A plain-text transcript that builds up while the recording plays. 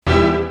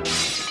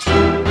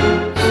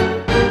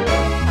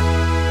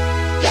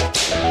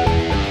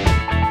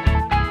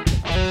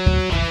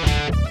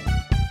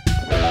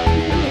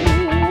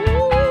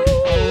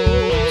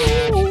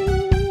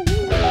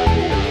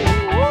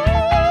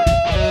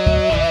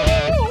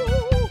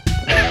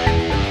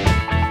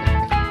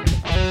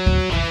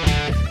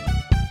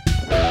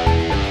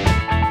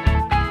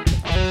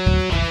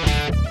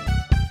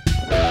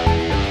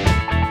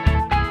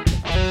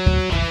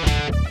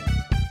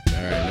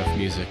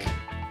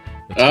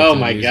Oh to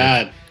the my music.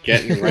 God,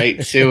 getting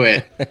right to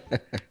it.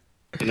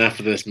 Enough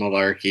of this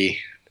malarkey.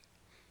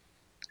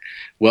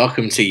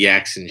 Welcome to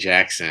Yaxon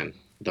Jackson,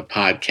 the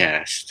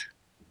podcast.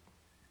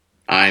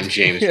 I'm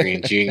James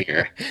Green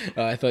Jr.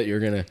 I thought you were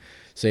going to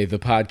say the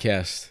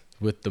podcast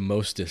with the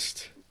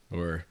mostest,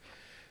 or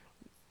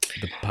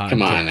the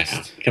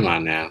podcast. Come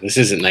on now. This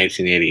isn't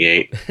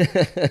 1988.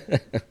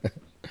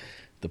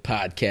 The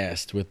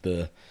podcast with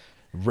the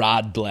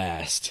rod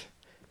blast.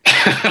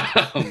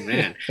 Oh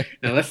man.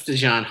 Now that's the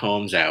John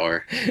Holmes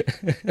hour.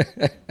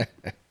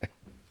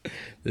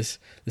 This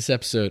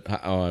episode.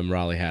 Oh, I'm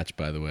Raleigh Hatch,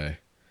 by the way.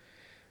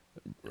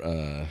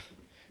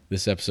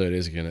 This episode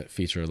is going to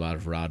feature a lot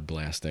of rod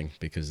blasting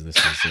because this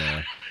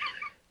song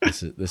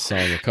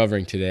we're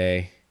covering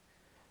today,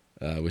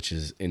 which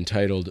is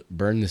entitled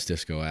 "Burn This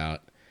Disco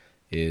Out,"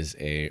 is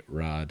a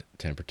Rod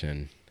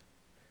Temperton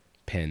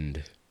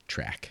penned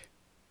track.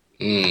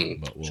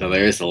 So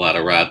there is a lot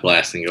of rod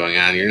blasting going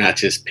on. You're not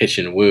just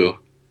pitching woo.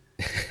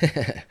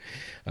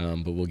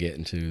 But we'll get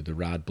into the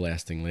rod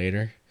blasting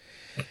later.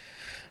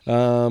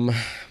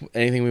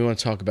 Anything we want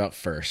to talk about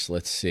first?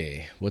 Let's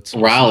see.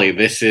 Raleigh,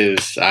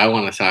 I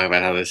want to talk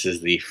about how this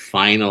is the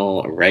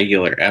final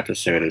regular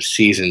episode of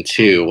season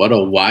 2. What a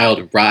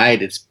wild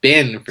ride it's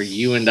been for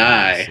you and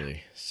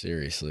I.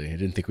 Seriously. I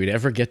didn't think we'd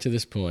ever get to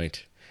this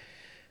point.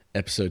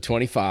 Episode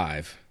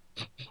 25.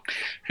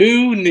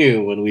 Who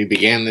knew when we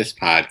began this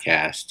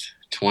podcast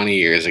 20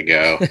 years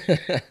ago?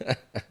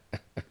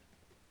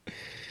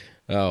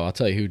 Oh, I'll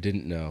tell you who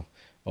didn't know.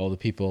 All the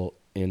people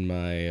in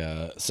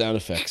my sound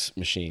effects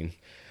machine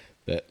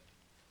that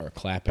are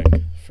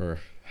clapping for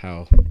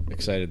how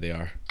excited they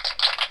are.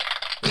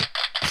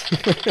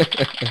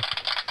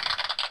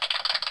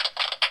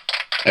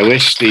 I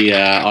wish the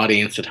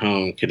audience at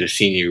home could have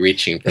seen you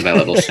reaching for that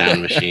little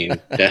sound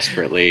machine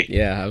desperately.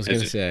 Yeah, I was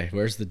going to say,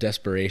 where's the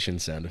desperation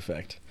sound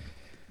effect?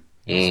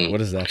 What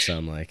does that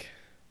sound like?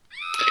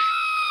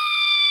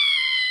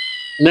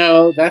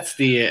 No, that's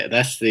the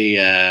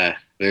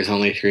there's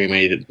only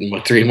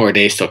 3 more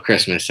days till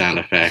Christmas sound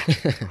effect.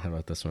 How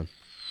about this one?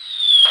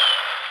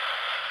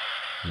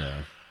 No.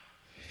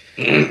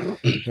 All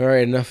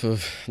right, enough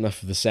of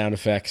the sound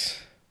effects.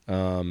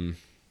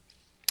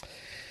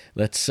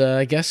 Let's.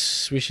 I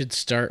guess we should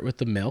start with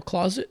the mail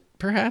closet,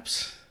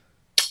 perhaps.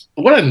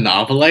 What a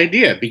novel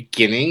idea!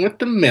 Beginning with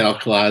the mail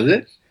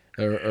closet.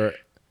 Or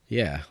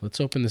yeah, let's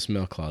open this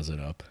mail closet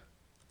up.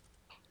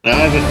 I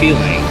have a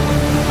feeling.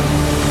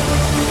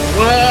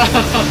 Whoa!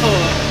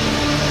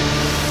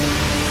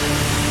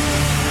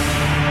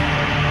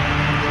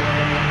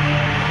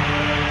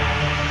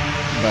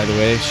 By the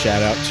way,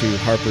 shout out to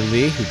Harper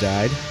Lee, who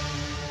died.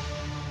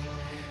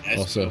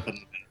 Also, open the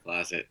mail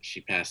closet.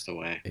 She passed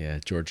away. Yeah,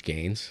 George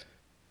Gaines.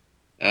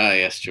 Oh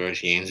yes,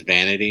 George Gaines.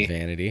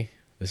 Vanity.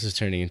 This is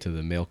turning into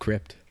the mail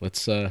crypt.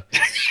 Let's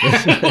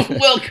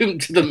welcome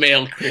to the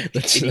mail crypt.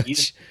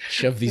 Let's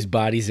shove these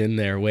bodies in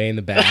there, way in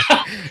the back.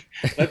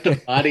 Let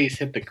the bodies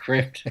hit the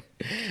crypt.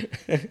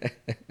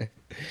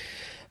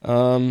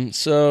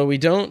 So we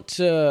don't.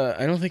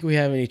 I don't think we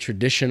have any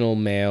traditional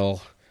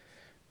mail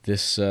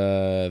this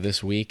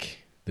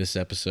week. This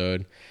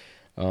episode.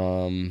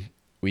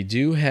 We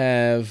do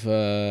have.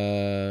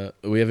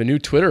 We have a new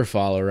Twitter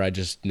follower I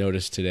just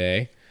noticed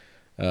today,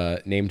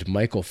 named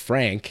Michael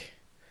Frank.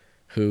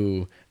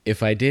 Who,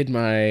 if I did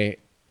my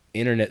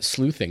internet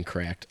sleuthing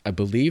correct, I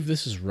believe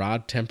this is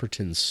Rod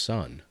Temperton's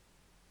son.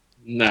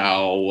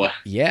 No.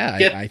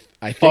 Yeah,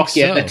 I think so.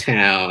 Get to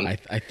town. I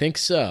think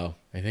so.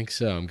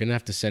 I'm gonna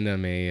have to send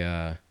him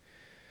a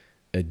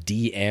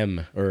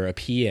DM or a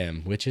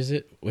PM. Which is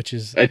it? Which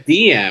is a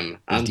DM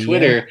on DM?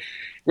 Twitter.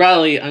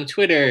 Raleigh, on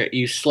Twitter,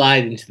 you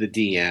slide into the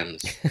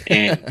DMs,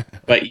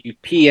 but you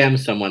PM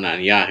someone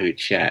on Yahoo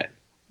Chat.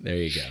 There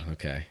you go.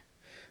 Okay.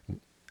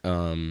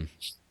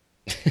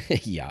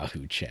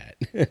 Yahoo Chat.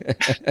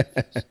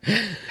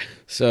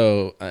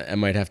 So I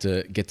might have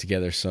to get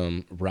together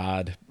some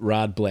rod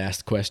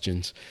blast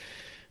questions,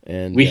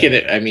 and we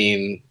could. I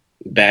mean,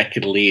 that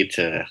could lead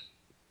to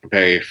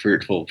very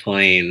fruitful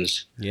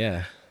plays.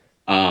 Yeah.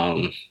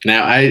 Now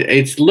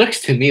it looks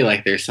to me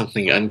like there's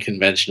something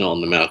unconventional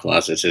in the mail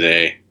closet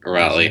today,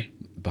 Raleigh.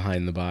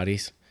 Behind the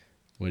bodies.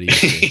 What do you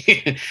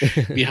see?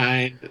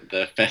 Behind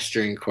the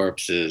festering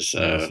corpses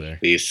of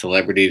these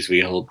celebrities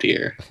we hold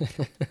dear.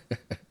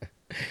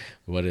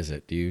 What is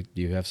it? Do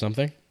you have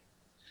something?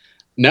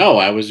 No,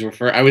 I was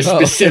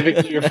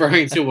specifically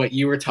referring to what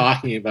you were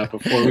talking about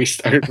before we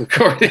started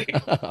recording.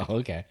 Oh,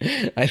 okay.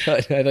 I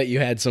thought you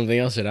had something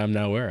else that I'm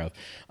not aware of.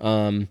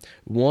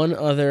 One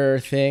other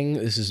thing.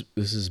 This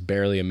is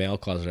barely a mail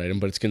closet item,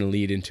 but it's going to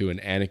lead into an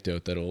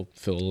anecdote that'll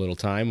fill a little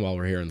time while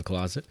we're here in the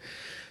closet,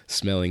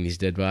 smelling these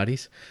dead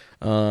bodies.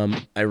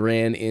 I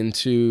ran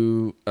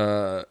into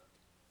Yaxon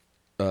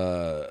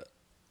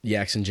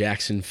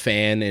Jackson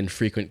fan and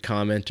frequent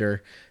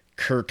commenter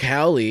Kirk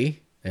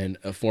Howley, and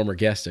a former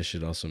guest, I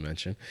should also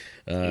mention.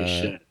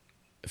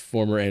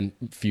 Former and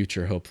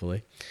future,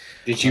 hopefully.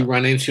 Did you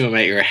run into him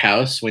at your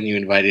house when you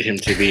invited him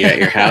to be at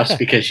your house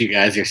because you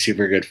guys are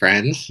super good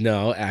friends?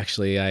 No,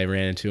 actually, I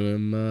ran into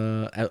him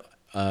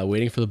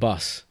waiting for the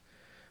bus,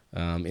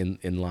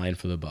 in line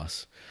for the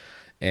bus.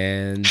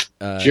 And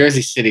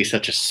Jersey City's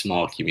such a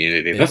small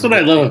community. That's what I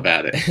love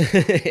about it.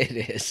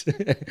 it is.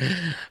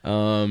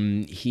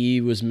 He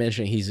was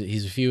mentioning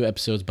he's a few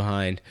episodes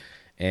behind,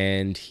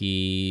 and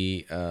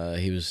he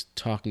was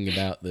talking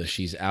about the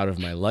 "She's Out of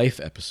My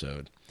Life"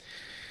 episode,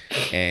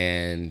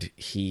 and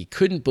he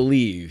couldn't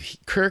believe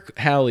Kirk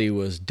Halley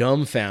was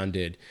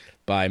dumbfounded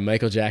by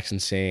Michael Jackson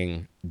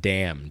saying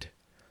 "damned"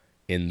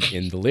 in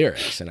the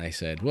lyrics, and I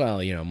said, well,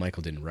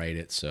 Michael didn't write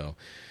it, so.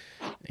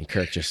 And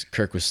Kirk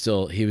was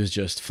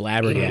just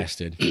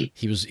flabbergasted.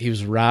 He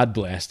was rod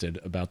blasted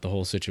about the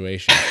whole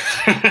situation.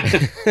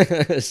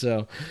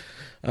 So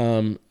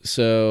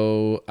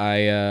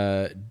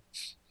I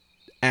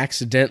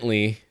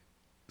accidentally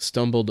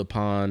stumbled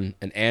upon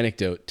an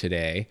anecdote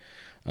today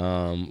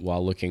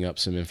while looking up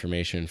some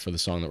information for the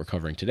song that we're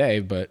covering today,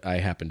 but I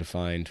happened to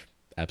find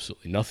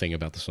absolutely nothing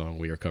about the song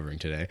we are covering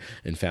today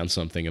and found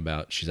something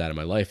about She's Out of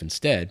My Life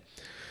instead.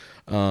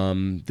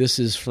 This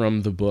is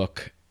from the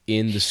book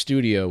In the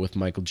Studio with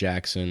Michael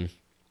Jackson,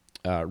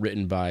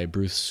 written by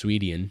Bruce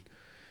Swedian.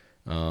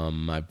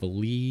 I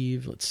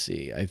believe,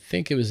 I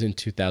think it was in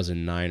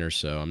 2009 or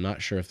so. I'm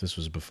not sure if this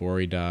was before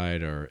he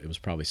died or it was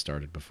probably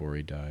started before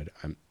he died,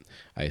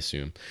 I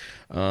assume.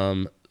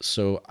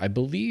 So I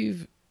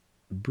believe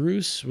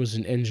Bruce was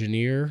an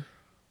engineer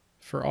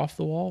for Off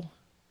the Wall.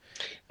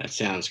 That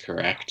sounds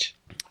correct.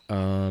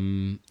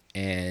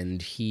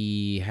 And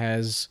he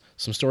has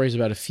some stories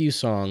about a few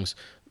songs,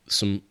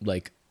 some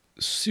like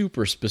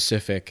super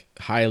specific,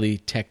 highly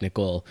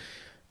technical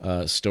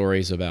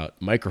stories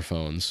about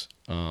microphones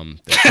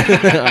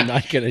that I'm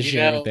not going to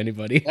share with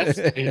anybody.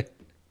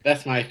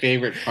 That's my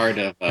favorite part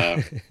of,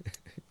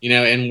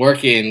 in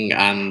working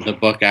on the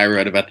book I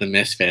wrote about the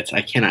Misfits,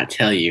 I cannot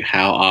tell you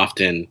how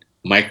often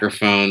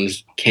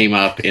microphones came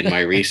up in my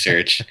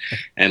research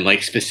and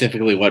like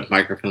specifically what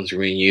microphones were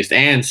being used.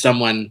 And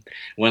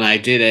when I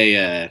did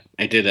a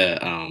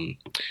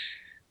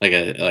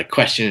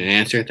question and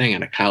answer thing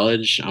at a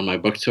college on my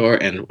book tour,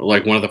 and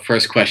like one of the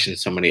first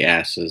questions somebody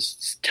asked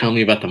was, tell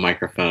me about the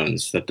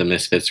microphones that the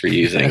Misfits were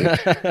using.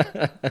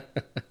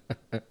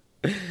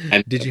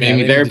 And did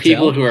you there are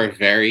people who are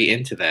very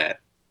into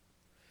that.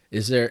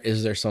 Is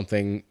there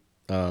something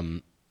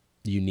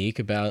unique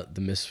about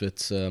the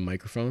Misfits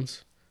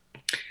microphones?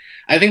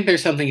 I think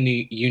there's something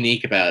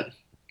unique about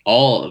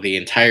all of the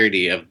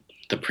entirety of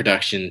the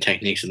production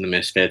techniques of the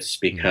Misfits,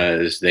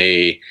 because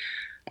they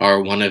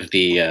are one of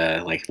the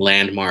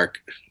landmark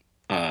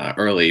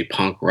early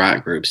punk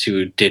rock groups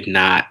who did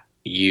not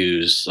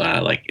use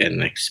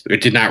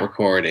did not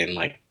record in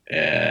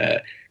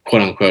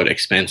quote unquote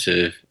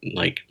expensive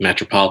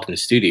metropolitan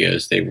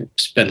studios. They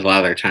spent a lot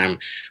of their time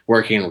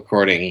working and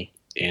recording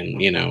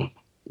in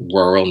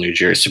rural New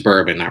Jersey,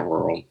 suburban, not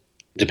rural,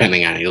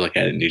 depending on how you look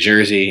at it, New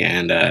Jersey,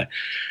 and they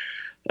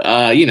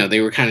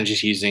were kind of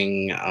just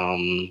using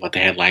what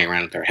they had lying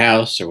around at their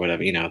house or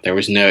whatever.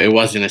 It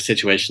wasn't a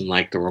situation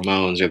like the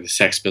Ramones or the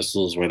Sex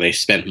Pistols where they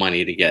spent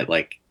money to get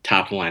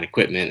top of the line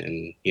equipment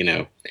and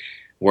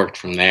worked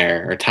from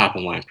there, or top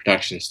of the line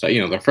production stuff.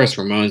 The first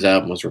Ramones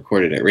album was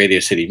recorded at Radio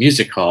City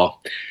Music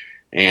Hall,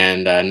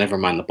 and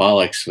Nevermind the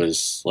Bollocks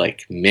was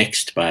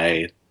mixed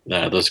by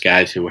those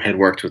guys who had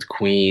worked with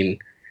Queen,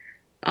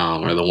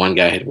 or the one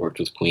guy had worked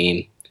with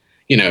Queen.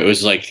 It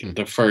was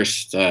the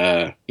first,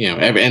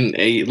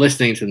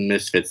 listening to the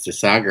Misfits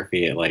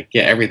discography,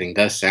 everything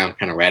does sound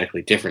kind of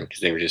radically different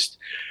because they were just,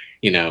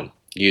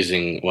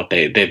 using what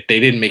they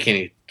didn't make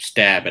any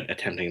stab at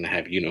attempting to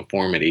have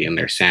uniformity in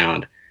their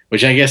sound,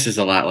 which I guess is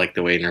a lot like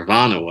the way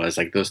Nirvana was.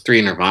 Those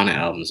three Nirvana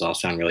albums all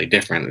sound really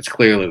different. It's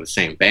clearly the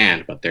same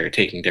band, but they're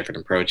taking different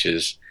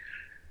approaches,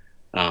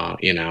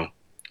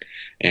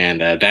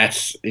 And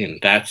that's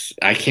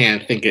I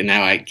can't think it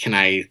now. Can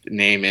I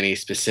name any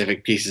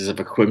specific pieces of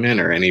equipment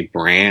or any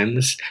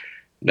brands?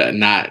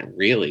 Not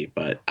really,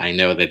 but I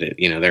know that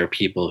there are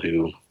people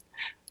who,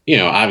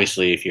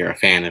 obviously if you're a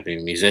fan of a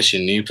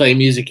musician and you play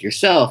music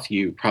yourself,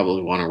 you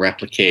probably want to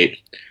replicate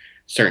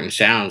certain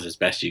sounds as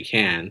best you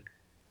can.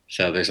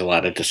 So there's a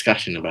lot of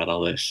discussion about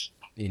all this.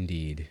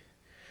 Indeed.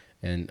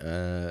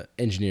 And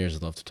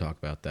engineers love to talk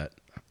about that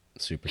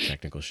super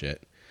technical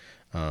shit.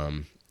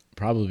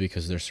 Probably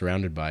because they're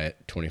surrounded by it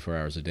 24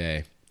 hours a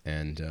day,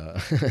 and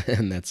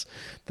and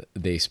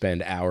they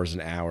spend hours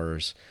and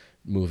hours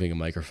moving a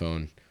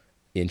microphone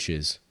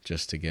inches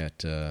just to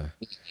get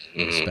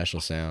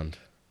special sound.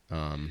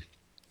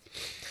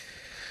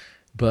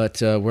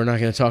 But we're not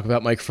going to talk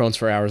about microphones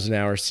for hours and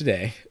hours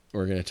today.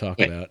 We're going to talk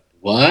about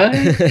what?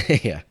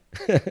 Yeah,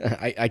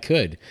 I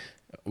could.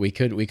 We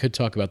could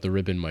talk about the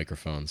ribbon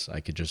microphones. I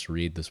could just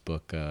read this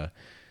book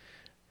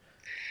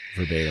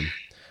verbatim.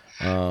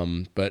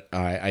 But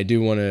I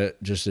do want to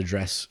just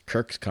address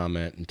Kirk's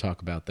comment and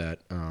talk about that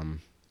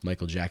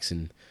Michael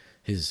Jackson,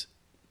 his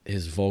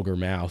vulgar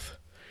mouth.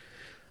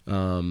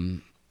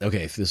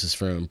 Okay, this is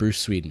from Bruce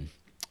Sweden.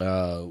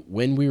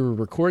 when we were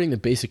recording the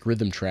basic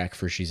rhythm track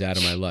for She's Out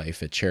of My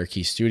Life at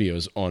Cherokee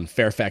Studios on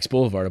Fairfax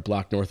Boulevard, a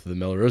block north of the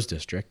Melrose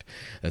District.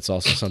 That's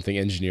also something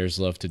engineers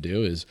love to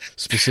do, is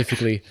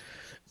specifically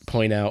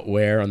point out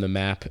where on the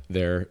map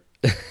their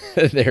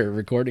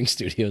recording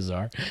studios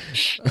are.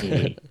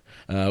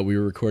 We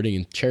were recording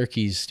in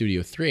Cherokee's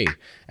Studio 3.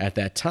 At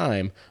that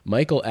time,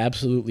 Michael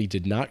absolutely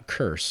did not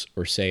curse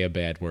or say a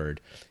bad word.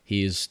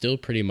 He is still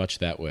pretty much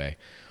that way.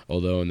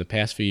 Although in the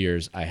past few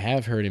years, I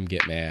have heard him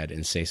get mad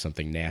and say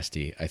something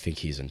nasty. I think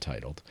he's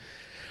entitled.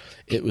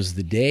 It was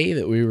the day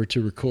that we were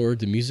to record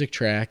the music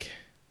track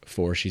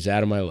for She's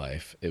Out of My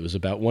Life. It was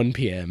about 1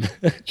 p.m.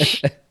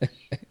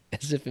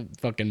 As if it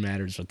fucking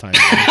matters what time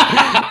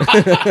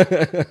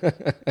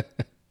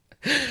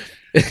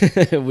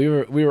it is.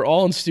 We were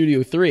all in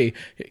Studio 3.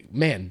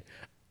 Man,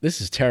 this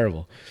is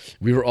terrible.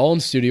 We were all in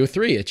Studio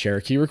 3 at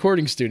Cherokee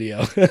Recording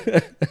Studio.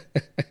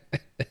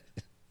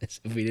 As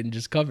if we didn't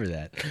just cover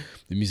that.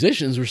 The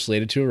musicians were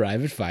slated to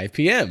arrive at 5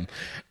 p.m.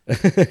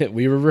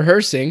 We were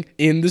rehearsing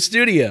in the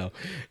studio.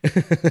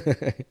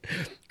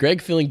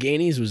 Greg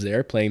Philanganes was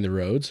there playing the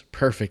Rhodes,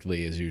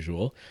 perfectly as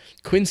usual.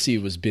 Quincy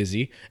was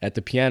busy at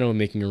the piano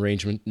making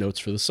arrangement notes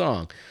for the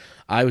song.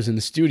 I was in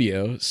the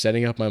studio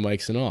setting up my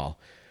mics and all.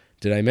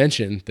 Did I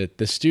mention that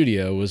the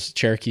studio was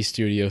Cherokee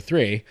Studio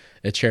 3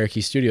 at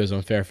Cherokee Studios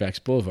on Fairfax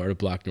Boulevard, a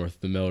block north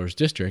of the Melrose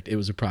District? It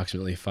was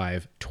approximately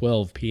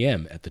 5:12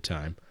 p.m. at the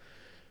time.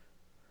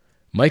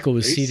 Michael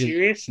was seated.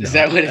 Serious? No. Is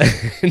that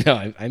what?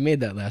 No, I made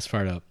that last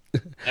part up.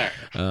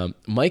 Right.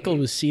 Michael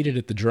was seated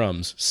at the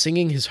drums,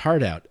 singing his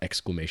heart out! !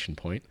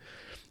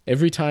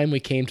 Every time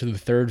we came to the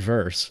third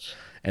verse,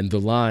 and the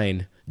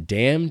line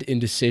 "damned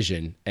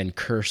indecision and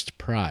cursed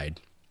pride,"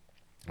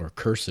 or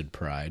cursed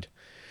pride,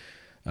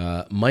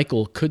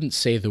 Michael couldn't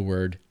say the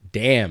word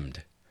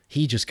 "damned."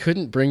 He just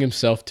couldn't bring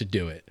himself to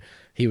do it.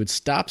 He would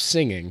stop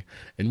singing,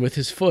 and with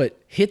his foot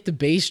hit the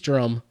bass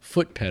drum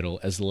foot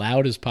pedal as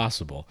loud as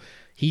possible.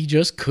 He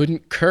just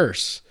couldn't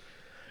curse.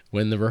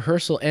 When the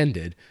rehearsal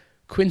ended,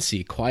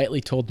 Quincy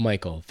quietly told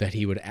Michael that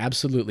he would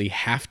absolutely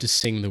have to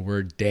sing the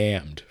word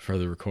damned for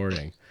the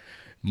recording.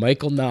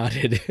 Michael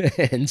nodded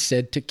and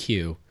said to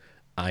Q,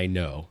 "I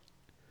know."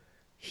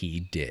 He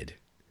did.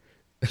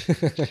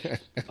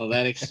 Well,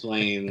 that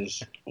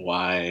explains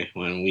why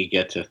when we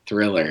get to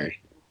Thriller,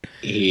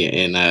 he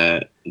in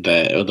the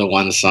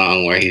one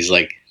song where he's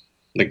like,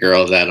 "The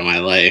girl's out of my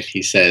life,"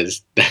 he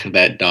says,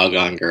 "That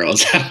doggone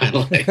girl's out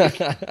of my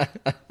life."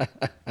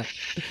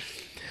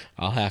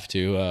 I'll have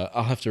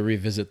to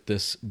revisit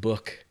this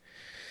book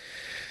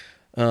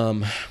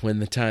when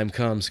the time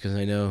comes, because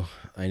I know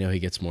he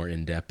gets more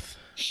in depth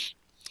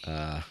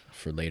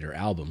for later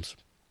albums.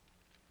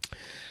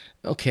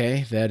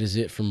 Okay, that is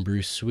it from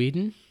Bruce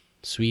Sweden.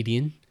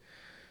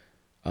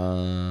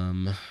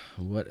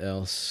 What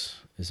else?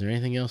 Is there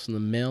anything else in the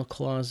mail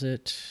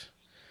closet?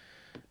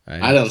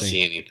 I don't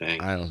see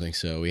anything. I don't think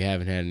so. We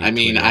haven't had any. I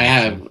mean, I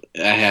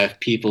have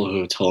people who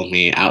have told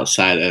me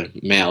outside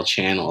of mail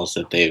channels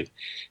that they've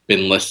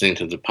been listening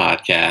to the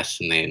podcast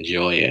and they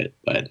enjoy it,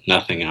 but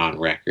nothing on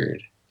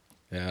record.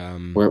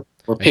 We're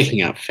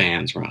picking up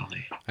fans,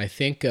 Raleigh. I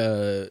think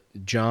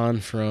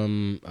John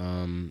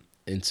from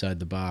Inside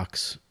the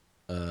Box,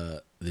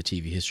 the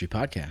TV History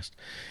podcast,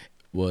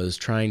 was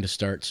trying to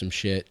start some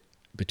shit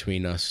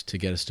between us to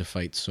get us to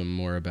fight some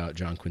more about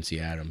John Quincy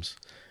Adams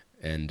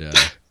and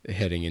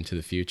heading into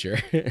the future.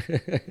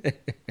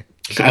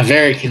 A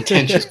very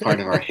contentious part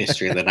of our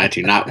history that I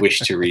do not wish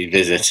to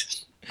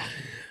revisit.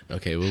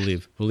 Okay, we'll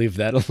leave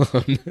that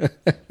alone.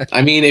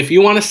 I mean, if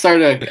you want to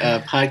start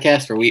a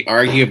podcast where we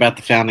argue about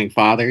the founding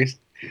fathers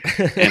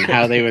and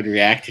how they would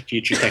react to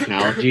future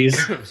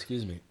technologies.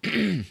 Excuse me.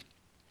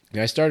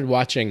 I started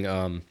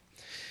watching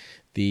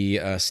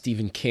the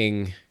Stephen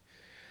King.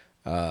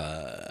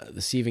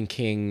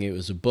 It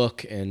was a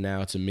book, and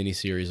now it's a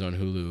miniseries on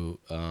Hulu.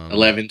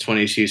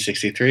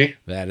 11/22/63.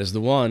 That is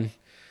the one,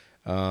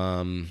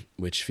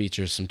 which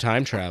features some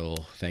time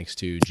travel, thanks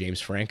to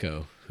James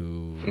Franco,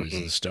 who is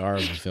the star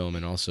of the film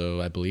and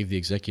also, I believe, the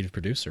executive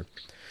producer.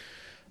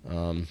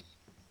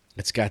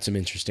 It's got some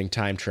interesting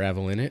time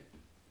travel in it,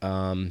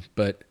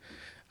 but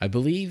I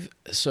believe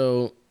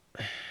so.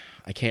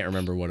 I can't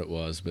remember what it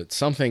was, but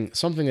something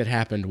that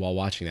happened while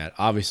watching that.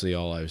 Obviously,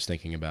 all I was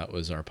thinking about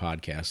was our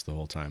podcast the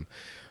whole time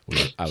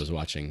I was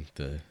watching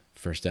the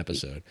first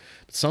episode.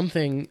 But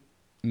something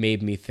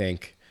made me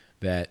think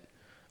that,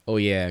 oh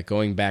yeah,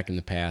 going back in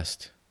the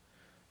past,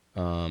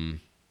 that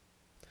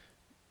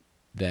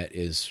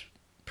is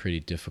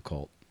pretty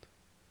difficult,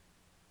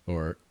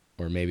 or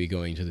maybe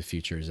going to the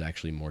future is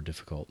actually more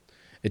difficult.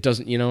 It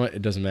doesn't, you know what?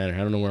 It doesn't matter. I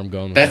don't know where I'm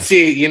going with That's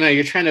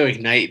you're trying to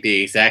ignite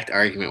the exact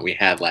argument we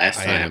had last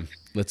time. I am.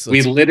 Let's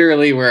we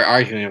literally were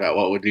arguing about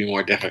what would be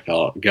more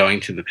difficult, going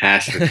to the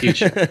past or the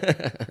future.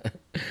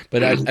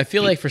 But I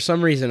feel like for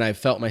some reason I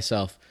felt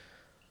myself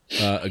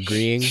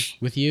agreeing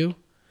with you.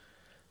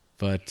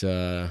 But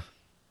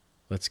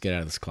let's get out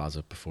of this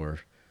closet before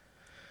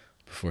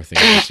things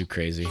get too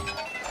crazy.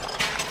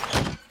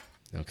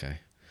 Okay.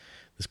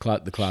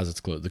 The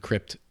closet's closed.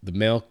 The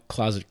mail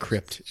closet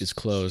crypt is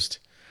closed.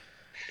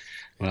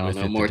 and Well, with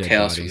no it the more dead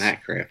tales from bodies.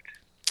 that crypt.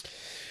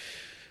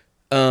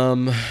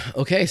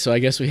 Okay, so I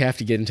guess we have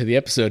to get into the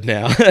episode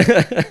now.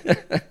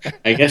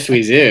 I guess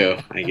we do.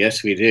 I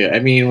guess we do. I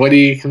mean, what are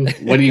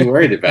you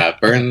worried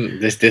about? Burn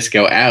this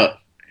disco out.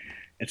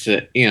 It's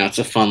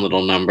a fun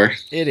little number.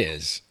 It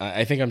is.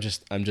 I think I'm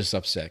just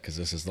upset because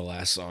this is the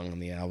last song on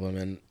the album,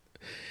 and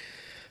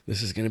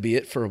this is going to be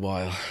it for a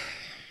while.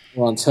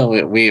 Well, until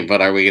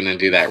but are we going to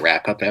do that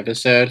wrap up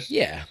episode?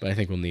 Yeah, but I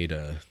think we'll need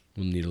a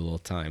little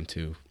time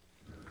to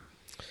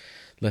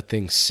let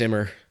things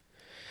simmer.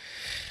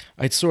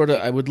 I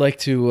would like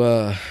to.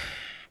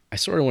 I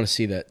sort of want to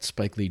see that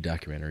Spike Lee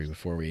documentary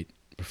before we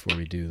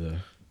do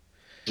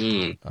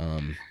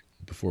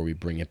before we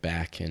bring it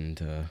back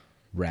and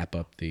wrap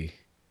up the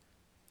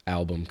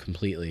album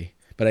completely.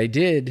 But I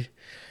did,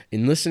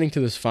 in listening to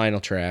this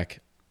final track,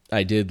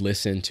 I did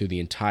listen to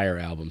the entire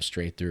album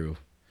straight through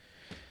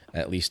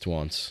at least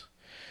once.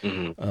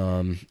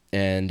 Mm-hmm.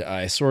 And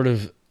I sort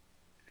of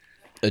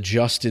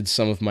adjusted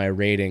some of my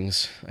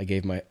ratings. I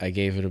gave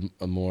it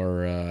a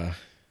more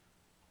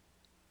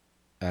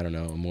I don't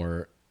know, a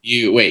more.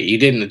 You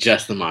didn't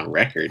adjust them on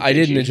record. I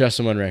didn't you? adjust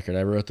them on record.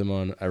 I wrote them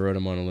on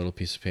a little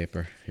piece of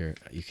paper. Here,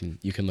 you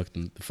can look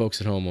them. The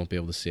folks at home won't be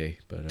able to see,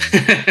 but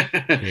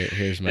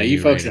here's my. Now, you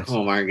new folks ratings. at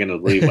home aren't going to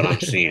believe what I'm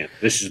seeing.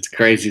 This is the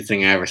craziest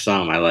thing I ever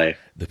saw in my life.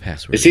 The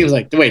password. It seems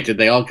like, wait, did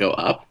they all go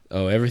up?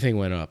 Oh, everything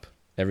went up.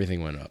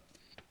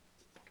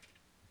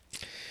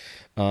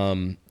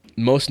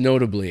 Most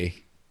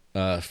notably,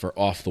 for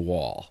 "Off the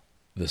Wall,"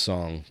 the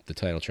song, the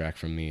title track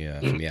from the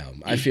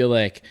album. I feel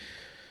like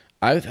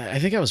I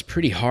think I was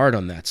pretty hard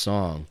on that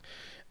song,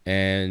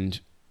 and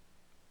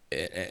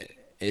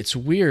it's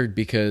weird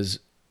because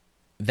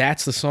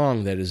that's the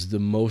song that is the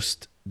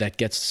most, that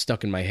gets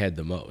stuck in my head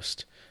the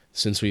most.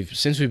 Since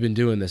we've been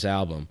doing this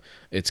album,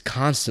 it's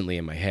constantly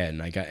in my head,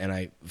 and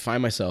I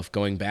find myself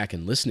going back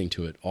and listening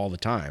to it all the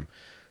time.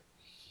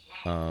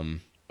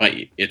 But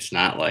it's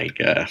not like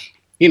that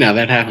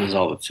happens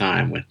all the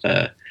time with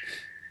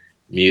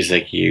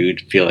music. You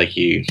feel like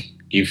you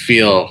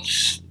feel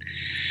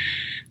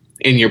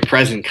in your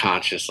present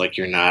conscious like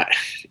you're not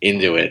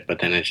into it, but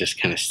then it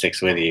just kind of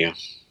sticks with you,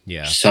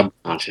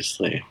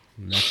 subconsciously.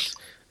 And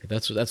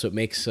that's what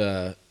makes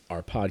our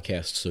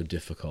podcast so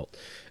difficult.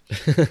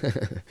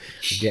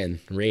 Again,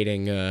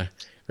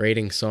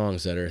 rating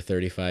songs that are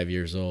 35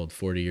 years old,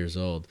 40 years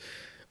old.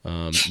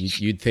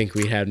 You'd think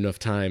we had enough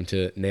time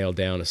to nail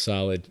down a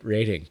solid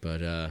rating,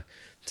 but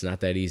it's not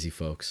that easy,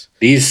 folks.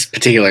 These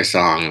particular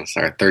songs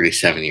are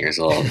 37 years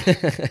old.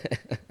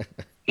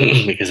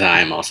 Because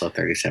I am also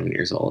 37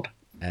 years old.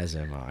 As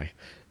am I.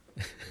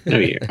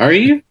 No, are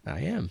you? I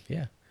am,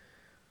 yeah.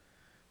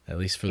 At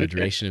least for the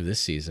duration of this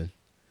season.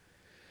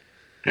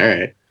 All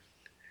right.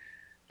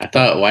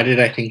 Why did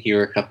I think you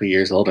were a couple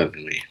years older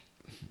than me?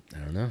 I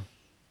don't know.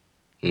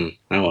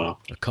 Oh,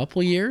 well. A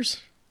couple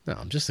years? No,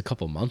 I'm just a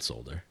couple months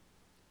older.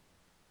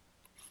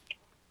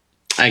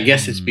 I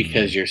guess it's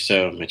because you're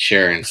so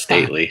mature and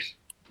stately.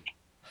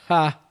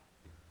 Ha.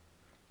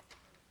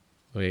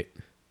 Wait.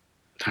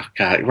 Oh,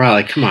 God.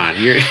 Raleigh, come on.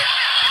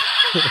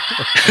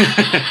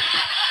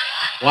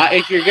 Why,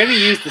 if you're going to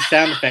use the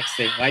sound effects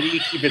thing, why do you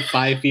keep it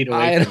 5 feet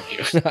away from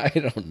you? I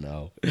don't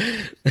know.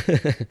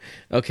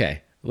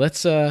 Okay.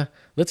 Let's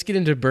get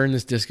into Burn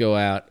This Disco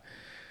Out.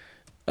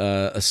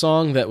 A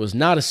song that was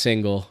not a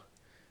single,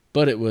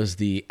 but it was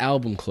the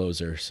album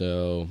closer,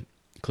 so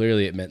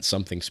clearly it meant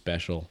something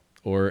special,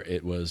 or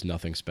it was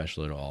nothing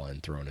special at all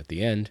and thrown at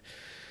the end.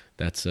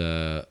 That's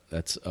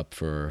up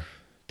for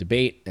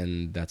debate,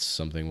 and that's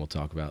something we'll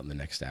talk about in the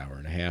next hour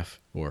and a half,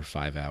 or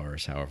 5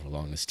 hours, however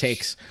long this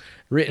takes.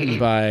 Written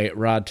by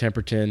Rod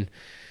Temperton,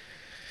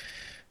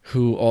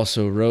 who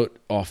also wrote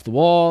Off the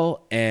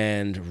Wall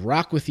and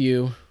Rock With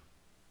You.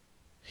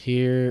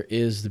 Here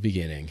is the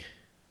beginning.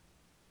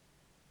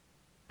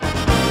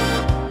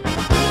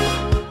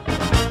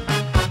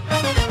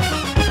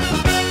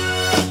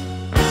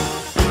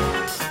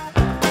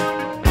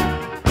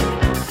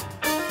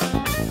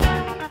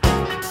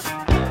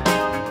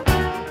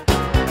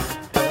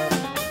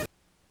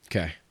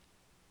 Okay.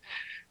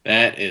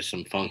 That is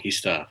some funky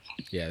stuff.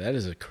 Yeah, that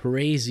is a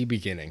crazy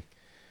beginning.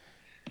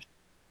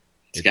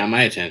 It's got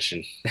my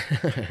attention.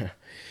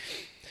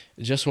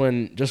 Just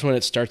when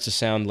it starts to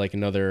sound like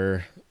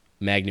another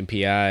Magnum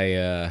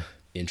PI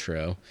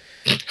intro.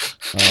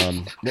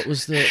 What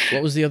was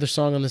the other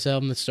song on this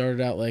album that started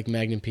out like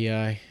Magnum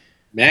PI?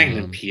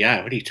 Magnum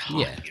PI? What are you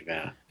talking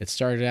about? It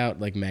started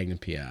out like Magnum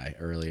PI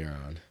earlier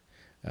on.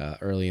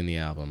 Early in the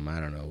album. I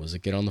don't know. Was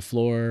it Get on the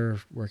Floor,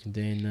 Working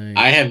Day and Night?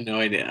 I have no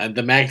idea.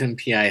 The Magnum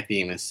PI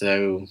theme is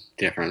so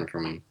different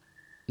from...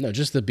 No,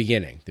 just the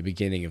beginning. The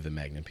beginning of the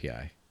Magnum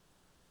PI.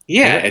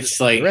 Yeah, it's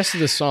like... The rest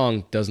of the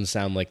song doesn't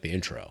sound like the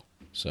intro,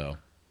 so...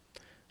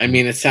 I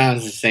mean, it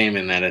sounds the same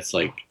in that it's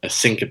like a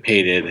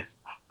syncopated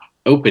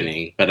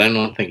opening, but I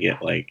don't think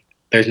it, like...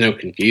 There's no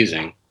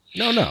confusing.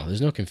 No, there's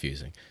no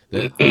confusing.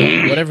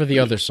 Whatever the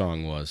other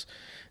song was.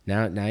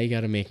 Now you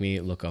got to make me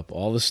look up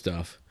all the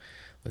stuff.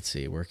 Let's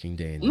see, Working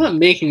Day and Night. I'm not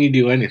making you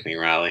do anything,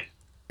 Riley.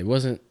 It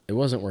wasn't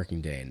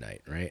Working Day and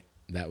Night, right?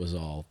 that was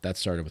all. That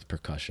started with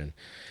percussion.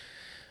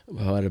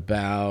 What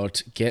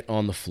about Get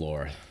on the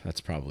Floor?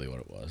 That's probably what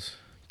it was.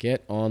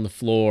 Get on the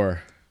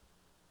floor.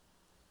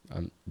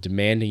 I'm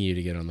demanding you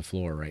to get on the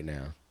floor right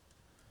now.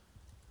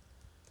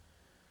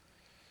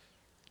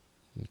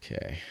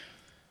 Okay.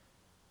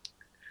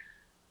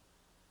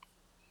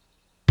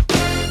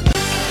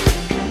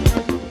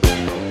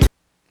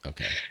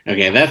 Okay.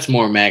 Okay, that's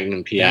more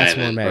Magnum PI That's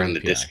more than Magnum Burn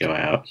the PI. Disco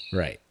Out.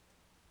 Right.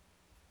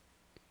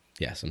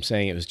 Yes, I'm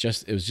saying it was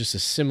just a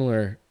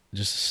similar,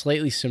 just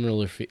slightly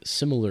similar.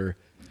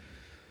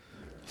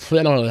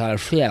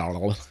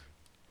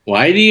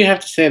 Why do you have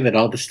to say that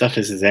all the stuff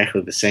is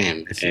exactly the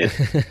same?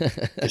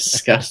 It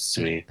disgusts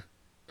me.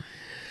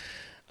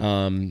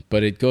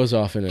 But it goes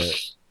off in a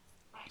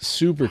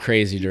super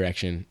crazy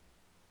direction,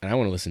 and I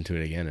want to listen to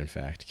it again. In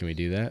fact, can we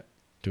do that?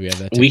 Do we have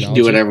that technology? We can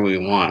do whatever we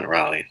want,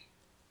 Raleigh.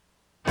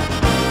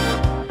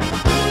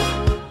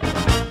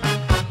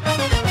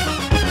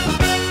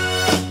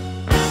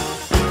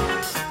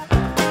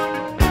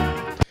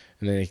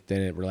 And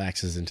then it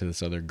relaxes into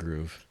this other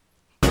groove.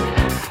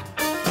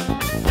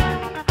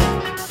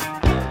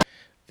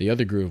 The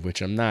other groove,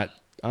 which I'm not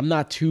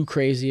too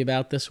crazy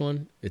about this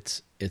one.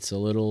 It's a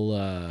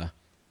little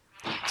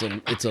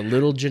it's a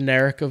little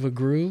generic of a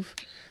groove.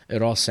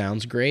 It all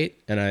sounds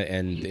great, and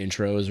the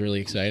intro is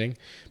really exciting,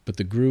 but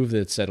the groove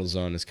that it settles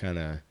on is kind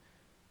of,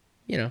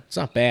 it's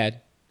not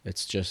bad.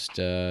 It's just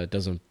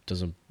doesn't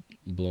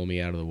blow me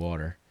out of the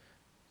water.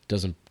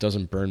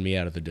 Doesn't burn me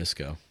out of the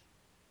disco.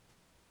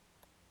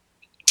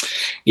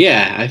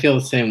 Yeah, I feel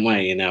the same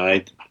way.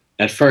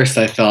 At first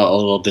I felt a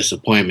little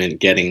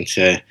disappointment getting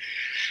to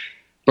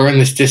burn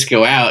this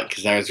disco out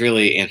because I was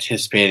really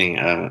anticipating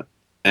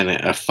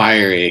a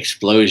fiery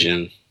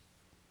explosion.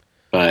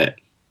 But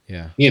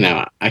yeah,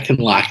 I can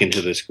lock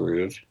into this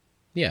groove.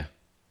 Yeah.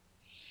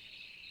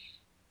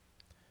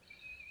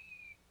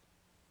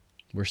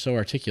 We're so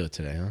articulate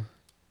today, huh?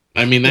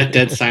 I mean, that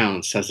dead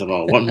silence says it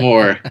all. What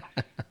more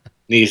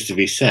needs to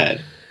be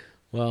said?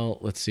 Well,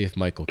 let's see if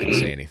Michael can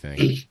say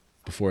anything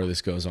before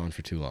this goes on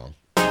for too long.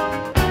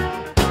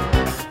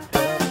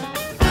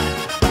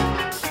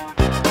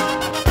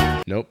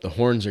 Nope, the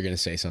horns are going to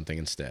say something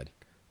instead.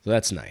 So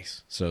that's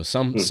nice. So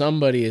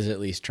somebody is at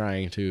least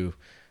trying to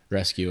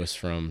rescue us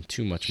from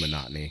too much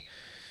monotony.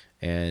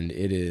 And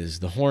it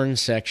is the horn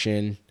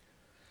section.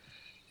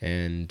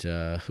 And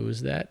who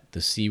is that?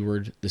 The C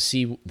word. The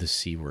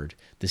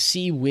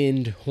Sea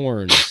Wind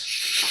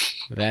Horns.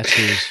 That's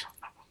who's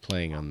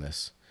playing on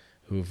this.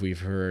 Who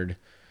we've heard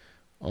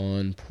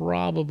on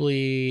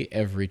probably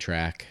every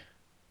track.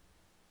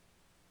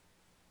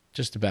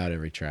 Just about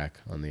every track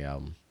on the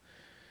album.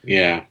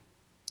 Yeah.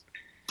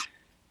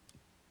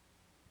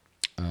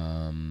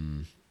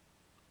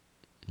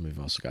 We've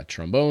also got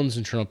trombones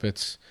and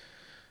trumpets,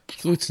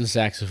 flutes and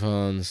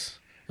saxophones,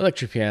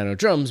 electric piano,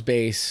 drums,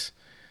 bass.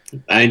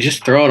 I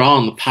just throw it all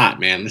in the pot,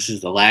 man. This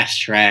is the last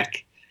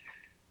track.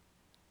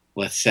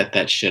 Let's set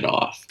that shit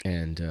off.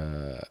 And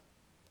a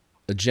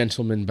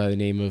gentleman by the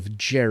name of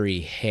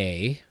Jerry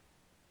Hay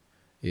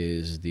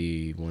is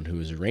the one who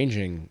is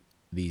arranging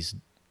these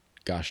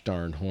gosh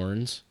darn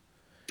horns.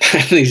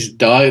 these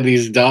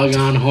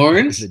doggone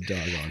horns? The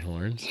doggone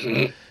horns.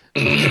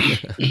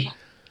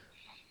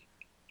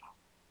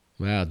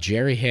 Wow,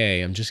 Jerry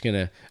Hay.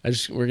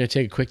 We're gonna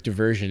take a quick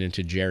diversion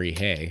into Jerry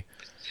Hay.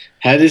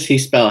 How does he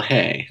spell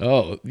hay?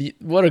 Oh,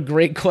 what a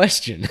great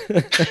question.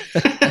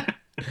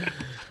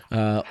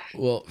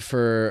 Well,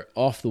 for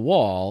Off the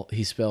Wall,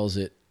 he spells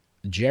it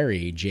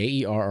Jerry,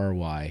 Jerry,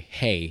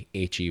 Hay,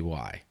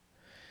 Hey.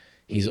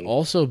 He's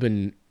also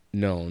been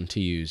known to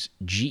use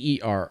Gerry,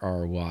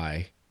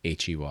 Herrey,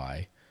 Herrey,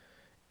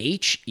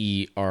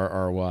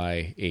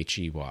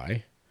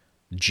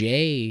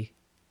 J.Hay,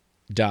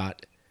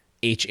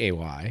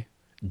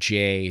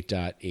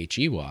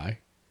 J.Hey,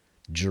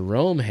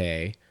 Jerome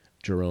Hay,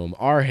 Jerome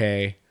R.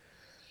 Hay,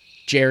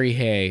 Jerry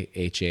Hay,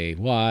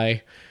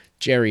 Hay,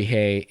 Jerry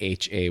Hay,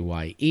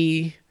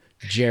 Haye,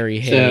 Jerry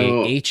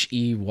Hay,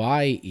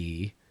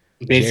 Heye.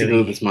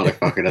 Basically, this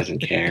motherfucker doesn't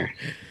care.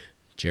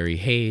 Jerry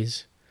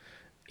Hayes,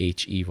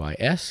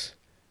 Heys,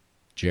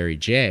 Jerry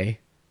J,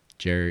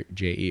 Jerry,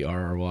 Jey,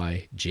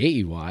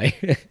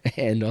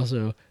 and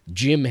also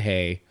Jim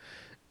Hay.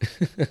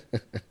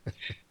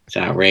 It's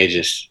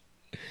outrageous.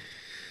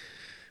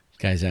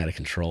 Guy's out of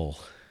control.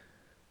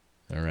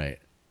 All right.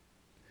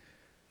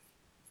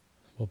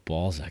 What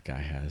balls that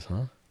guy has,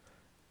 huh?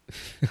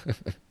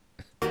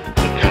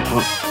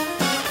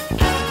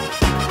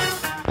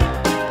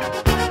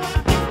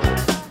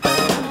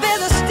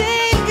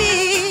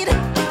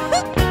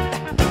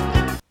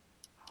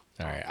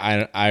 All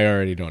right, I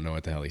already don't know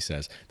what the hell he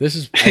says. I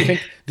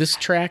think this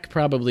track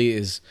probably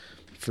is,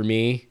 for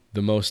me,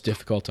 the most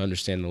difficult to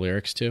understand the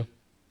lyrics to.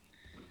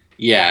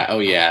 Yeah, oh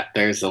yeah.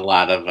 There's a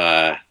lot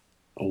of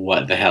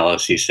what the hell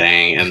is he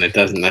saying? And it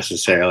doesn't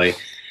necessarily...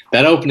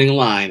 That opening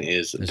line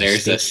is,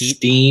 there's a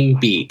steam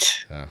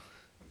beat. Oh.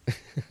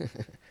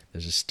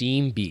 There's a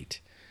steam beat.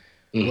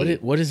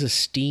 Mm-hmm. What is a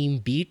steam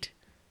beat?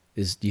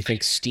 Do you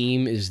think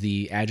steam is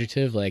the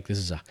adjective? Like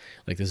this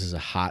is a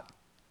hot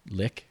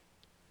lick.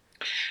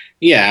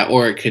 Yeah,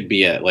 or it could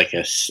be a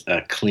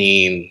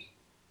clean,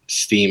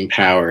 steam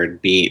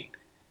powered beat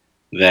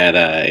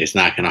that is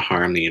not going to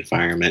harm the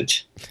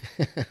environment.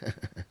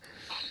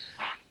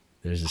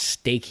 There's a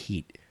steak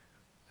heat.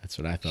 That's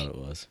what I thought it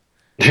was.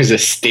 There's a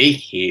steak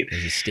heat.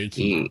 There's a steak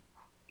heat.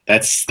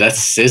 That's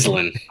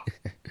sizzling.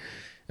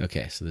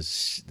 Okay, so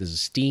there's a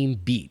steam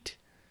beat.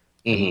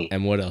 Mm-hmm.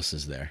 And what else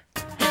is there?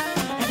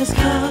 And it's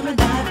coming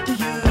after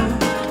you.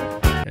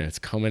 And it's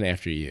coming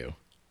after you.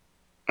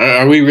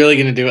 Are we really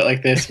going to do it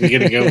like this? We're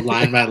going to go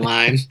line by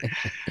line?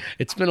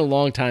 It's been a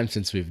long time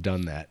since we've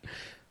done that.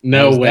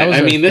 No way.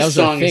 I mean, this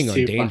song is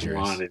too Dangerous. fucking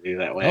long to do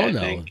that way. Oh, I no.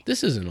 think.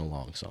 This isn't a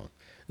long song.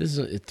 This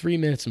is 3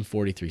 minutes and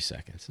 43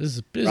 seconds. This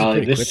is Raleigh, a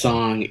pretty quick this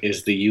song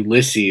is the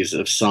Ulysses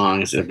of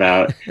songs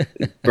about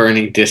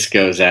burning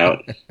discos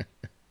out. You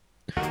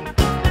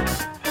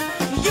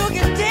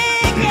can dig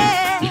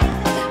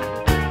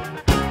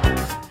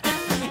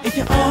it if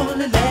you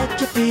only let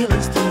your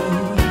feelings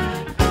through.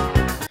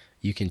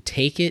 You can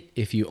take it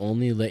if you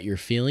only let your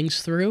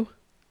feelings through?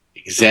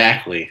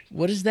 Exactly.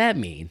 What does that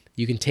mean?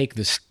 You can take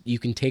the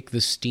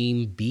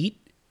steam beat?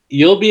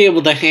 You'll be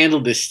able to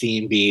handle this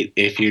steam beat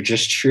if you're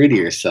just true to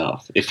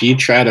yourself. If you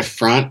try to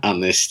front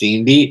on this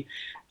steam beat,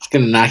 it's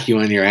gonna knock you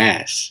on your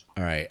ass.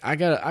 All right, I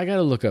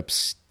gotta look up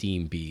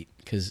steam beat,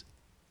 because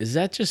is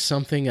that just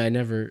something I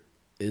never?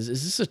 Is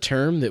this a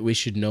term that we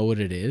should know what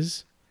it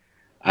is?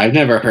 I've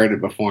never heard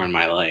it before in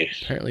my life.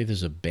 Apparently,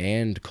 there's a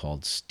band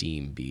called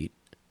Steam Beat.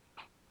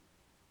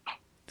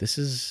 This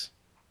is,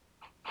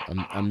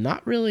 I'm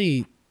not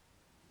really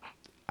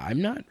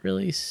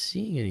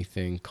seeing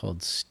anything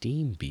called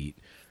Steam Beat.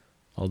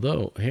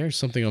 Although, here's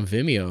something on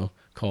Vimeo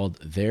called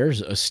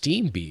There's a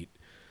Steam Beat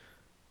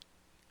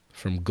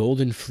from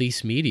Golden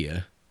Fleece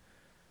Media.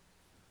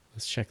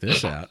 Let's check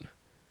this out.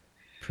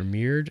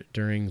 Premiered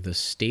during the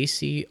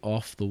Stacy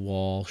Off the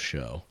Wall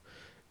show.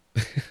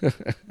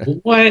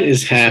 What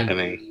is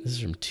happening? This is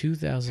from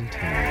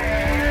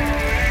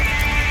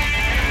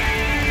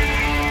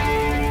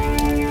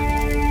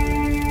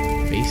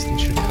 2010. Based in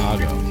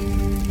Chicago.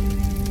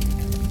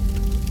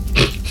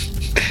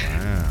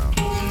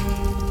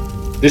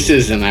 This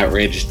is an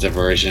outrageous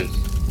diversion.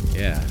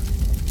 Yeah.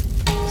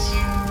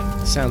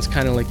 This sounds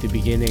kind of like the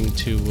beginning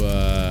to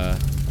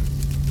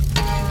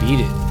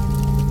Beat It.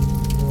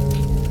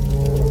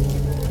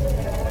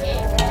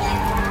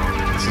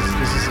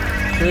 This is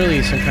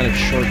clearly some kind of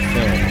short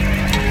film.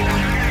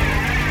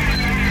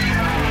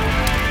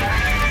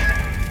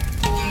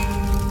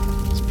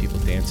 There's people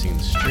dancing in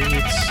the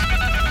streets.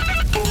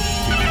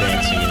 People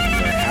dancing in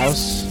their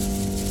house.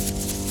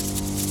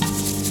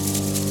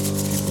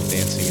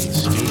 Dancing in the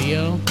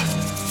studio.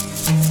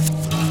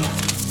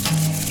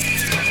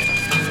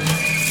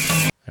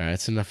 All right,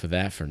 that's enough of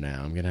that for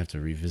now. I'm gonna have to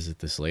revisit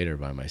this later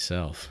by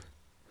myself.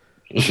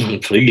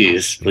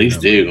 Please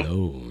do.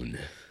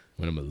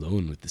 When I'm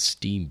alone with the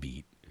steam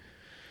beat.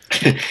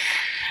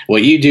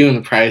 What you do in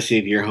the privacy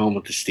of your home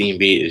with the steam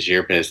beat is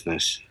your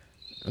business.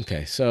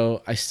 Okay,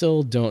 so I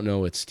still don't know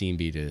what steam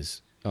beat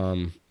is.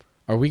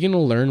 Are we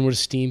gonna learn what a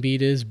steam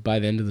beat is by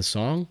the end of the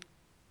song?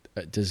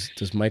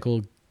 Does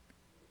Michael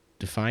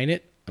define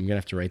it? I'm gonna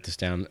have to write this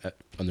down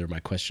under my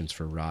questions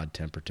for Rod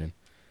Temperton.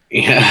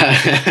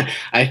 Yeah,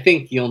 I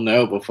think you'll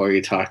know before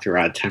you talk to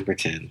Rod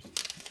Temperton.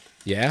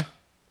 Yeah.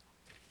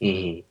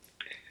 Mm-hmm.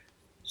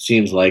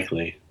 Seems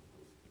likely.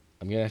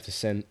 I'm gonna have to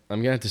send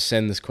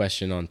this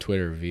question on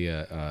Twitter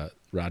via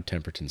Rod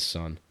Temperton's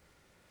son.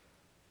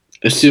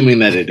 Assuming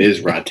that it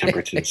is Rod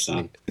Temperton's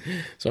son.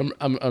 So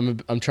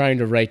I'm trying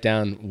to write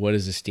down what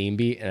is a steam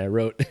beat, and I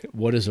wrote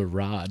what is a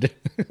rod.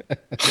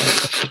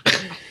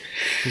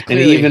 An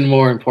even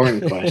more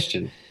important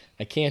question.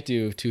 I can't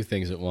do two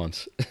things at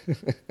once.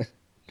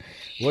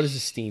 What is a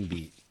steam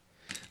beat?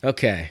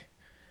 Okay.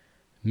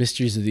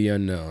 Mysteries of the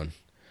Unknown.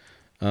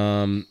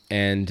 And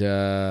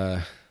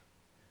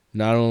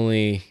not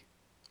only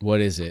what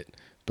is it,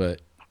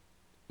 but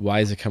why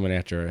is it coming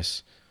after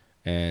us?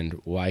 And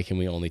why can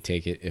we only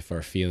take it if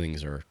our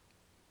feelings are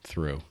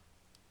through?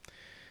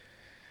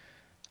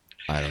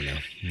 I don't know.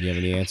 Do you have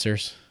any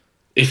answers?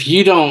 If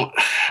you don't,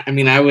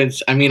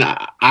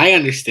 I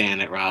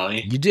understand it,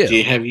 Raleigh. You do?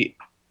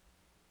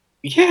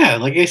 Yeah,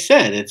 like I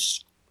said,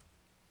 it's,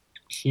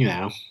 you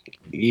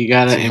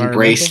gotta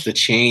embrace the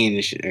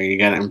change, or you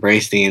gotta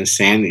embrace the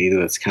insanity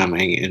that's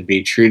coming and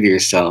be true to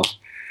yourself,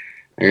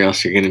 or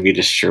else you're gonna be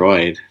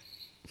destroyed.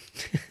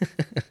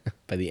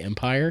 By the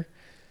Empire?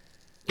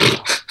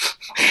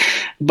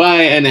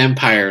 By an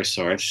empire of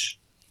sorts.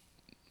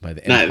 By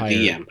the Empire. Not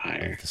the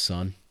Empire. Of the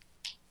Sun.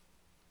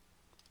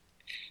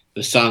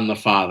 The Son, the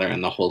Father,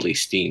 and the Holy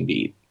Steam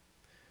Beat.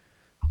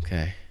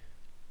 Okay.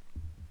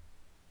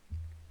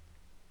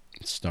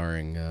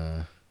 Starring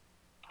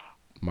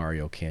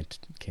Mario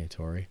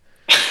Cantore.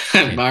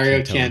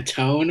 Mario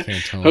Cantone,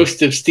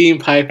 host of Steam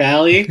Pipe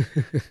Alley.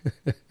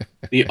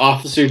 The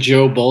Officer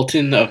Joe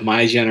Bolton of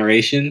my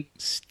generation.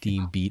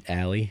 Steam Beat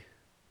Alley.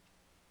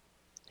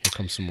 Here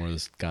comes some more of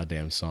this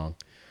goddamn song.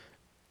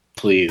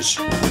 Please.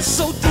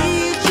 So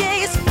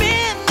DJ,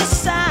 spin the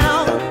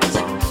sound.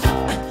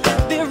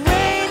 They're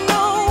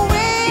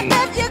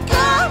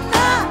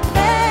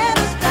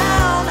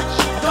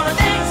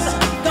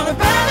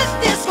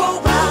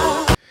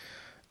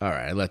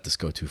I let this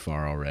go too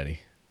far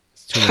already.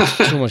 It's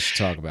too much to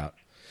talk about.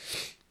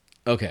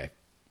 Okay,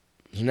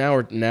 so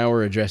now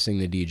we're addressing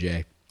the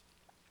DJ.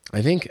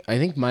 I think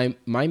my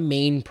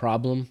main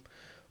problem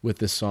with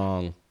this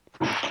song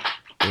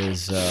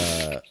is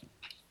I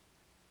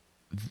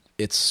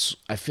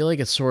feel like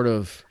it sort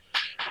of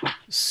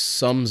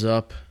sums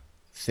up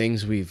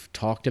things we've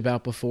talked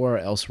about before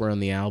elsewhere on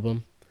the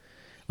album.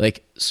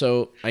 Like,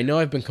 so I know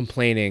I've been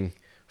complaining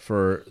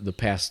for the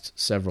past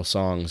several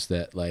songs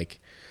that, like,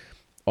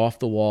 Off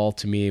the Wall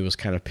to me was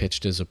kind of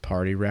pitched as a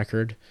party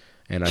record,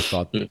 and I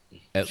thought,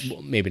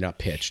 maybe not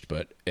pitched,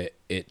 but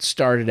it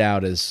started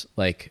out as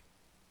like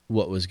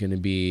what was going to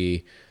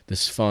be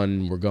this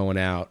fun. We're going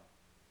out,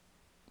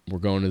 we're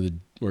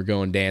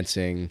going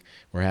dancing,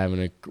 we're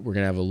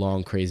gonna have a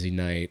long crazy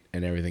night,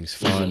 and everything's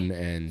fun,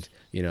 and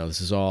this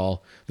is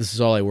all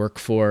I work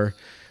for.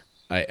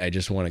 I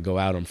just want to go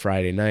out on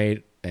Friday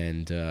night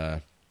and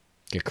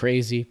get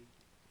crazy.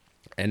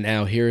 And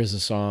now here is a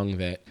song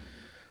that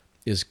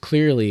is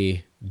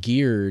clearly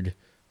geared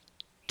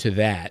to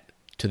that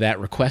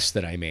request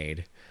that I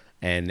made,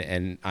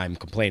 and I'm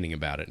complaining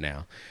about it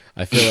now.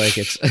 I feel like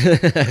it's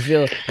I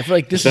feel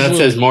like this that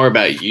says more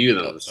about you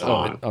than the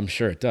song. I'm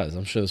sure it does.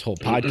 I'm sure this whole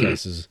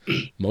podcast is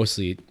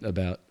mostly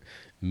about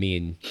me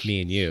and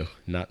you,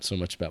 not so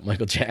much about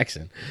Michael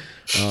Jackson.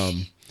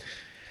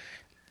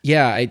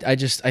 Yeah, I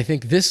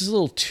think this is a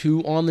little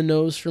too on the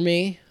nose for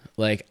me.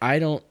 Like, I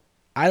don't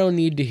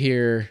need to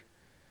hear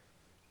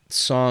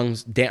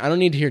songs. I don't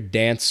need to hear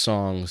dance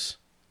songs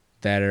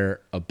that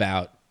are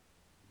about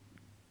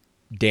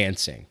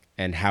dancing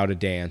and how to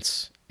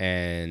dance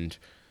and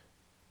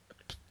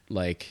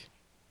like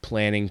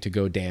planning to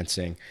go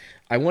dancing.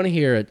 I want to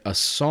hear a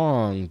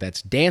song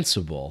that's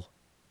danceable,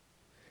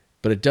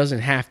 but it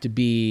doesn't have to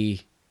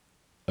be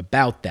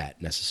about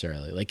that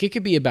necessarily. Like, it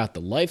could be about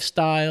the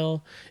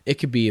lifestyle. It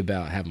could be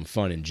about having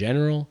fun in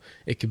general.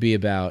 It could be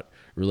about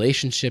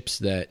relationships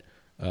that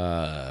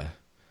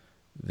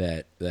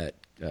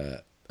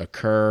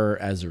occur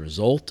as a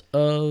result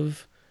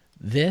of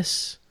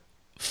this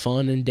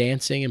fun and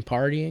dancing and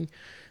partying.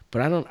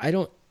 But I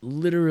don't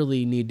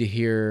literally need to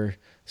hear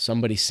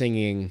somebody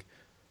singing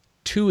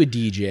to a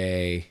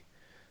DJ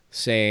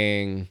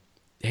saying,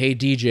 "Hey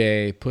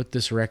DJ, put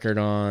this record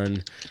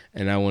on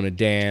and I want to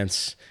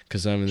dance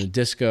because I'm in the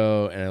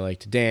disco and I like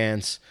to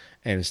dance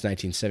and it's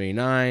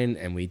 1979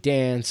 and we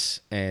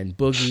dance and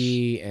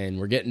boogie and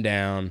we're getting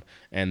down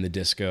and the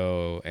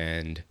disco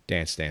and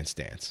dance, dance,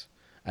 dance."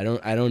 I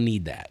don't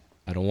need that.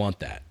 I don't want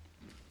that.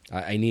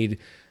 I need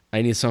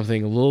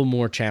something a little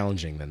more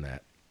challenging than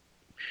that.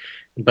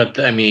 But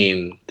I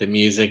mean, the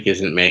music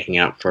isn't making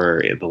up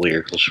for the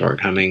lyrical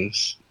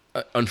shortcomings.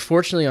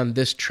 Unfortunately, on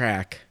this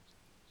track,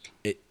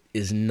 it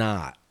is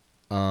not.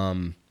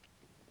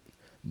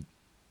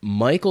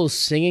 Michael's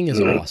singing is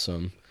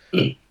awesome.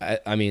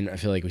 I mean, I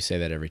feel like we say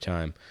that every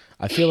time.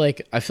 I feel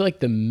like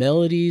the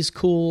melody's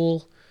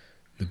cool,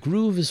 the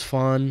groove is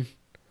fun,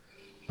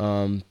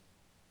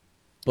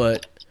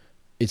 but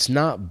it's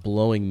not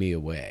blowing me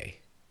away.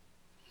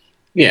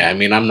 Yeah, I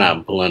mean, I'm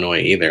not blown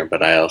away either,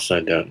 but I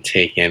also don't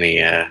take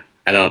any. I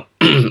don't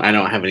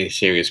have any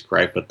serious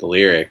gripe with the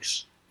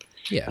lyrics.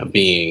 Yeah,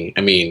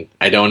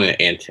 I don't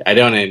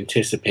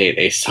anticipate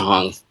a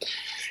song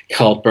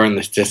called "Burn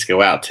This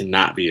Disco Out" to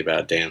not be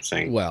about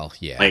dancing. Well,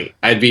 yeah. Like,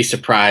 I'd be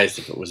surprised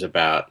if it was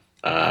about,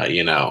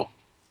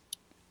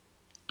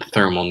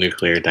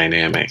 thermonuclear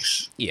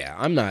dynamics. Yeah,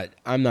 I'm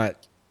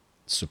not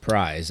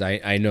surprised.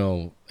 I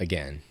know,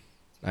 again,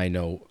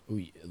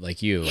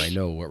 like you, I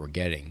know what we're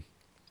getting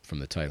from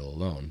the title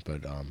alone,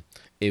 but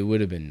it would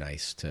have been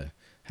nice to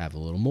have a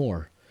little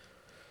more.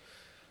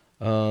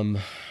 But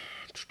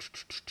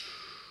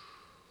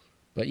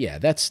yeah,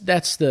 that's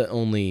the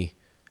only,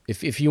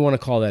 if you want to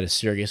call that a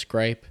serious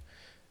gripe,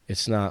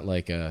 it's not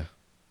like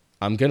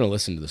I'm gonna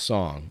listen to the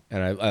song,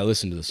 and I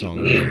listened to the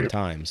song many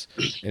times,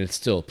 and it's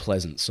still a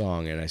pleasant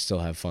song, and I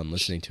still have fun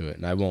listening to it,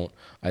 and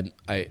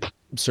I'm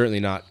certainly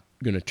not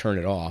gonna turn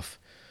it off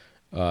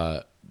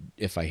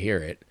if I hear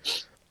it.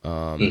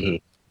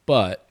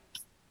 But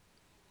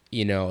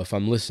if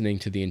I'm listening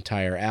to the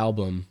entire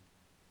album,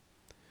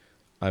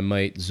 I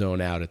might zone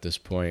out at this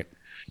point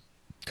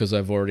because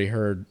I've already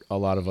heard a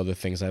lot of other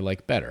things I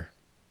like better.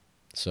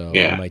 So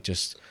yeah. I might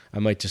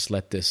just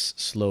let this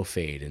slow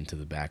fade into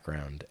the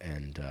background,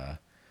 and I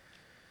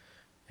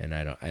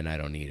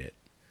don't need it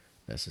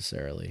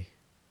necessarily.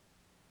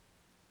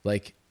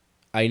 Like,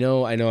 I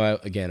know. I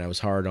was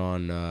hard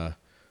on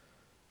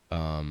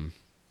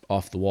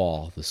 "Off the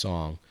Wall," the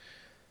song,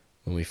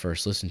 when we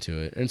first listened to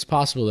it, and it's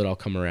possible that I'll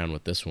come around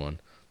with this one,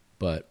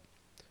 but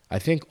I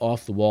think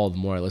 "Off the Wall," the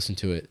more I listen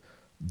to it,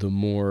 the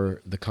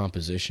more the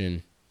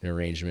composition, the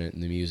arrangement,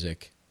 and the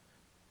music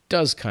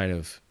does kind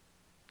of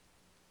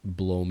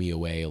blow me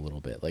away a little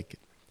bit. Like,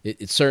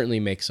 it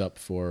certainly makes up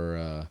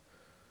for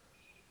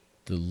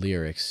the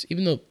lyrics,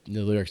 even though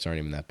the lyrics aren't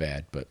even that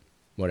bad, but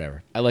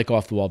whatever. I like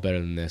 "Off the Wall" better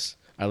than this.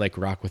 I like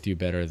 "Rock With You"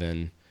 better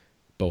than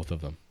both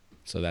of them.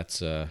 So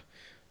that's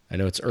I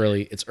know it's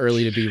early. It's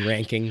early to be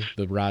ranking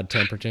the Rod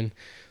Temperton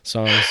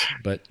songs,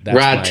 but that's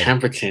Rod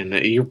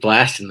Temperton, you're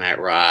blasting that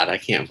Rod. I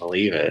can't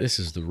believe it. This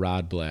is the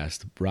Rod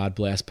Blast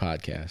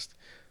podcast.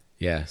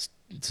 Yes,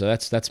 so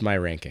that's my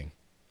ranking.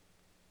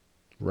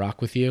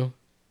 Rock With You,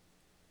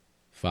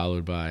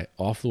 followed by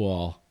Off the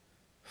Wall,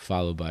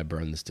 followed by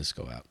Burn This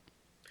Disco Out.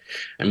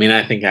 I mean,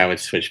 I think I would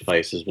switch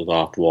places with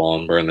Off the Wall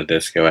and Burn the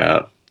Disco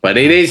Out. But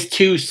it is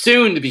too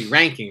soon to be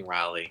ranking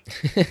Raleigh.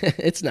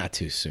 It's not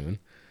too soon.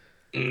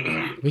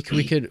 We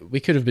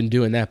could have been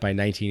doing that by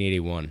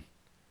 1981.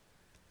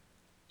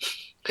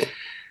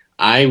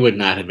 I would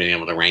not have been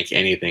able to rank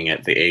anything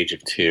at the age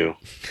of 2.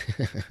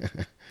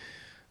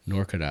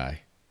 Nor could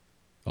I,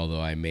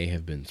 although I may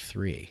have been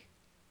 3.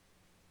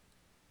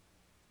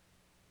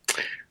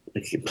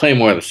 Play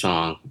more of the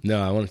song.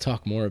 No, I want to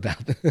talk more about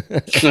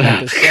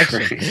this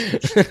section.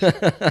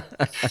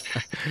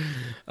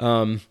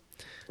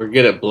 We're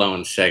good at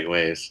blowing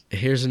segues.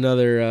 Here's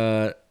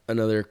another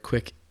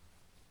quick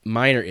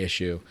minor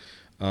issue.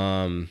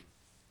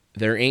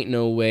 There ain't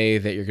no way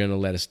that you're gonna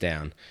let us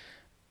down.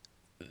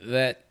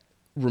 That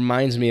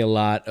reminds me a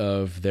lot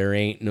of there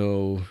ain't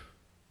no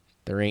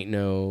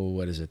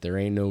what is it? There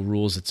ain't no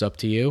rules. It's up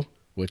to you,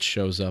 which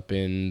shows up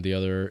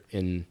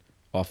in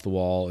Off the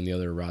Wall and the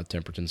other Rod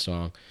Temperton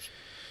song,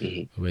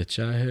 which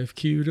I have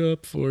queued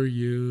up for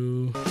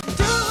you.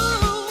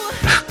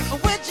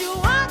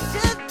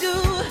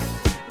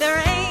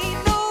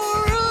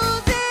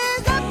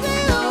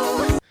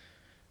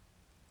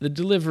 The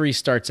delivery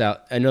starts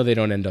out, I know they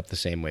don't end up the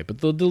same way, but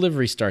the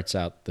delivery starts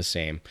out the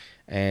same.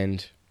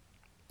 And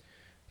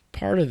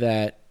part of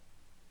that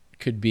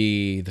could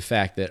be the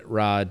fact that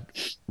Rod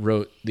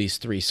wrote these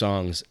 3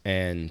 songs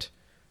and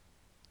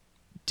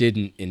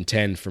didn't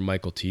intend for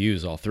Michael to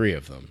use all 3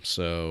 of them.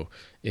 So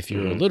if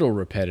you're a little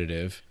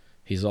repetitive,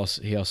 he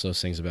also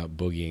sings about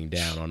boogieing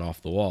down on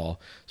Off the Wall.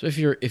 So if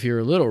you're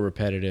a little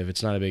repetitive,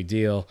 it's not a big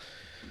deal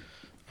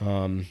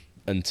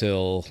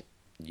until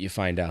you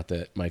find out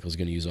that Michael's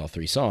going to use all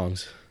 3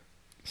 songs.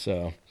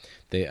 So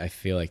I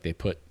feel like they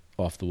put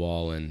Off the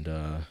Wall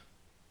and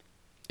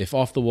if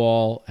Off the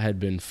Wall had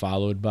been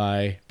followed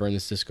by Burn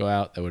This Disco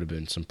Out, that would have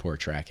been some poor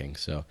tracking.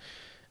 So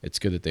it's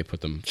good that they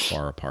put them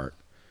far apart.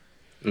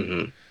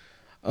 And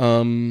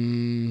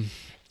I'm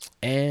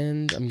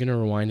going to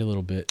rewind a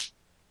little bit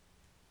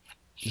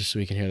just so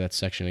we can hear that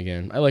section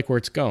again. I like where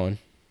it's going.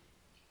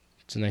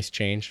 It's a nice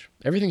change.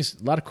 Everything's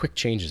a lot of quick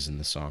changes in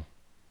this song.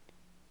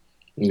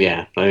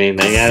 Yeah, I mean,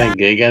 they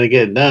gotta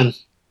get it done.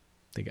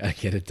 They gotta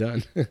get it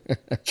done.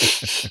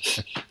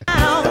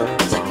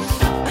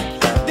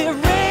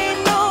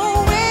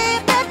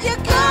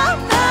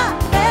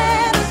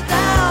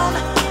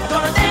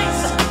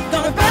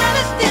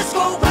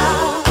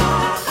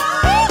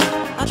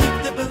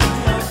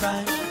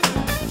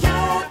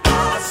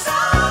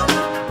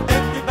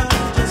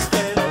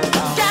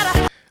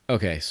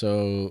 Okay,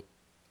 so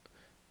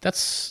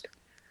that's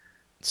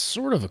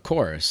sort of a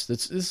chorus.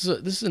 This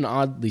is an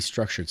oddly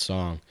structured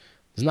song.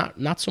 There's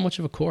not so much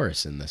of a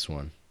chorus in this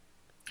one.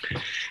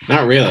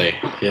 Not really.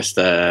 Just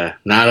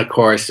not a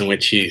chorus in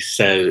which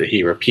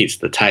he repeats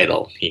the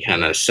title. He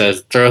kind of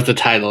throws the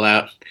title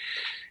out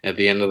at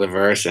the end of the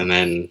verse, and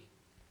then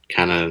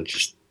kind of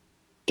just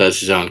does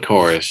his own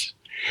chorus.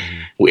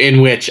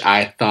 In which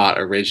I thought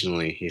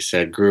originally he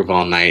said "groove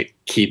all night,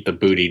 keep the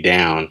booty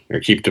down," or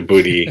 "keep the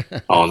booty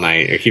all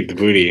night," or "keep the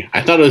booty."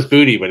 I thought it was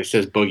booty, but it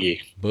says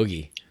boogie.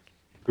 Boogie.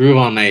 Groove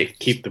all night,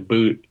 keep the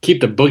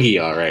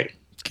boogie all right.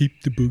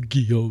 Keep the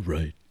boogie all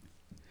right.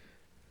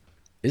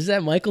 Is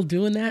that Michael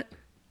doing that?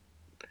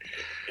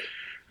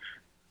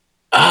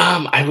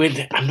 I'm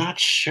not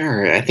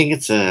sure. I think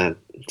it's a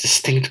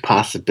distinct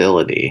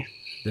possibility.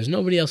 There's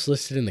nobody else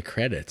listed in the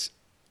credits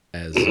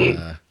as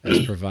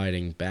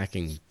providing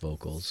backing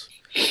vocals,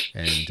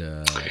 and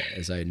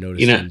as I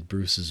noticed in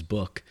Bruce's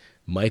book,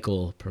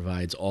 Michael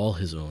provides all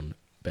his own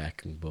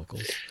backing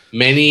vocals.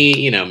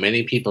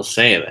 Many people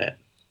say that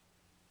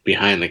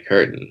behind the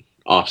curtain,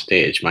 off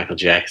stage, Michael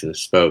Jackson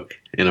spoke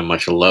in a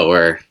much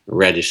lower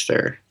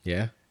register.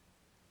 Yeah.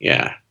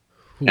 Yeah.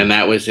 And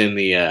that was in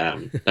the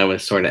that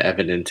was sort of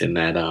evident in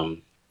that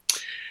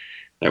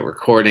that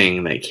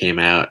recording that came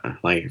out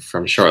like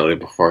from shortly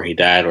before he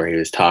died, where he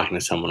was talking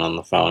to someone on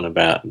the phone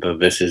about the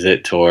 "This Is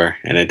It" tour,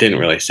 and it didn't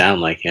really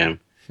sound like him.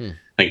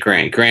 Like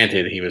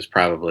granted, he was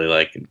probably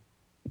like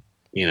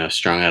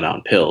strung out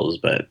on pills,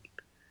 but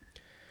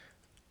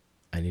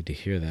I need to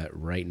hear that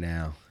right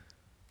now.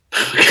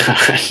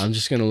 God. I'm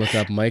just gonna look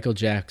up Michael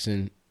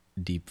Jackson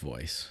deep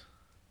voice,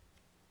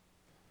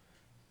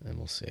 and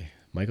we'll see.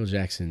 Michael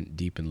Jackson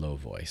deep and low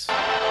voice.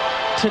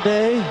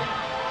 Today,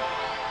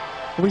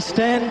 we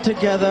stand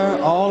together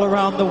all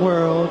around the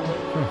world,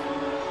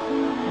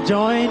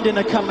 joined in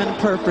a common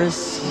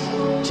purpose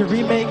to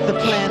remake the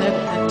planet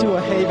into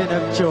a haven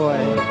of joy,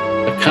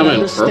 A common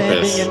understanding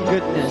purpose. and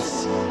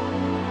goodness.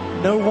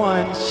 No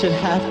one should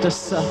have to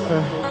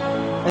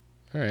suffer.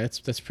 All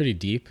right, that's pretty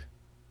deep.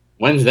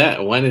 When's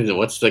that? When is it?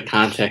 What's the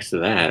context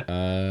of that?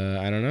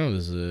 I don't know.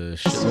 There's a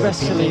shitload of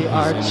Especially people.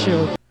 our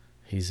children.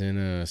 He's in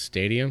a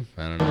stadium.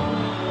 I don't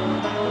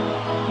know.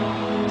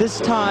 This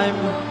time,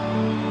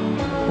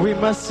 we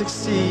must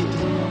succeed.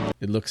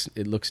 It looks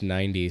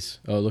 90s.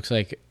 Oh, it looks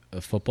like a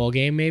football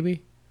game,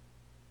 maybe?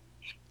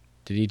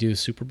 Did he do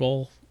Super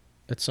Bowl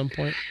at some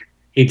point?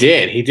 He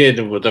did. He did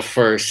the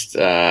first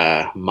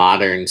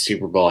modern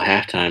Super Bowl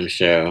halftime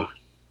show,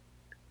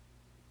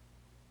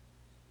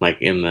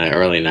 like in the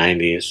early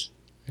 90s.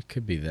 It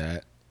could be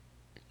that.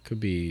 Could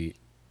be.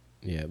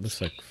 Yeah, it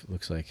looks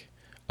like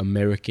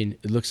American.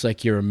 It looks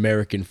like your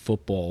American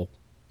football.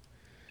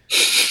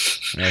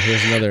 All right,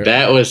 here's another.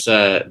 That was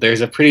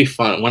there's a pretty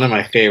fun one of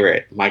my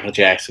favorite Michael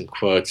Jackson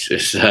quotes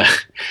is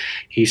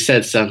he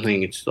said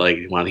something. It's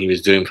like when he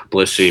was doing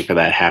publicity for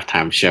that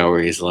halftime show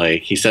where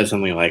he said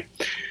something like,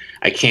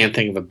 "I can't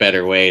think of a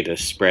better way to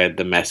spread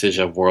the message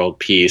of world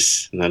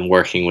peace than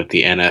working with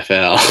the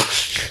NFL."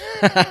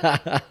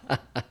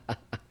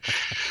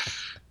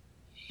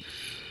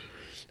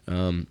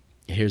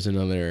 Here's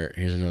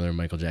another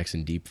Michael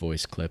Jackson deep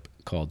voice clip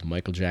called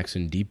 "Michael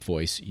Jackson Deep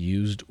Voice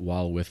Used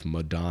While with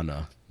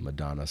Madonna."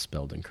 Madonna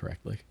spelled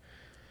incorrectly.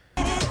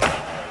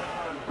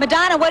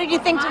 Madonna, what did you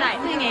think tonight?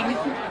 Singing.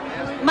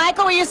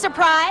 Michael, were you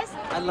surprised?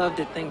 I loved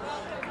it. Thank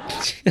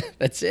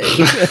That's it.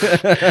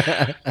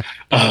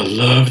 I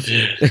loved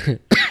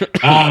it.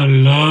 I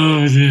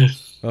loved it.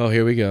 Oh,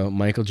 here we go.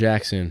 Michael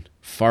Jackson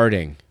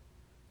farting.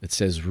 It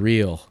says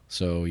real,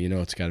 so you know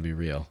it's got to be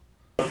real.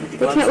 We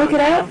can't look it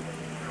up?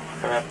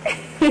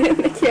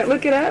 We can't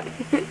look it up?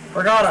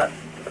 Forgot it.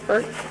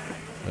 Well,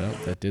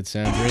 that did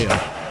sound real.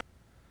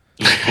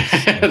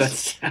 That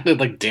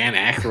sounded like Dan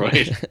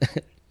Aykroyd.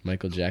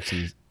 Michael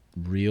Jackson's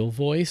real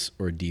voice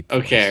or deep voice?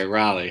 Okay,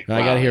 Raleigh. No,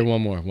 I got to hear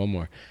one more.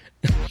 Where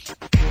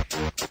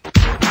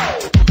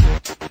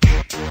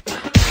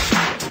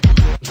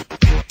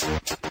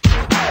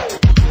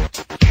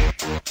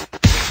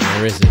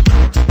is it?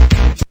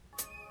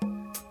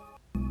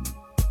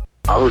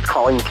 Who's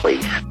calling,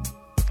 please?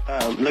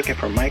 Looking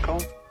for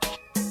Michael.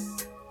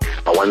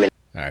 1 minute.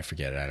 All right,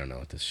 forget it. I don't know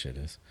what this shit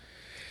is.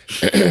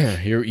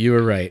 You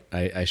were right.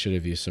 I should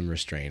have used some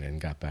restraint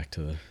and got back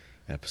to the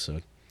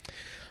episode.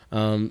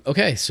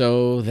 Okay,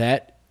 so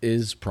that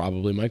is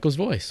probably Michael's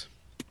voice.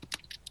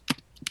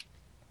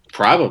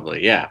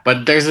 Probably, yeah.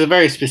 But there's a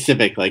very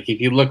specific, like,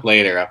 if you look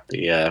later up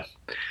if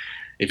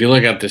you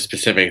look up the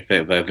specific,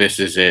 the "This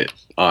Is It"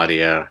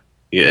 audio,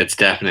 it's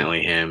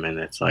definitely him, and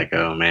it's like,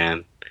 oh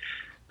man.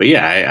 But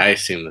yeah, I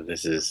assume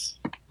that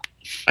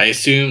I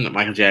assume that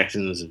Michael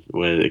Jackson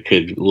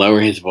could lower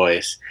his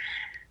voice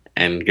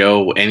and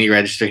go any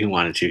register he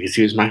wanted to because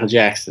he was Michael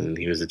Jackson and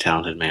he was a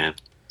talented man.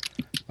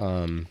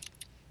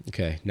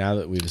 Okay, now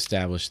that we've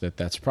established that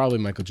that's probably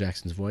Michael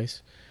Jackson's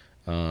voice,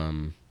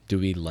 do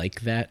we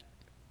like that?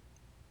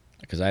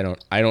 Because I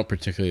don't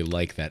particularly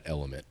like that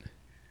element.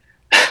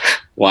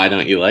 Why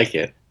don't you like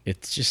it?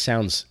 It just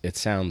sounds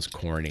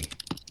corny.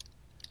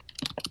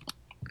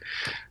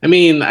 I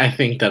mean, I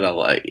think that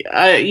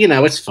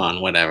it's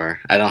fun. Whatever.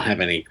 I don't have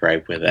any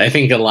gripe with it. I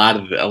think a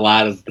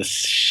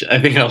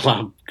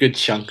good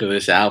chunk of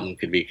this album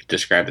could be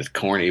described as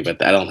corny, but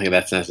I don't think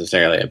that's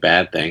necessarily a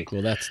bad thing.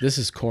 Well, this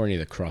is corny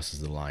that crosses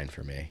the line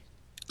for me.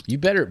 You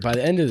better, by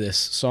the end of this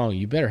song,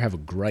 you better have a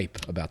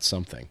gripe about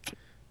something.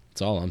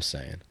 That's all I'm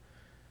saying.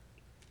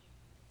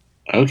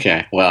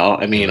 Okay. Well,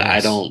 I mean,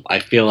 Yes. I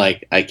feel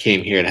like I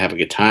came here to have a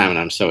good time, and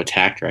I'm so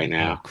attacked right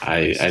now. Oh,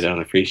 I Christ.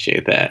 don't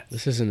appreciate that.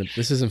 This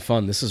isn't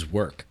fun. This is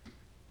work.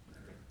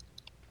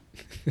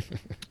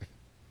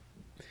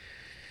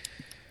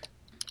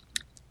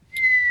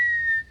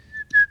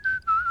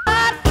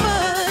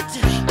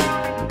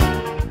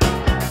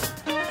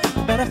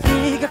 Better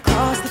freak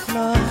across the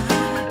floor.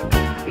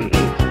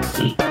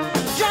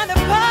 Join the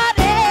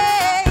party.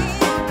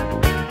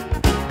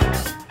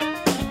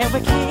 And we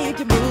came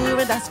to move,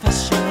 and that's for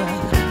sure.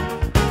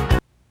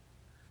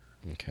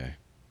 Okay.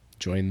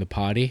 Join the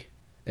potty.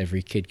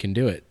 Every kid can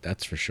do it.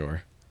 That's for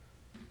sure.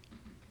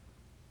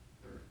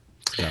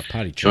 It's about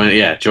potty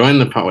training. Join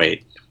the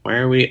wait.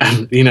 Where are we?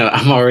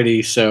 I'm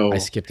already so I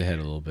skipped ahead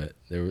a little bit.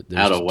 There's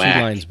out of two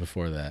whack. lines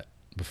before that.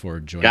 Before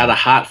joining. Got a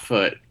hot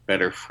foot.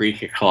 Better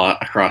freak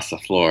across the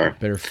floor.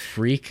 Better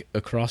freak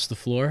across the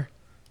floor.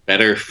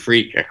 Better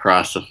freak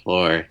across the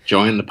floor.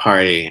 Join the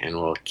party, and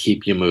we'll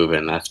keep you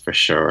moving. That's for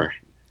sure.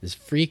 Is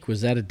freak,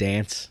 was that a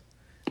dance?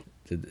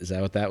 Is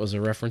that what that was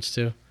a reference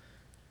to?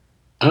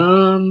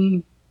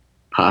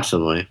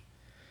 Possibly.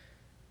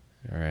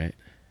 All right.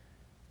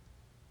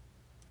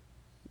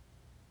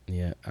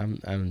 Yeah,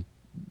 I'm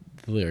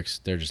the lyrics,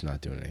 they're just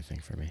not doing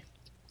anything for me.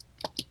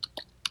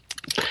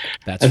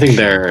 That's I think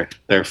for sure.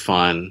 they're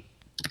fun.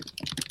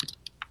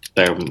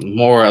 They're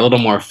a little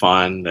more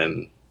fun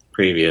than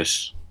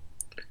previous.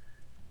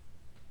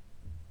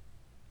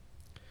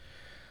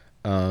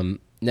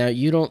 Now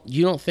you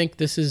don't think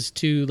this is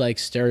too like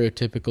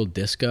stereotypical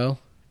disco?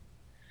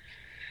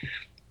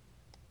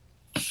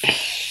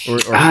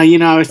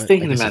 I was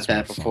thinking guess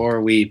about it's that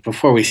more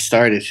before we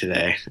started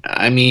today.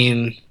 I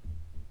mean,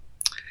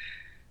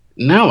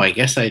 no, I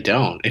guess I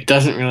don't. It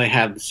doesn't really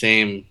have the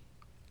same,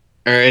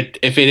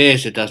 if it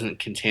is, it doesn't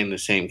contain the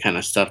same kind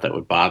of stuff that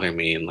would bother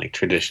me in like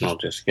traditional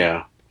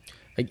disco.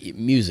 like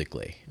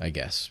musically, I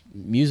guess.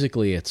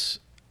 Musically, it's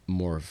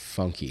more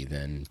funky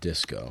than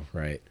disco,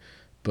 right?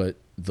 But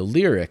the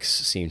lyrics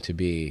seem to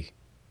be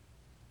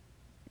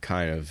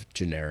kind of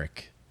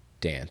generic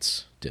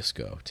dance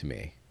disco to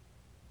me.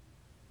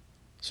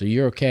 So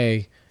you're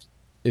okay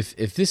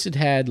if this had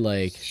had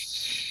like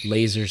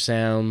laser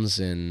sounds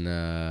and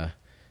the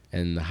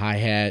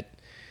hi-hat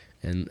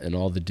and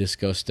all the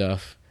disco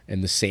stuff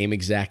and the same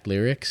exact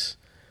lyrics,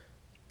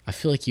 I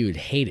feel like you would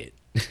hate it.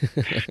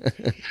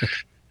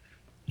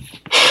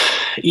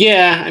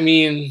 Yeah, I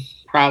mean,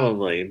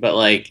 probably, but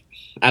like,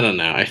 I don't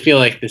know. I feel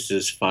like this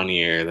is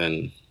funnier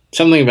than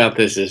something about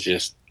this is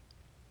just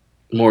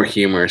more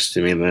humorous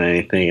to me than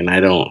anything, and I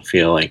don't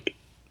feel like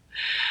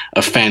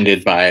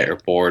offended by it or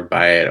bored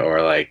by it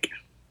or like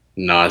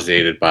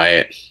nauseated by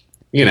it.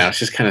 You know, it's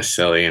just kind of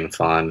silly and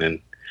fun. And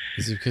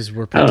is it because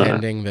we're I don't know.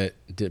 pretending that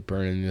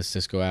burning this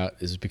disco out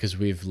is it because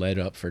we've led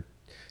up for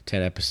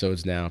 10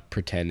 episodes now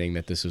pretending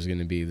that this was going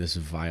to be this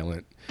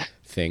violent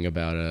thing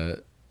about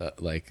a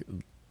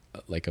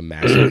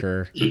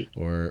massacre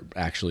or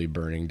actually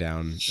burning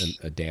down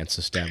a dance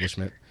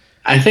establishment?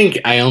 I think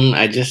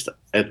I just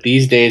at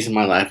these days in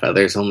my life,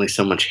 there's only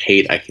so much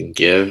hate I can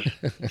give,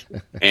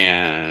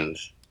 and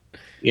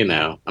you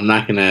know, I'm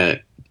not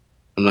gonna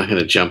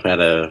jump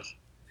out of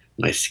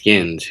my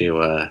skin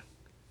to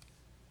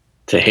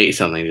hate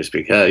something just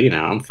because, you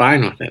know, I'm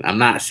fine with it. I'm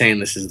not saying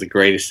this is the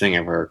greatest thing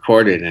ever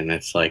recorded, and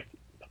it's like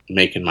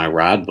making my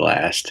rod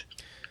blast.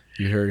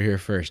 You heard it here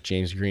first.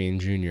 James Green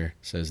Jr.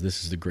 says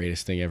this is the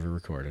greatest thing ever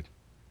recorded.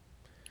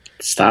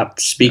 Stop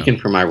speaking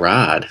for my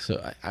rod.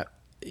 So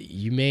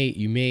you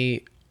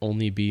may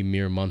only be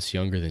mere months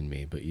younger than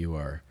me, but you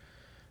are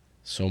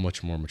so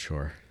much more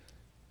mature.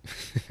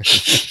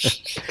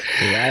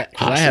 I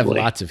have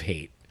lots of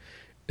hate.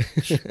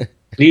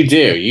 You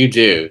do. You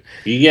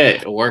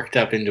get worked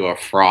up into a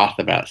froth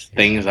about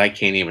things I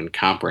can't even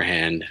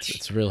comprehend.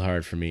 It's real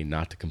hard for me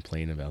not to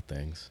complain about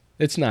things.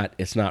 It's not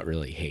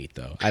really hate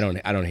though. I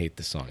don't hate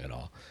the song at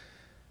all.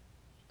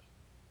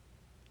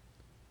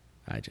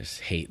 I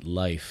just hate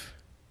life.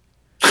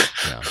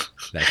 No,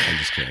 I'm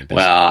just kidding.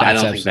 I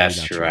don't think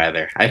that's true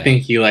either. I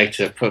think you like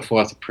to put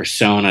forth a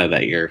persona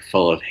that you're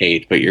full of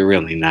hate, but you're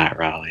really not,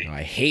 Raleigh. No,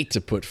 I hate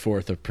to put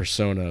forth a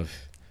persona of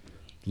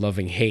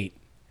loving hate.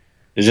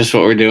 Is this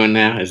what we're doing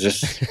now? Is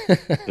this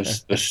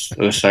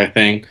our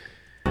thing?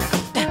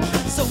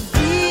 So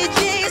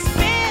DJ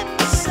spin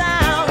the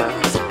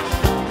sounds.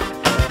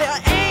 There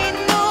ain't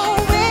no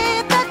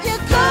way that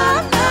you're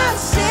gonna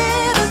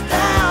sit us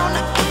down.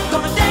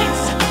 Gonna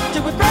dance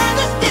till we burn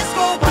this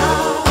disco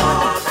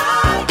all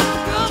night.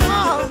 Come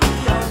on,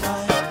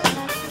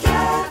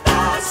 get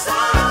that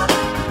sound.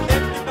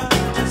 Everybody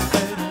just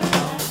let it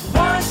go.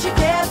 Once you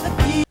get the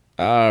beat.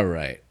 All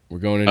right, we're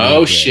going into.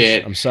 Oh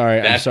shit! I'm sorry.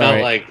 That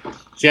felt like.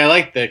 See, I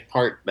like the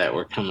part that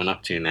we're coming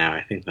up to now.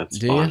 I think that's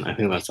fun. I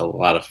think that's a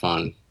lot of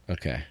fun.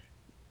 Okay.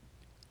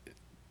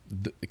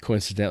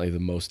 Coincidentally, the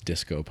most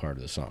disco part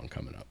of the song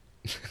coming up.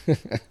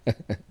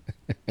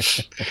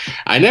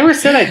 I never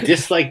said I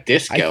dislike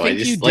disco. I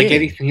just like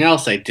anything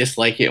else. I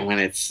dislike it when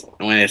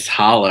it's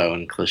hollow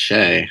and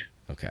cliche.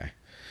 Okay.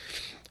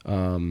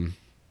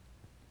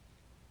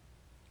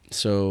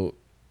 So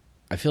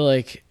I feel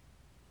like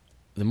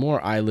the more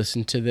I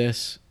listen to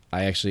this,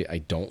 I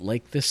don't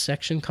like this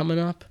section coming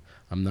up.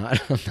 I'm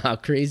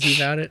not crazy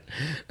about it,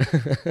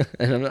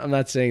 and I'm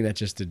not saying that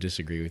just to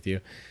disagree with you,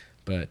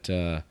 but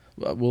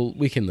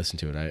we can listen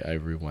to it. I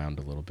rewound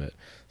a little bit,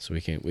 so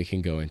we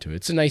can go into it.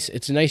 It's a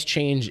nice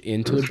change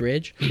into the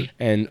bridge,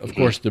 and of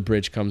course the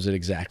bridge comes at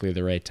exactly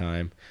the right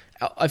time.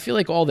 I feel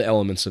like all the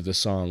elements of the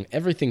song,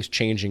 everything's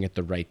changing at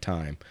the right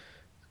time.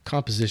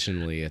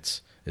 Compositionally,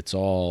 it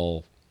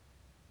all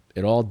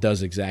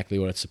does exactly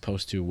what it's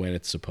supposed to when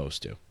it's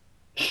supposed to.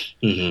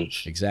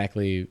 Mm-hmm.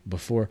 Exactly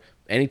before.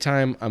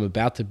 Anytime I'm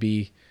about to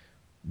be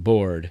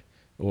bored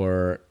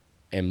or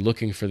am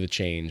looking for the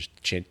change,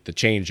 the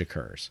change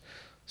occurs.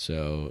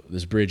 So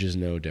this bridge is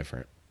no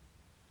different.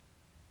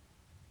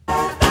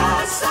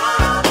 Once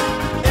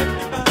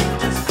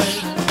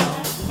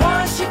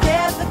you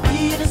get the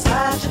beat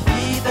inside your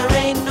feet, there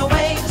ain't no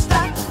way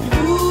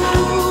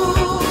to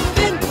stop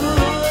moving good.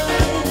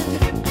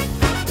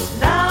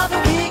 Now the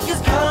week is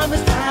come,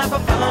 it's time for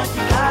fun.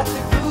 You got the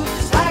groove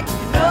just like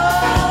you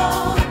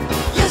know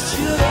you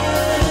should.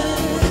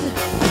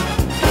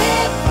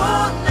 Hit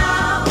for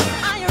now,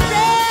 are you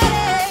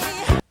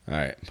ready? All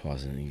right,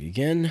 pausing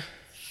again.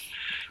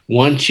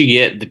 Once you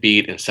get the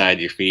beat inside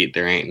your feet,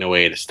 there ain't no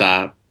way to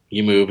stop.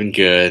 You moving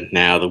good.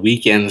 Now the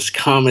weekend's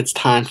come. It's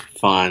time for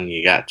fun.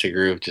 You got to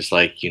groove just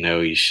like you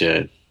know you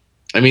should.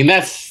 I mean,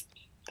 that's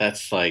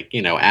like,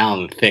 you know,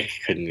 Alan Thicke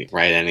couldn't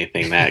write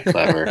anything that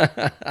clever.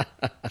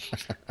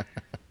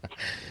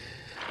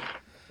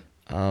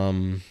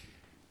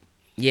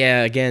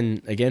 Yeah.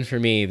 Again, for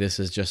me, this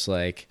is just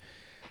like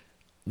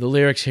the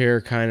lyrics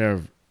here,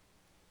 kind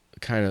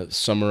of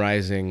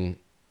summarizing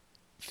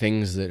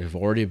things that have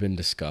already been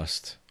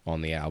discussed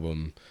on the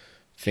album.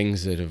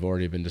 Things that have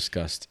already been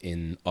discussed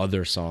in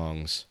other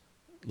songs,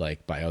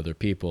 like by other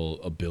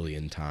people, a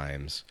billion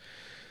times.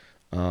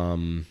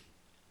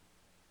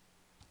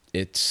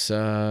 It's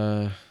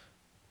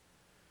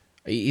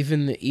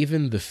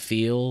even the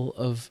feel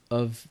of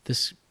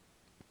this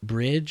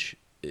bridge,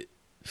 it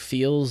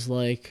feels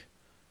like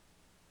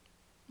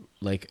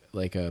a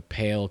like a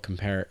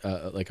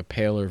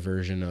paler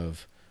version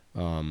of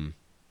was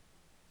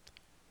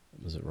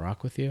it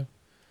Rock With You?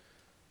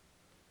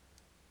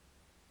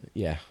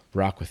 Yeah,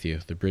 Rock With You,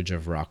 the bridge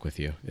of Rock With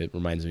You. It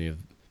reminds me of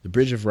the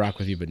bridge of Rock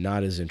With You, but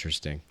not as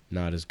interesting,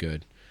 not as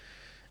good.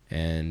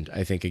 And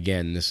I think,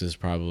 again, this is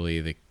probably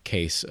the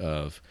case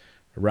of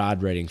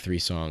Rod writing 3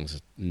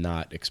 songs,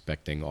 not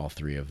expecting all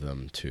 3 of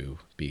them to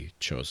be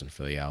chosen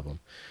for the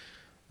album.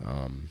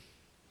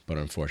 But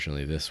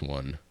unfortunately, this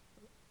one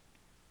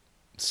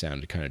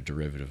sounded kind of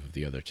derivative of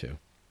the other 2.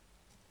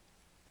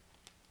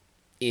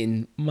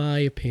 In my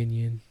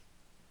opinion.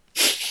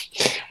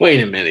 Wait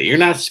a minute. You're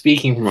not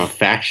speaking from a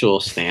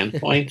factual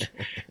standpoint?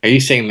 Are you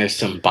saying there's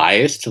some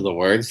bias to the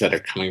words that are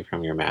coming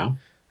from your mouth?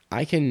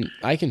 I can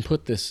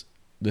put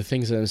the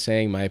things that I'm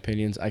saying, my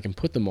opinions, I can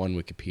put them on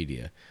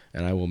Wikipedia,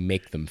 and I will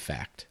make them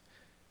fact.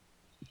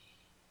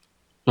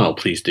 Well,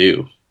 please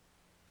do.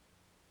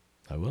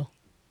 I will.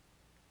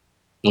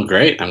 Well,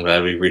 great. I'm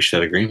glad we reached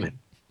that agreement.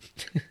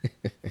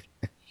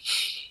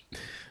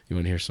 You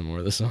want to hear some more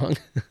of the song?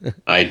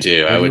 I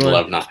do. I would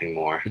love nothing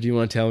more. Or do you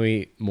want to tell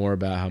me more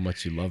about how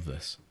much you love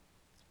this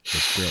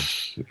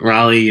bridge?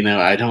 Raleigh,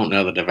 I don't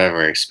know that I've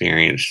ever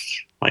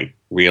experienced like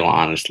real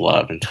honest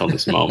love until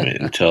this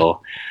moment,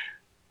 until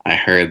I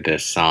heard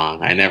this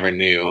song. I never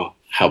knew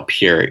how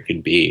pure it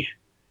could be.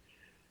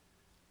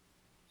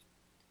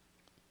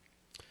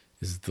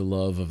 Is it the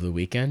love of the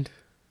weekend?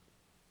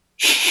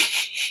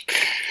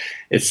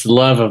 It's the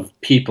love of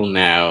people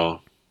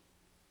now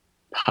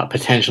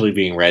potentially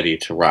being ready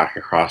to rock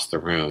across the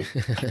room.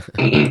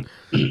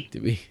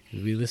 Did we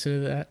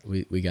listen to that?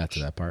 We got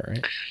to that part,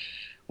 right?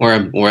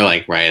 We're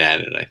like right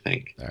at it, I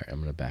think. All right, I'm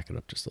going to back it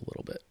up just a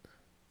little bit.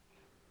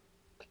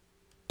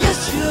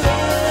 Yes, you would.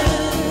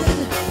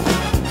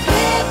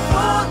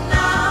 People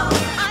now,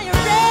 are you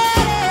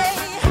ready?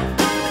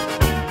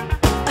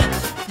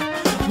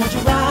 Won't you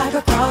ride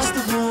across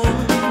the room?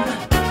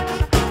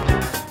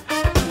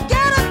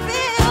 Get a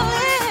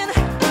feeling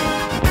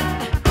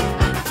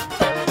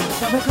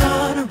that we're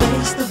gonna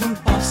raise the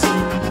roof off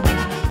soon.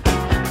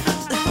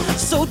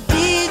 So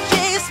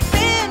DJ,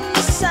 spin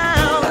the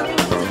sound.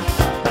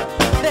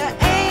 There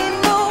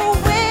ain't no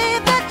way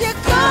that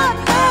you're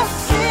gonna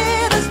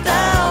sit us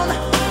down.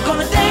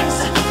 Gonna dance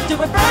till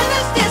we burn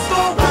this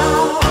disco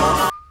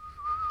down.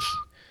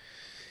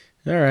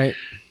 All right.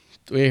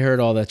 We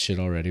heard all that shit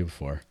already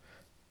before.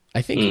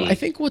 I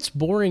think what's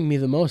boring me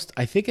the most,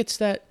 I think it's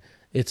that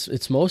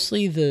it's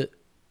mostly the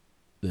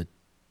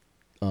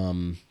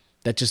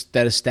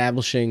that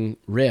establishing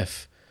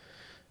riff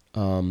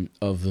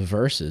of the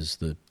verses,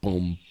 the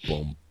boom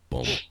boom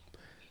boom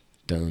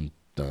dun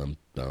dun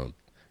dun.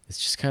 It's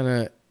just kind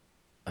of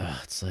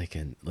it's like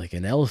an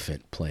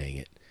elephant playing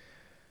it.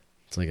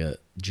 It's like a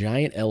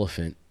giant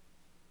elephant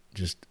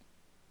just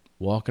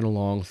walking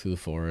along through the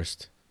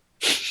forest.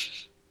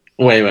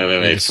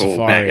 Wait. So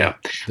back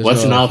up. There's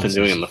What's no an elephants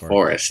elephant doing in the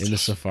forest? In the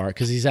safari,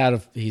 because he's out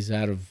of his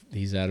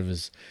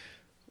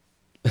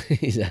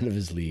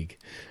league.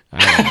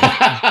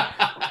 I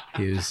don't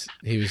know.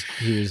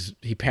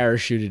 He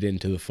parachuted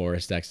into the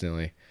forest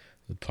accidentally,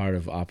 part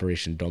of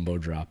Operation Dumbo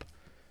Drop.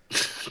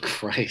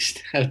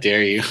 Christ, how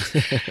dare you?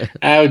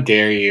 How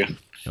dare you?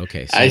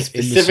 Okay, so I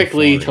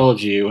specifically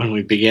told you when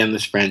we began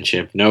this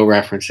friendship, no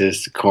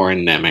references to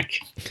Corin Nemec.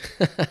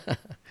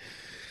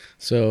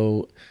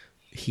 So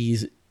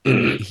he's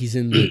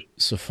in the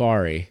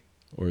safari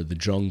or the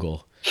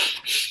jungle,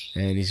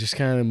 and he's just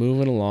kind of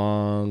moving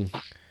along,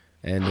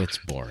 and it's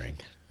boring,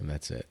 and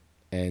that's it.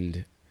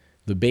 And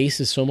the bass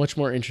is so much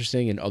more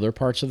interesting in other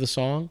parts of the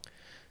song,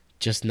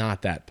 just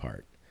not that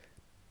part.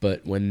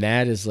 But when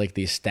that is like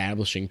the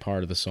establishing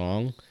part of the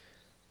song,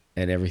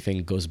 and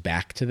everything goes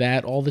back to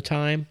that all the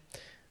time,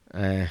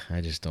 I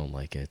just don't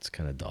like it. It's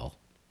kind of dull.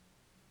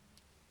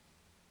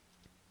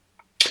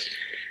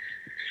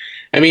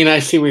 I mean, I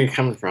see where you're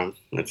coming from.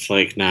 It's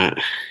like not,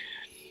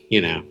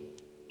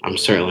 I'm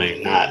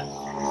certainly not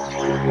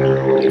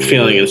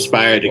feeling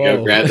inspired to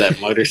go grab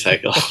that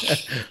motorcycle.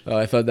 Oh,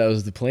 I thought that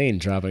was the plane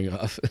dropping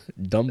off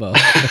Dumbo.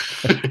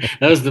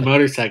 That was the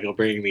motorcycle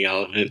bringing the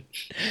elephant.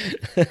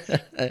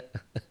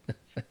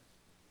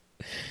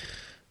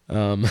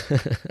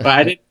 But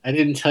I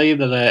didn't tell you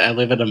that I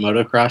live at a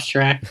motocross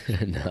track.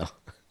 No.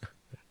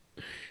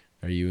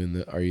 Are you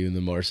in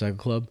the motorcycle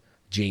club?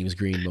 James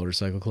Green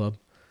Motorcycle Club?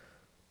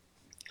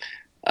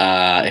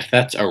 If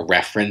that's a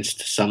reference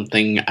to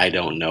something, I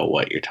don't know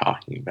what you're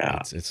talking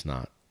about. It's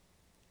not.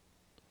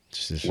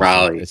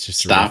 Raleigh, it's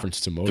just a stop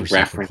reference to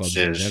motorcycle clubs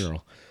in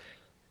general.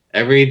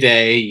 Every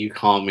day you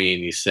call me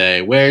and you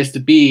say, "Where's the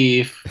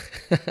beef?"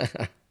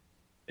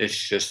 It's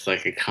just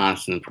like a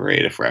constant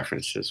parade of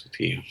references with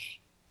you.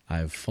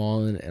 I've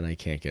fallen and I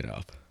can't get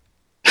up.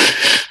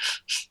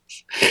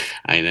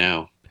 I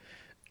know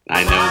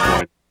more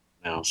than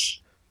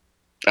else.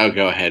 Oh,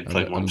 go ahead.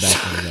 Play I'm one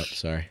backing it up.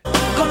 Sorry.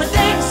 Gonna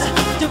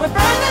dance till we burn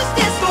this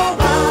disco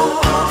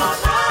all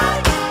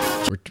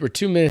night. We're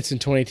 2 minutes and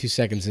 22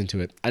 seconds into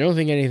it. I don't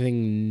think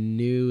anything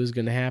new is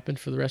going to happen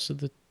for the rest of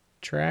the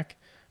track.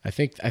 I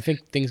think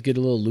things get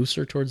a little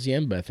looser towards the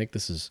end, but I think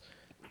this is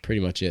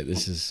pretty much it.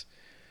 This is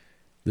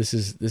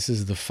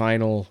the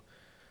final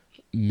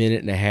minute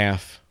and a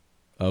half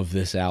of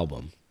this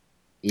album.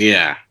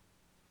 Yeah.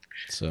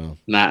 So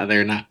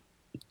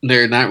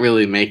They're not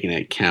really making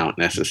it count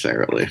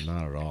necessarily.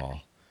 not at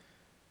all.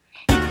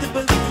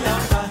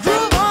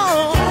 Groove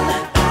on. Everybody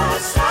just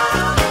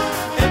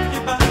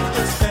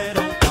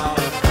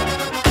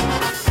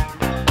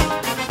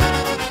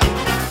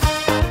settle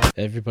down.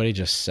 Everybody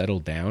just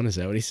settled down. Is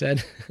that what he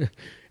said?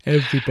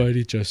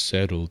 Everybody just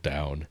settled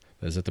down.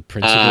 Is that the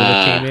principal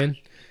that came in?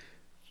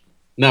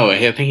 No, I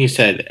think he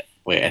said.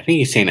 Wait, I think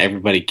he's saying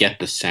everybody get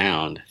the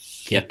sound.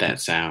 Get that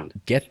sound.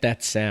 Get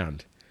that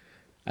sound.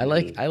 I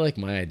like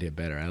my idea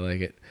better. I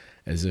like it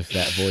as if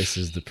that voice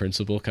is the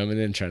principal coming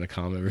in trying to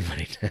calm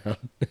everybody down.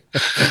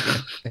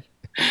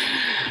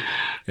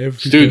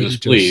 Everybody Students,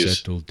 just please.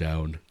 settle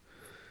down.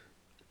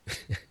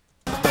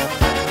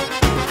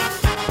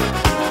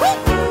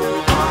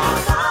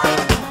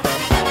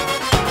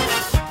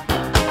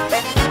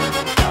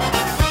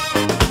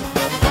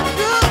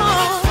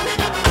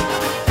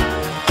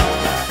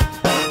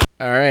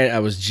 All right, I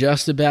was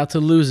just about to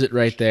lose it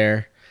right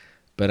there,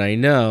 but I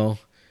know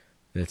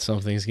that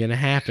something's going to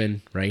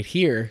happen right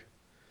here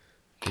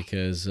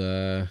because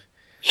Rod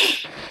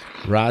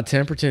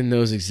Temperton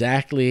knows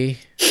exactly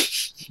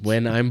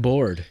when I'm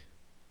bored.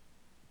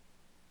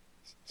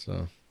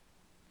 So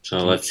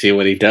let's see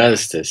what he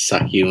does to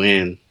suck you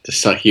in, to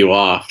suck you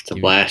off, to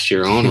blast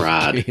your own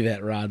rod. give me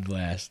that rod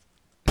blast.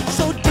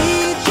 So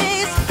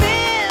DJ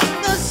spin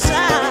the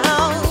sound.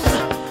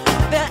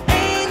 There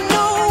ain't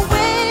no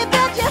way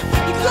that you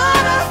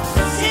gotta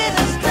sit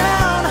us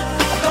down.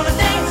 Gonna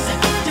dance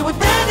till we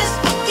burn this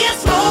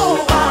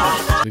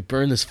disco. We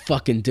burn this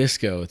fucking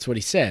disco. It's what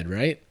he said,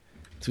 right?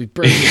 So we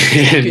burn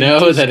this fucking No,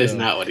 disco. that is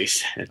not what he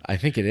said. I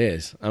think it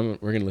is. We're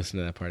going to listen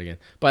to that part again.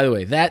 By the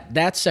way,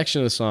 that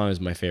section of the song is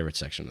my favorite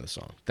section of the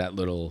song. That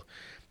little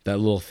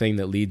thing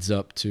that leads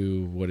up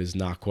to what is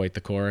not quite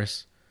the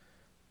chorus.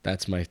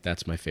 That's my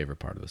favorite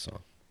part of the song.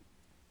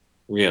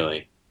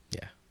 Really?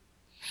 Yeah.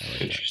 I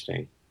like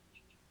Interesting.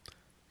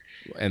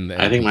 that. And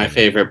I think my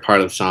favorite part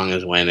of the song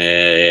is when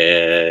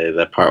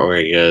the part where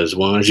he goes,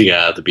 "Once you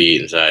got the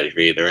beat inside your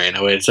feet, there ain't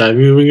no way to stop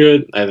moving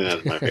good." I think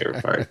that's my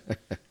favorite part.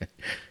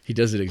 He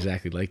does it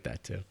exactly like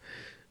that too.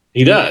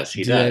 He does.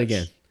 Do that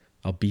again.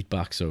 I'll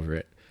beatbox over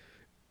it.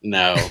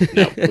 No,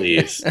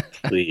 please,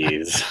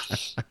 please.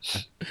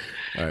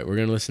 All right, we're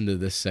gonna listen to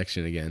this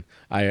section again.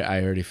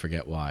 I already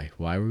forget why.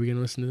 Why were we gonna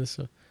listen to this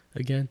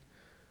again?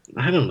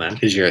 I don't know,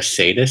 because you're a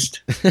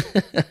sadist.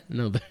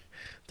 No,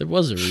 there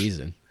was a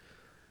reason.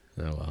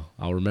 Oh well,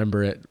 I'll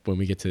remember it when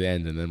we get to the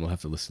end, and then we'll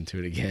have to listen to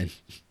it again.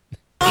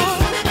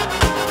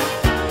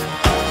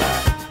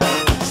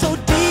 So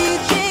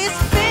DJ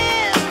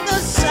spin the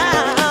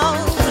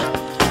sound.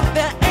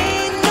 There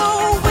ain't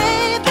no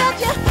way that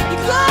you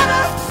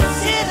gotta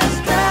sit us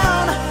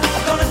down.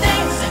 Gonna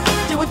dance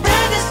till we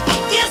burn this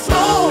disco.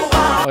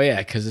 Oh yeah,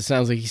 because it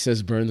sounds like he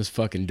says "burn this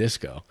fucking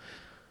disco."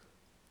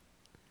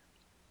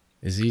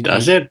 Is he?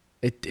 Does it?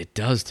 It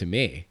does to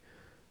me.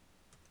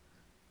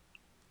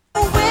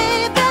 No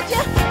way that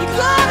you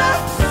gotta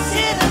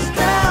sit us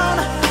down.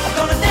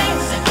 Gonna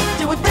dance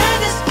till we burn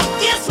this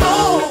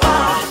disco.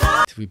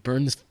 Till we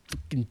burn this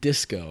fucking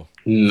disco.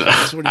 No,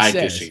 That's what he I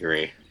says.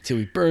 disagree. Till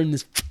we burn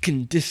this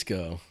fucking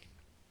disco.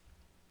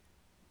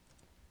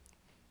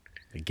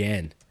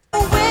 Again. No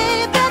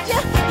way that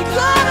you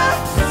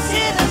gotta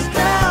sit us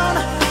down.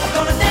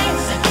 Gonna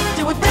dance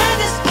till we burn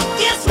this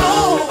disco.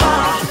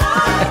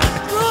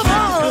 Groove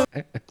on.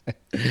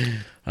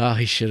 Oh,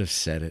 he should have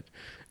said it.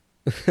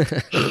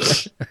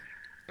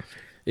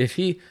 If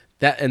he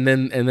that and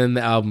then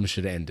the album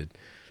should have ended.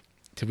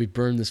 Till we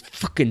burn this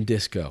fucking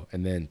disco,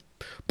 and then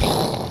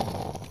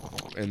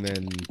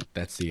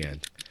that's the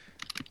end.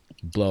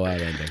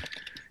 Blowout ending.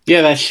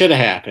 Yeah, that should have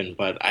happened,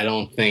 but I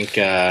don't think.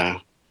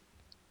 That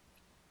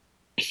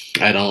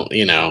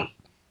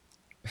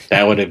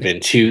would have been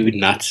too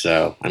nuts.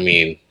 Though I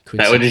mean,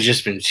 that would have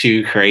just been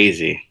too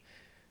crazy.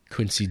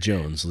 Quincy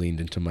Jones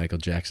leaned into Michael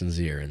Jackson's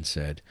ear and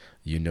said,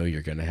 "You know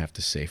you're gonna have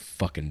to say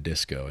fucking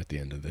disco at the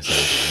end of this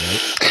album, right?"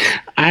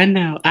 I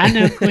know,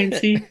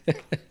 Quincy.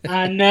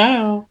 I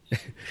know.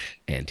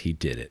 And he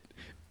did it.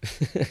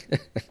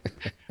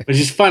 Which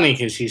is funny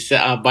because he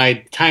said by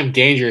the time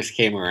Dangerous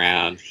came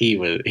around, he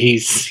was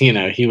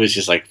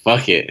just like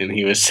fuck it, and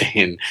he was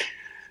saying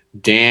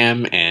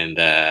damn and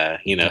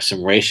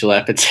some racial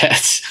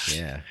epithets.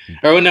 Yeah.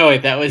 Oh no,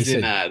 wait, that was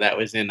That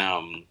was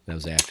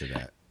after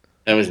that.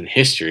 That was in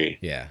History.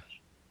 Yeah.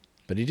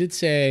 But he did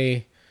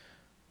say,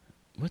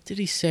 what did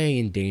he say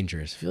in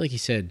Dangerous? I feel like he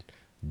said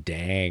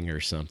dang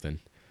or something.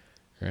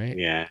 Right?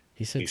 Yeah.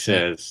 He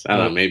says, I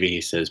don't know, maybe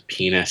he says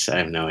penis. I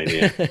have no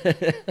idea.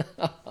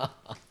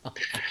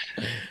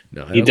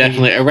 No, I He don't think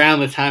definitely,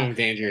 around the time of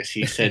Dangerous,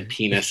 he said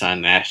penis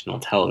on national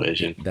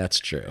television. that's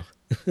true.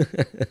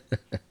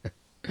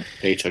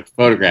 They took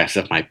photographs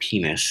of my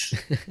penis.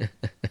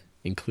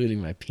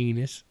 Including my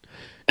penis.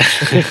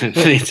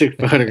 They took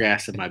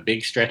photographs of my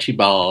big stretchy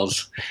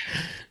balls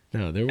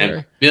No, there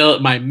and were.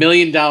 my $1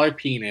 million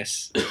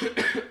penis.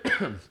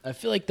 I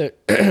feel like there.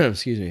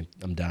 Excuse me,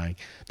 I'm dying.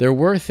 There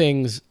were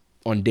things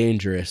on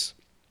Dangerous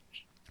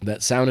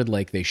that sounded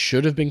like they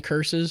should have been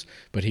curses,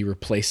 but he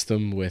replaced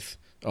them with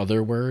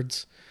other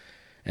words,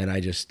 and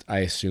I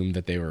assumed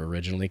that they were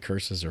originally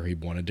curses, or he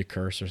wanted to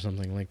curse or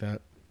something like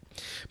that.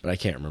 But I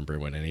can't remember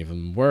what any of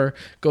them were.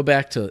 Go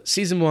back to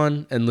season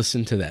 1 and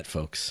listen to that,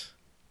 folks.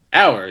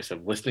 Hours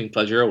of listening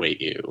pleasure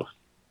await you.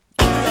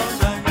 Gonna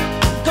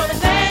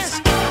dance,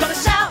 gonna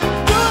shout,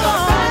 gonna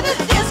find the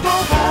disco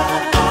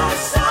ball.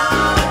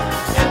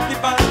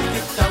 Everybody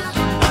get down.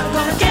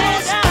 Gonna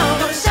dance,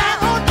 gonna shout,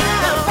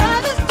 gonna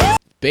find the disco.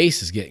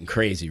 Bass is getting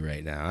crazy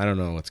right now. I don't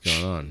know what's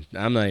going on.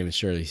 I'm not even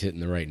sure he's hitting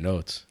the right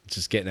notes. It's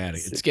just getting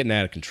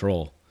out of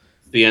control.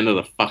 The end of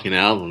the fucking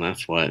album,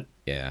 that's what.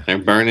 Yeah. They're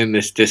burning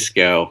this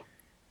disco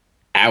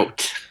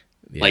out.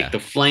 Yeah. Like the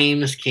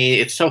flames can't,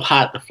 it's so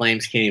hot the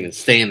flames can't even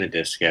stay in the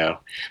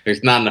disco.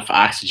 There's not enough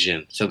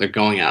oxygen, so they're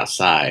going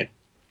outside.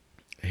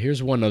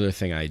 Here's one other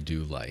thing I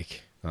do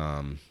like.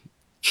 I'll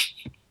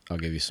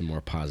give you some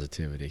more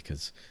positivity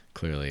because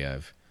clearly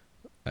I've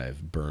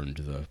burned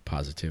the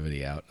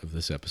positivity out of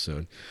this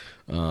episode.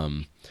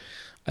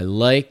 I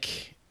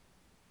like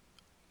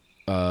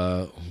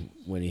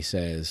when he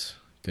says,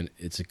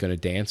 "It's gonna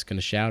dance, gonna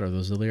shout." Are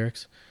those the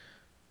lyrics?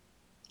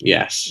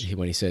 Yes.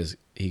 When he says,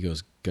 he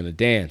goes, "Gonna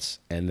dance,"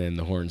 and then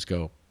the horns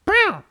go,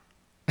 "Bow!"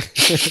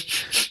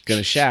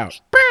 Gonna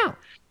shout, "Bow!"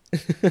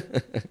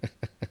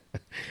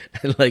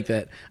 I like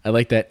that. I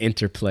like that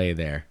interplay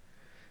there,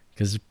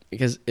 because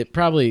it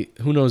probably,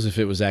 who knows if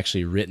it was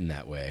actually written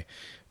that way,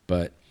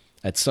 but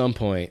at some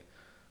point,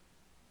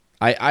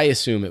 I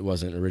assume it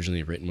wasn't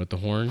originally written with the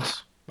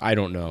horns. I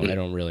don't know. I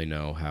don't really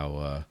know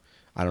how.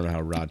 I don't know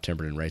how Rod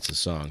Temperton writes his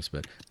songs,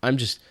 but I'm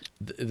just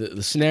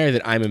the scenario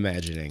that I'm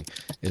imagining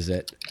is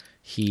that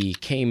he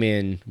came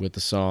in with the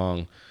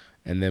song,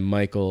 and then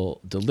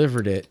Michael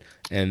delivered it,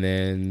 and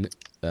then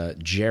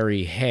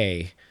Jerry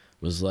Hay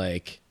was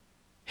like,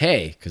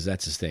 "Hey," because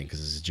that's his thing,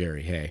 because this is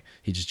Jerry Hay.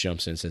 He just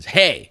jumps in and says,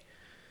 "Hey,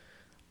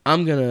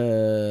 I'm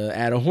gonna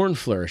add a horn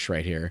flourish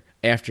right here."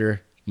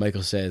 After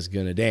Michael says,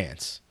 "Gonna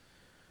dance,"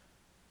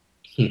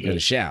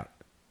 gonna shout.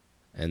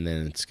 And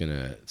then it's going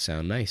to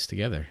sound nice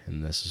together.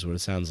 And this is what it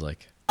sounds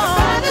like.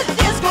 Find the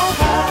disco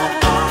ball.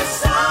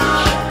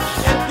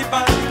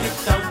 Everybody get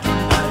down.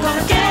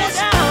 Gonna dance,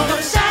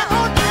 gonna shout,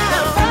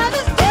 gonna find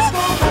the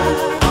disco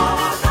ball.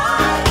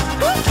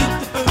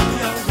 Keep the booty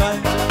alright.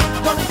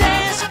 Gonna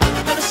dance,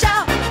 gonna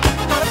shout,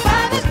 gonna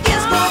find the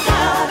disco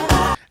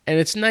ball. And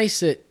it's nice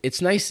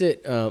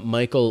that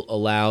Michael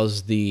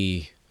allows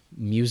the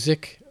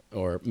music,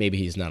 or maybe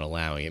he's not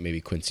allowing it.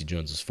 Maybe Quincy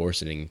Jones is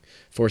forcing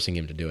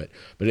him to do it.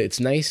 But it's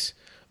nice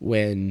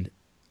when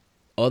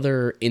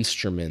other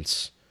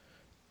instruments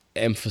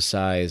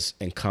emphasize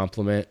and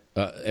complement,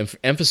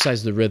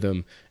 emphasize the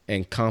rhythm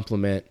and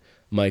complement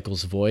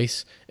Michael's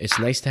voice. It's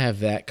nice to have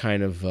that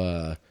kind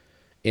of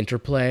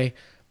interplay,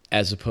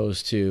 as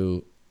opposed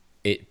to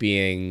it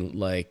being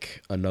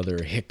like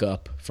another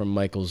hiccup from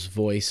Michael's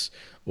voice,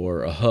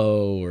 or a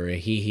ho, or a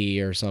hee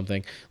or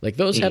something. Like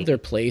those have their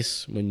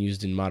place when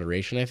used in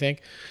moderation, I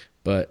think.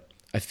 But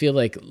I feel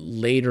like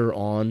later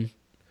on,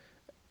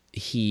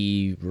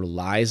 he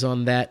relies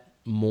on that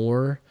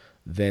more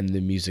than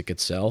the music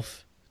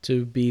itself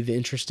to be the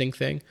interesting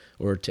thing,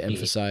 or to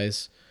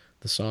emphasize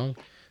the song.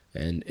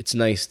 And it's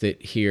nice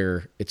that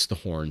here it's the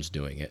horns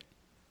doing it.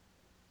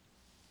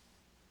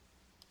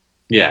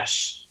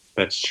 Yes,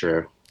 that's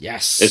true.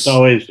 Yes. It's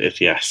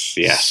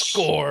yes.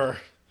 Score.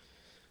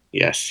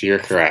 Yes, you're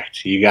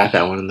correct. You got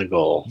that one in the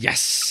goal.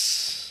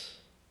 Yes.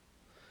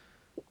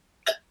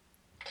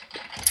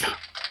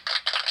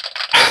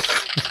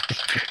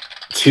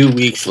 2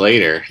 weeks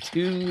later.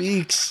 2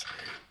 weeks.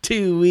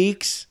 2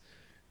 weeks.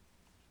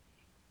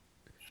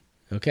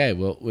 Okay,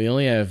 well, we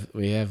have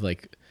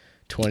like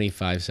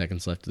 25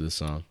 seconds left of the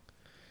song.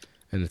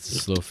 And it's a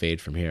slow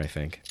fade from here, I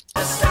think.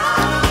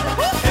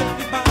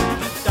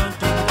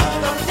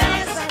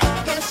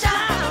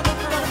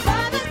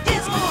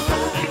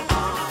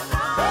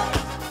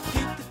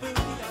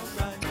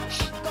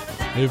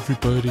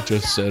 Everybody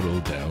just settle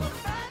down.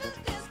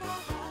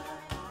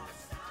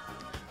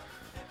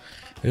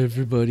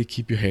 Everybody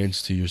keep your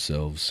hands to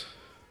yourselves.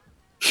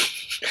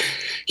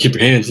 Keep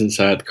your hands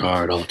inside the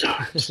car at all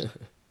times.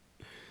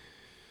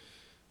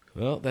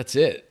 Well, that's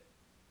it.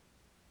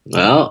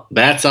 Well,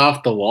 that's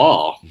off the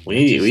wall.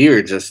 We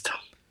were just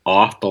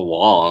off the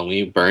wall, and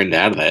we burned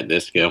out of that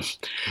disco.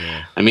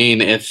 Yeah. I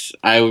mean, it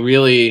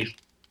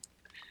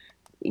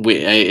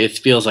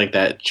feels like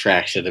that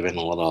track should have been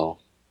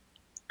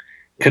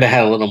could have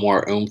had a little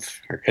more oomph,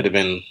 or could have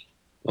been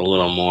a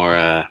little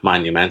more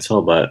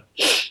monumental, but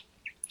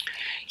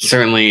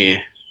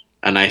certainly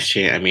a nice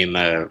change. I mean,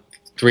 the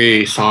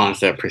 3 songs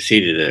that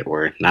preceded it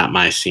were Not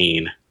My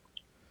Scene,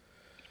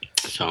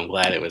 So I'm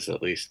glad it was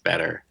at least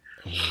better.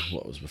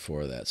 What was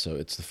before that? So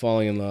it's the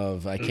Falling in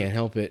Love, I Can't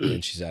Help It,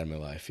 and She's Out of My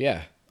Life.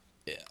 Yeah.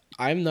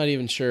 I'm not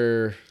even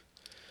sure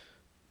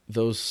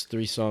those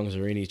three songs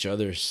are in each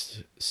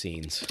other's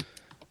scenes.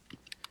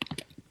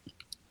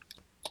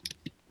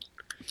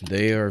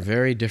 They are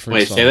very different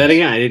Wait, songs. say that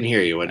again? I didn't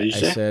hear you. What did you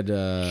say? I said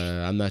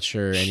I'm not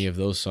sure any of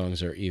those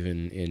songs are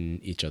even in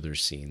each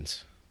other's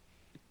scenes.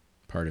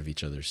 Part of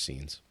each other's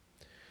scenes.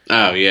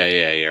 Oh,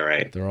 yeah, you're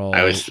right. They're all.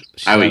 I was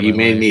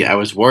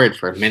worried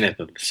for a minute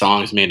that the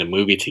songs made a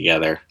movie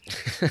together.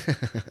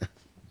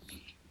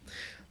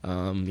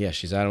 Yeah,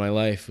 She's Out of My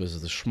Life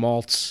was the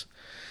schmaltz.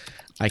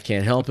 I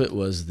Can't Help It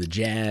was the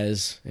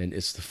jazz, and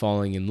It's the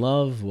Falling in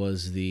Love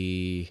was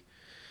the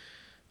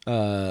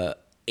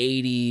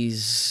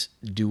 80s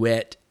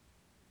duet,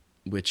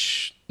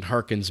 which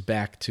harkens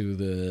back to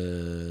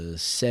the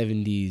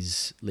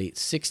 70s, late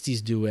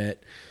 60s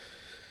duet.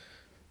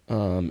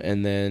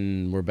 And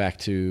then we're back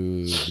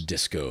to the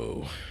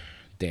disco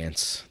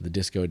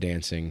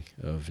dancing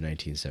of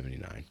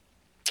 1979.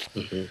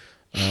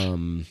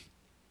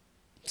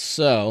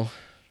 So,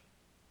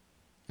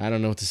 I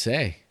don't know what to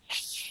say.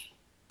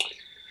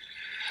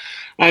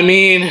 I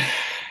mean,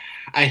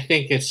 I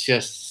think it's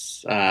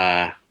just,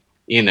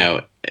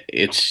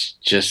 it's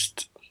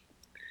just,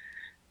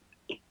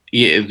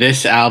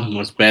 this album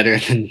was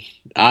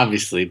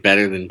obviously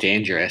better than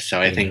Dangerous,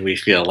 so I think we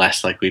feel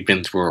less like we've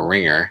been through a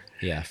ringer.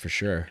 Yeah, for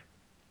sure.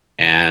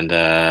 And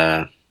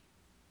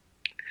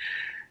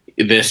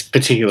this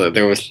particular,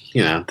 there was,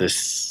 the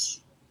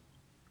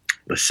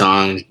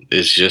song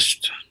is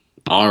just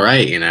all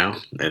right,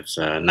 It's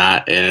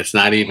not, and it's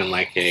not even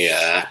like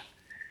a,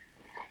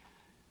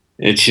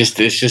 it just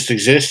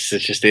exists. It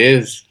just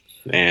is,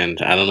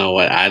 and I don't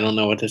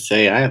know what to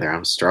say either.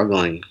 I'm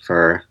struggling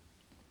for.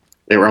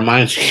 It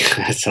reminds me,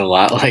 it's a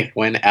lot like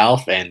when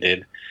Alf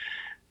ended.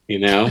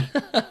 Is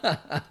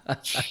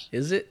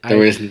it?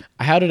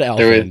 How did Alf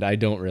end? I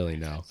don't really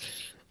know.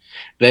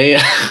 They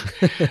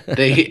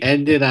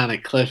ended on a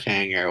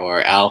cliffhanger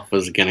where Alf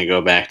was gonna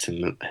go back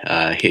to.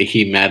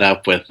 He met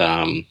up with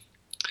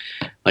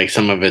like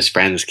some of his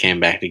friends came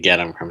back to get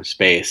him from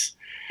space,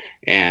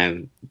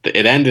 and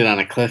it ended on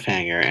a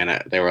cliffhanger.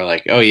 And they were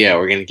like, "Oh yeah,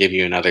 we're gonna give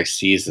you another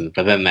season,"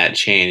 but then that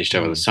changed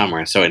over the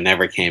summer, so it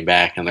never came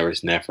back, and there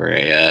was never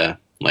a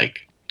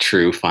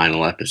true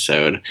final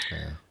episode.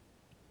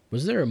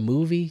 Was there a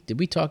movie? Did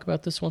we talk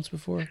about this once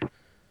before?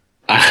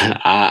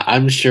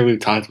 I'm sure we've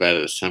talked about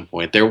it at some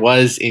point. There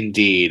was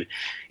indeed,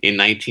 in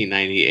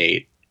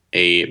 1998,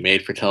 a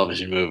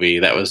made-for-television movie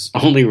that was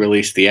only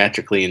released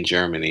theatrically in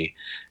Germany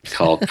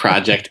called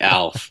Project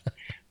Alf,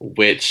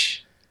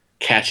 which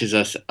catches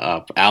us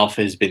up. Alf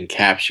has been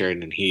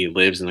captured, and he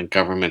lives in a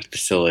government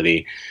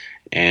facility,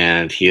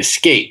 and he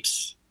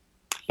escapes.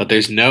 But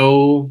there's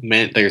none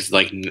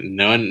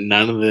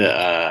of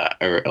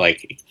the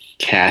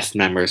cast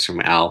members from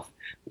Alf,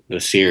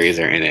 the series,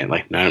 are in it.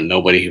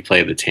 Nobody who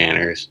played the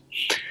Tanners.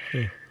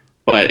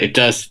 But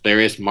there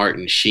is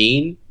Martin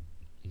Sheen.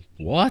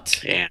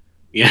 What?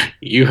 Yeah,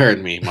 you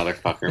heard me,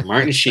 motherfucker.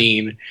 Martin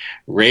Sheen,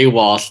 Ray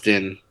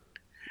Walston,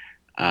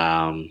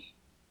 and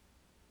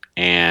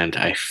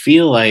I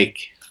feel like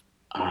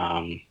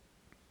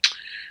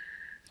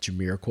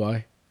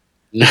Jamiroquai?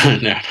 No,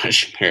 not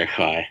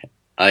Jamiroquai.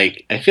 I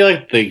feel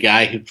like the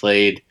guy who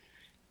played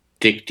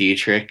Dick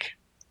Dietrich.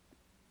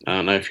 I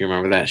don't know if you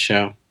remember that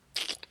show.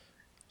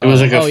 It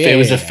was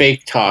a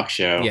fake talk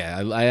show. Yeah,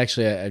 I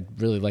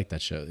really liked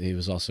that show. He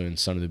was also in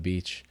Son of the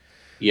Beach.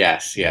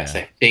 Yes. Yeah.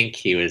 I think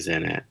he was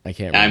in it. I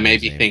can't remember. I may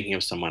be thinking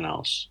of someone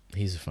else.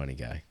 He's a funny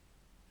guy.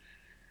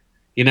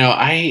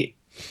 I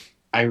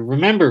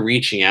remember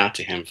reaching out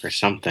to him for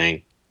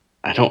something.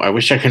 I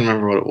wish I could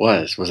remember what it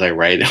was. Was I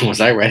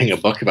writing a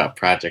book about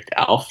Project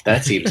Alf?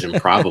 That seems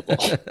improbable.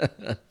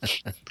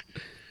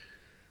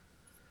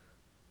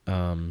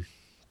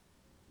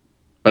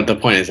 But the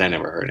point is, I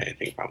never heard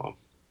anything from him.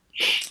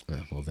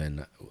 Well,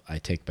 then I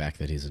take back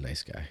that he's a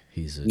nice guy.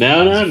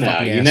 No.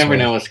 You never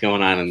know what's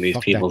going on in these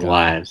people's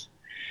lives.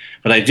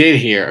 But I did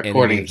hear,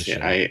 according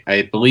to,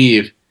 I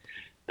believe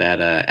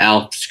that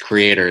Alf's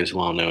creator is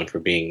well known for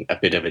being a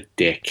bit of a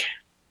dick.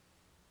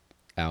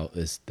 Alf,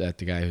 is that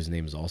the guy whose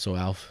name is also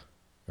Alf,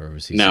 or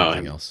was he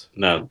something else?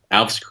 No,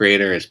 Alf's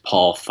creator is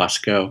Paul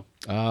Fusco.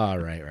 Ah,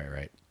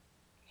 right.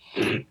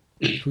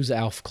 Who's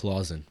Alf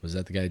Clausen? Was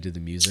that the guy who did the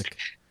music?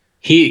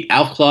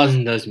 Alf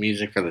Clausen does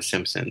music for The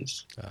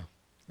Simpsons. Oh,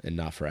 and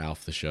not for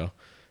Alf the show.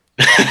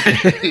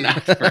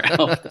 Not for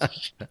Alf.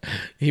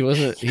 He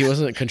wasn't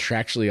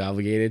contractually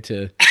obligated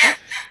to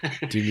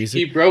do music.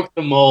 He broke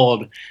the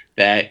mold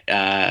that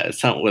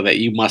that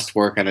you must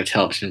work on a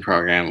television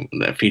program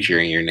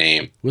featuring your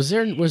name. Was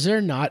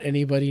there not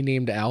anybody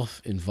named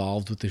Alf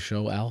involved with the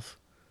show Alf?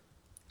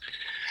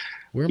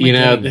 Where am I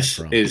getting that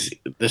from? This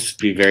would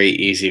be very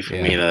easy for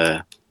me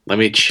to. Let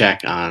me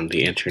check on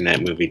the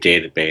Internet Movie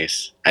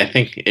Database. I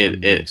think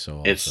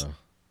it's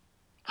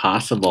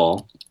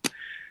possible.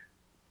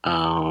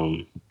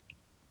 I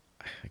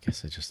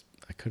guess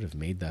I could have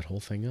made that whole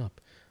thing up.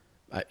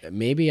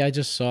 Maybe I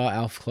just saw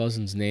Alf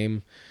Clausen's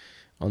name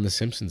on The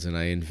Simpsons, and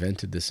I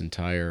invented this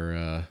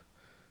entire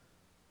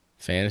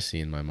fantasy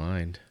in my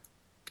mind.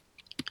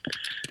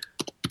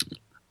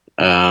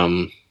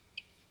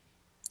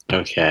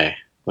 Okay,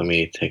 let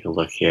me take a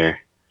look here.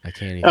 I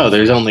can't even. Oh,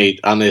 there's only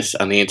on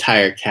the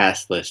entire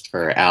cast list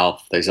for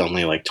Alf. There's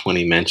only like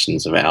 20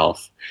 mentions of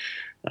Alf.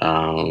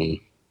 I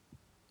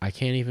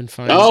can't even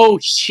find. Oh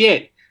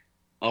shit!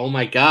 Oh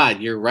my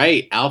God, you're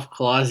right. Alf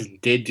Clausen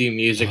did do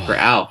music for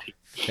Alf.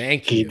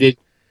 Thank you. He did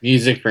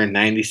music for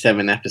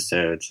 97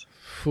 episodes.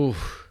 Whew.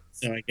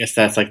 So I guess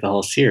that's like the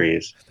whole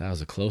series. That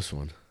was a close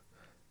one.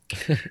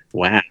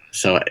 Wow.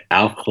 So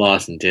Alf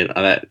Clausen did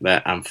that.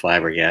 I'm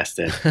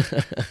flabbergasted.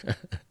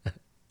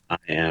 I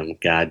am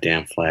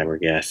goddamn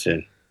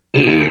flabbergasted.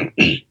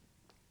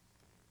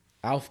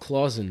 Alf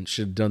Clausen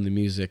should have done the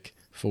music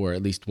for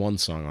at least one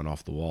song on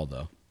Off the Wall,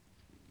 though.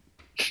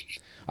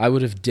 I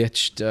would have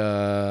ditched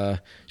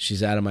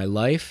She's Out of My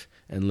Life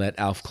and let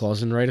Alf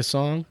Clausen write a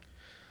song,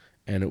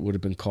 and it would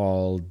have been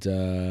called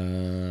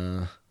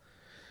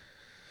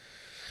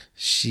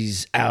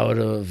She's Out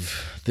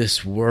of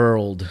This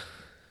World,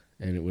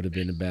 and it would have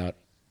been about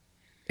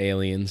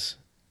aliens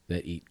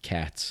that eat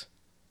cats.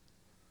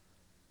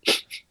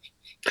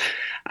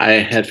 I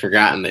had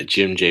forgotten that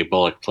Jim J.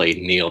 Bullock played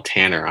Neil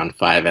Tanner on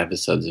 5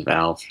 episodes of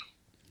Alf.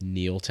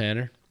 Neil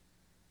Tanner?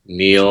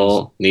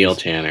 Neil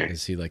Tanner.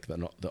 Is he like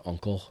the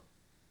uncle?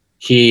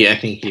 I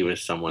think he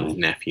was someone's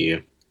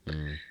nephew.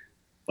 Mm.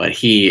 But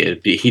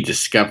he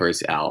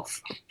discovers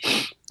Alf.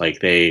 Like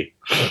they,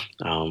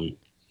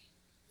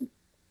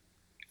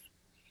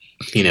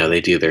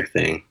 they do their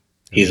thing.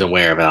 He's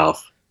aware of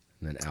Alf.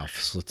 And then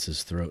Alf slits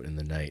his throat in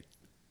the night.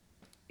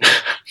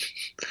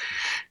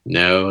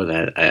 No,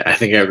 I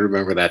think I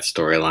remember that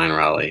storyline,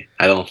 Raleigh.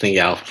 I don't think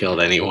Alf killed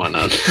anyone.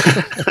 I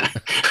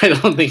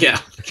don't think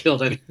Alf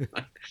killed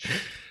anyone.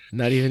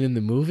 Not even in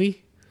the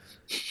movie?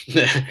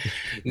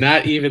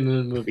 Not even in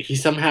the movie. He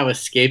somehow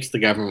escapes the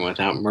government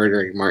without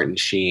murdering Martin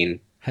Sheen.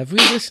 Have we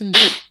listened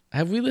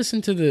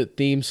to the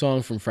theme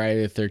song from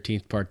Friday the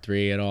 13th Part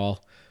 3 at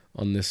all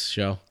on this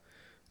show?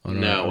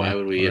 Why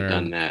would we have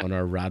done that? On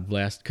our Rod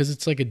Blast? Because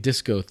it's like a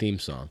disco theme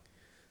song.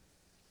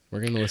 We're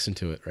going to listen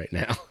to it right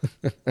now.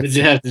 What does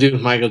it have to do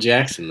with Michael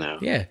Jackson, though?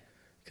 Yeah,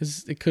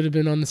 because it could have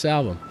been on this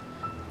album.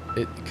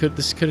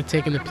 This could have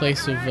taken the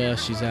place of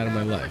She's Out of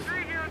My Life.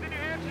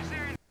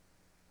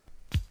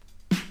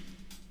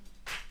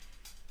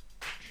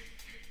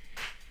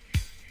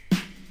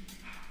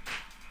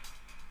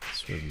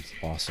 This was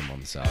awesome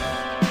on this album.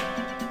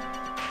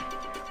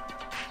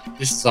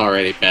 This is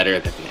already better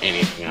than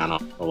anything on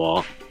Off the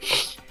Wall.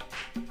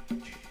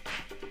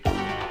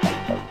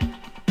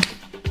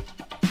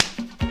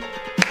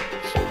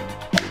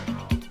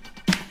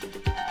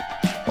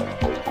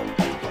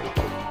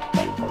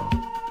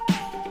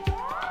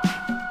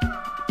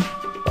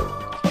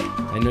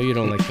 I know you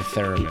don't like the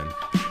theremin.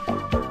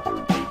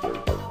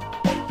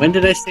 When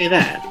did I say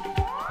that?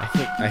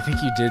 I think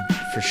you did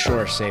for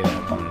sure say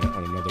that on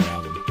another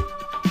album.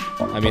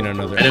 I mean,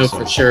 another I know episode.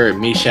 for sure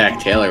Meshack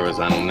Taylor was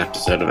on an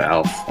episode of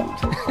Alf.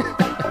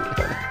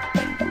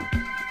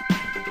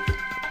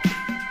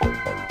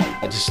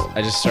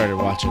 I just started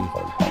watching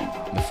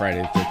the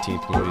Friday the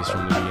 13th movies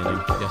from the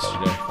beginning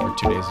yesterday or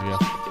 2 days ago.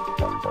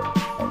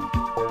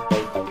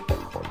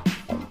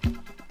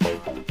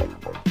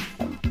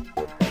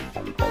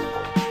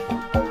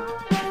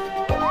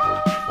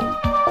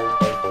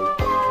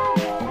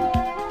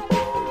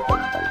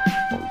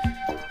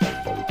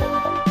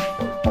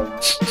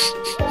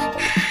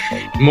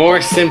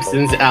 More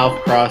Simpsons Alf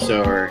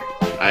crossover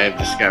I have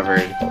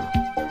discovered.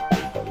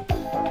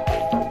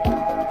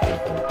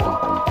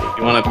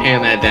 You want to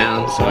pan that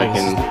down so I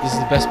can... This is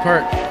the best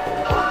part.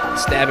 The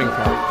stabbing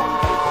part.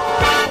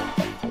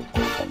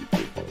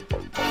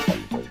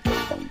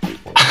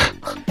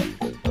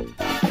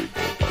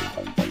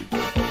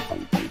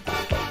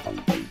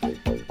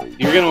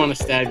 You're going to want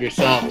to stab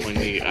yourself when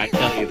I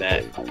tell you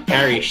that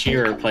Harry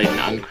Shearer played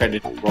an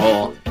uncredited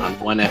role on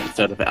one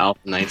episode of Alf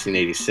in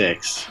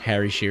 1986.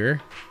 Harry Shearer?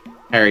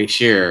 Harry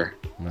Shearer.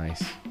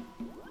 Nice.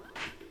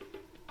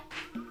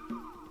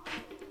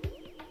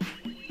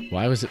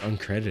 Why was it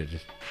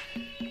uncredited?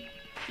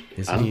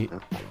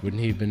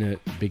 Wouldn't he have been a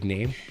big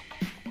name?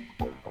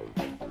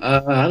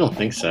 I don't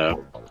think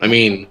so. I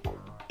mean,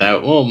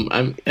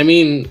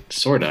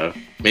 sort of.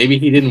 Maybe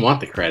he didn't want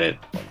the credit.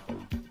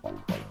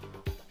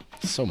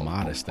 So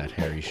modest, that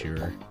Harry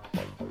Shearer.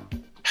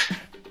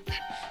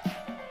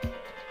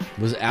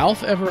 Was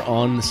Alf ever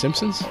on The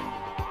Simpsons?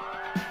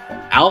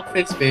 Alf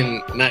has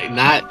been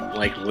not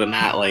like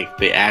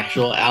the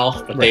actual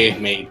Alf, but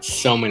they've made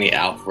so many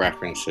Alf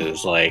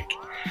references. Like,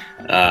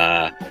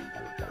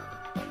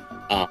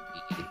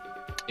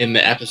 in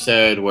the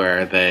episode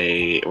where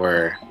they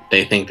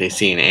think they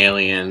see an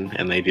alien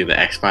and they do the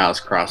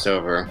X-Files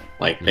crossover,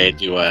 like they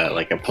do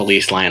a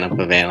police lineup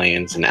of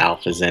aliens and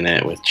Alf is in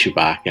it with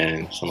Chewbacca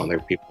and some other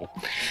people,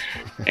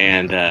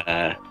 and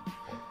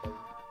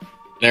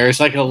there's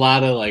like a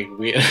lot of like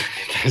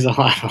there's a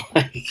lot of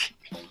like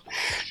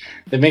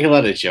they make a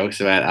lot of jokes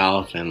about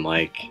Alf and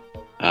like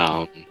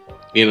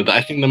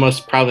I think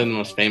probably the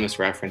most famous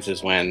reference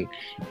is when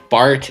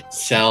Bart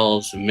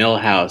sells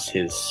Milhouse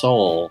his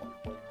soul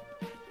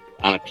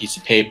on a piece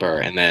of paper,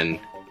 and then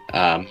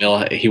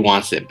he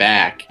wants it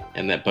back,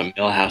 but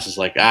Milhouse is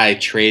like, I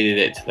traded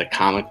it to the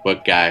comic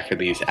book guy for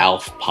these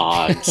Alf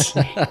Pogs.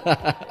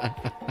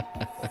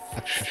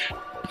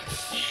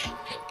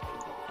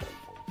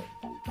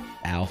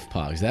 Alf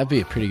Pogs. That'd be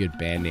a pretty good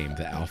band name,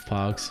 the Alf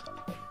Pogs.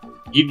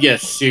 You'd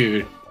get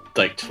sued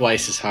like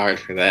twice as hard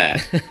for that.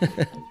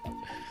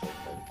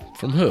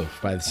 From who?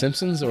 By The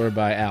Simpsons or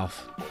by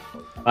Alf?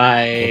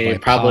 By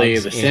probably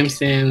Pogs The Inc.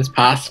 Simpsons,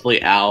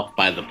 possibly Alf,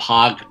 by the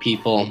Pog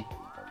people.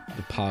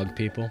 The Pog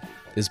people.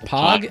 Is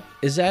Pog,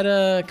 is that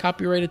a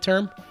copyrighted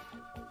term?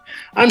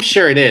 I'm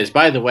sure it is.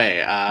 By the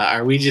way,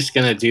 are we just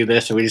gonna do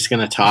this? Are we just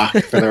gonna talk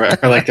for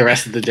the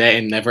rest of the day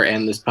and never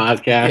end this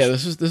podcast? Yeah,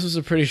 this was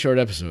a pretty short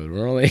episode.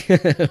 We're only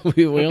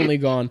we've only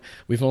gone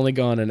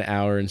an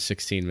hour and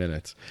 16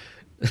 minutes.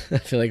 I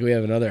feel like we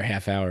have another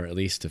half hour at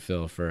least to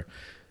fill for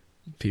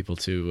people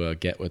to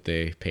get what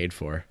they paid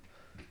for.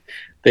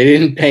 They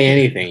didn't pay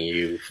anything,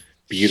 you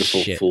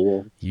beautiful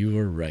fool. You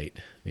were right.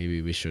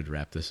 Maybe we should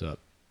wrap this up.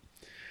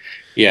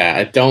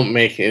 Yeah, don't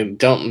make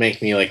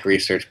me like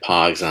research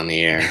Pogs on the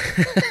air.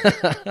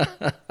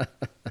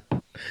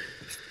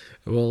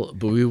 Well,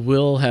 but we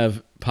will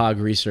have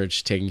Pog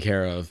research taken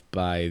care of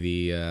by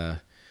the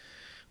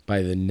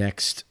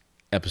next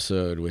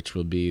episode, which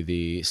will be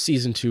the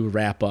season 2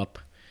 wrap up.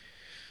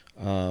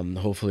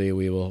 Hopefully,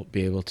 we will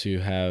be able to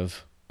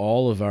have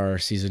all of our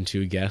season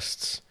 2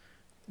 guests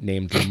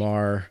named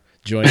Lamar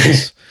join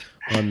us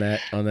on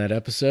that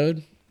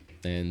episode,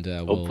 and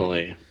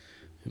hopefully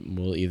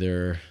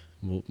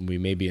we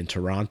may be in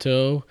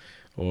Toronto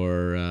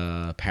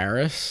or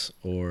Paris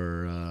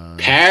or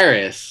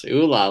Paris.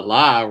 Ooh la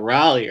la,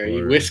 Raleigh. Are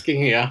you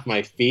whisking me off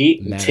my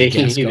feet and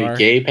taking me to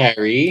Gay Paris?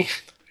 We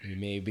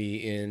may be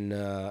in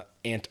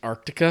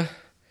Antarctica.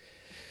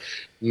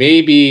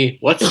 Maybe.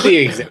 What's the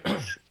exact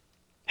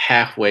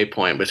halfway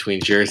point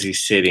between Jersey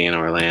City and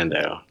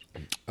Orlando?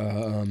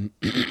 I'm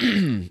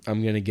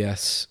gonna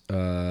guess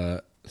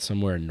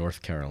somewhere in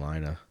North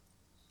Carolina.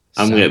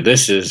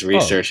 This is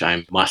research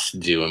I must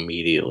do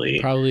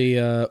immediately. Probably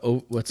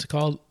what's it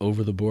called?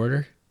 Over the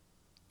border?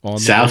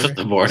 South of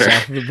the border.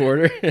 South of the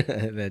border.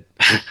 That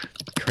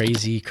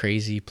crazy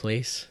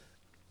place.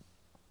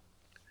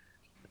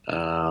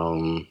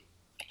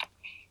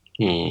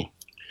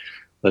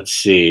 Let's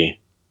see.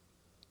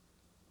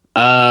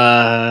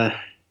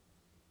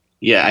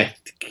 Yeah,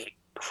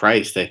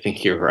 Christ, I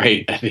think you're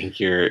right. I think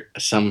it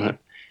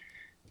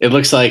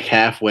looks like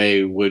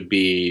halfway would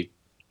be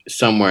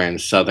somewhere in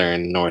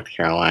southern North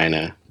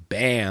Carolina.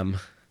 Bam.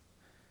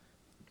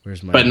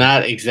 Where's my? But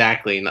not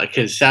exactly,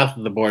 because south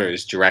of the border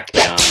is directly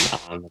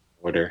on the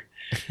border.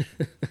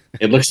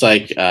 It looks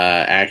like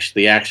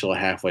the actual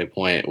halfway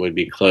point would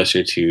be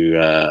closer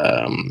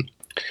to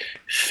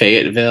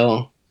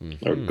Fayetteville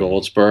or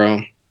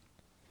Goldsboro.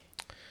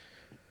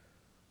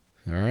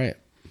 All right.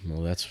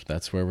 Well,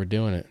 that's where we're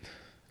doing it.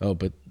 Oh,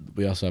 but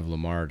we also have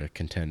Lamar to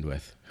contend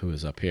with, who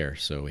is up here.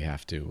 So we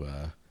have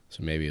to.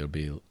 So maybe it'll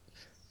be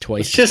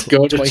twice. Let's just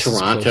go to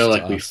Toronto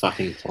like we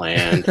fucking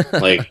planned.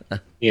 No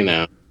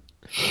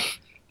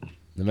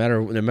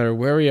matter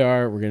where we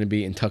are, we're going to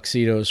be in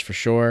tuxedos for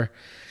sure.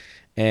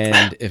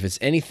 And if it's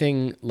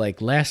anything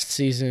like last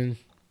season,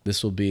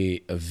 this will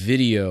be a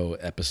video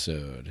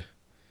episode.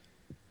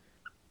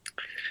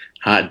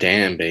 Hot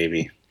damn,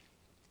 baby.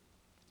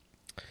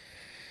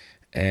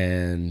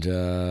 And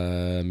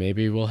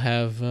maybe we'll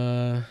have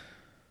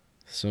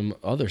some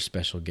other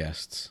special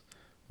guests,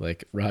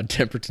 like Rod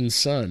Temperton's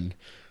son,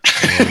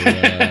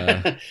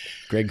 or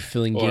Greg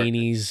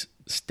Filangani's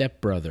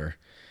stepbrother,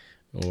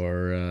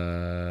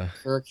 or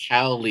Kirk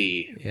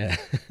Howley. Yeah.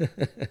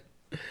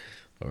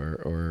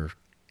 or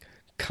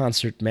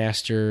concert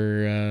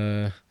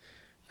master,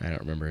 I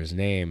don't remember his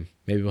name.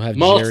 Maybe we'll have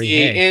Jerry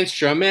Hay.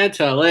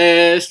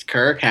 Multi-instrumentalist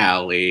Kirk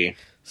Howley.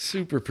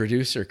 Super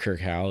producer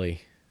Kirk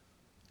Howley.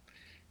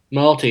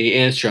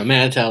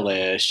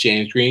 Multi-instrumentalist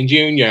James Green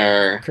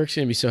Jr. Kirk's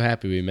going to be so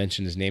happy we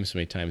mentioned his name so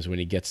many times when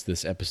he gets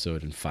this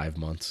episode in 5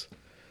 months.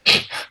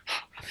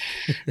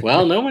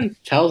 Well, no one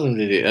tells him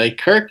to do. Like,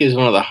 Kirk is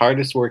one of the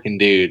hardest working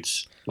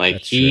dudes. Like,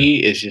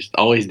 he is just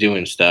always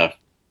doing stuff.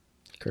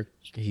 Kirk,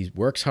 he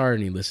works hard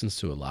and he listens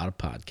to a lot of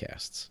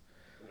podcasts.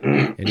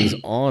 And he's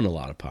on a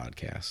lot of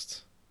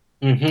podcasts.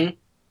 Mm-hmm.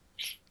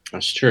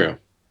 That's true.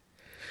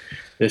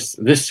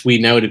 This we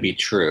know to be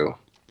true.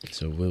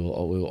 So we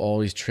will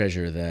always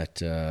treasure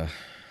that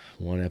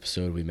one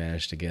episode we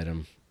managed to get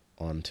him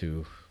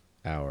onto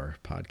our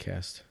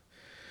podcast.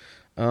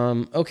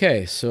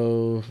 Okay,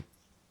 so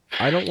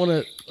I don't want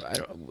to.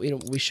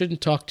 We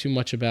shouldn't talk too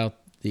much about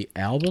the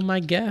album,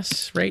 I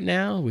guess. Right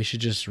now, we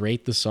should just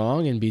rate the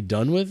song and be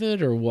done with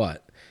it, or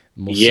what?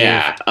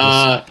 Yeah,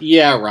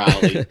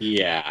 Raleigh.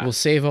 Yeah, we'll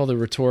save all the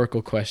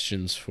rhetorical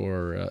questions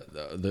for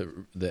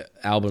the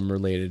album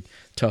related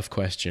tough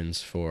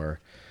questions for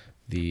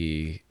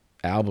the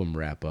album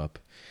wrap up.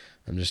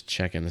 I'm just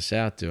checking this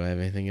out. Do I have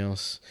anything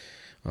else?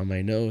 On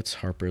my notes,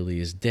 Harper Lee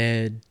is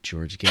dead.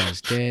 George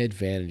Gay's dead.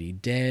 Vanity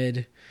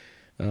dead.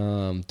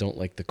 Don't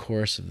like the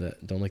chorus of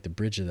that. Don't like the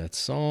bridge of that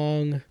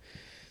song.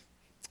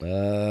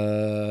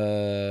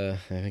 I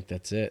think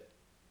that's it.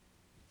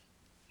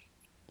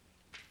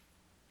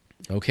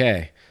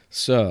 Okay,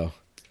 so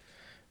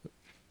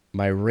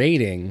my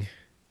rating,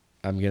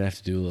 I'm going to have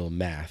to do a little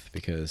math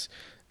because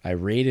I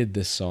rated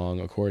this song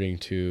according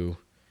to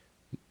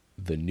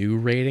the new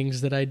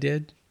ratings that I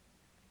did,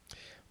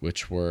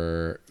 which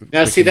were...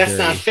 Now, see, that's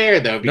not fair,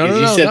 though,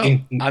 because you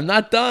said... No. I'm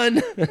not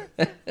done.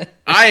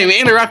 I am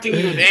interrupting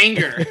you with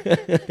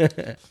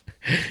anger.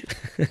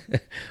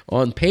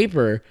 On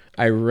paper,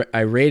 I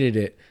rated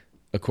it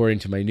according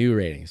to my new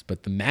ratings,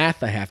 but the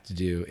math I have to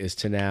do is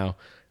to now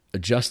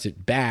adjust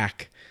it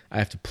back. I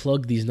have to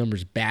plug these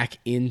numbers back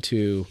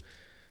into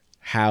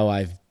how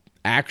I've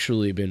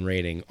actually been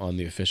rating on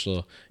the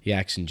official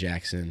Jackson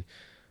Jackson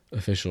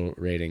official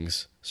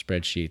ratings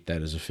spreadsheet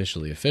that is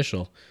officially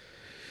official.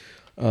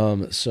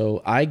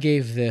 So I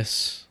gave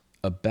this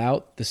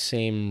about the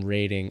same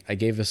rating. I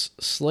gave this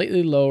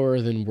slightly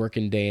lower than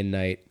Working Day and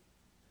Night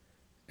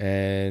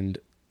and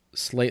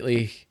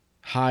slightly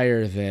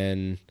higher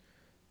than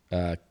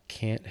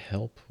Can't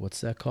Help.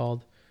 What's that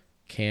called?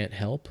 Can't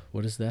Help?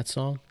 What is that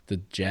song? The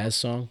jazz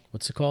song?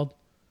 What's it called?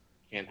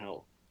 Can't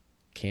Help.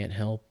 Can't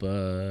Help.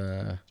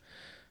 I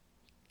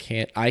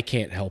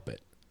Can't Help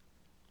It.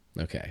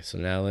 Okay, so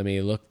now let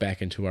me look back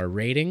into our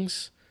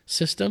ratings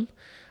system.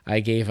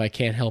 I gave I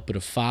Can't Help It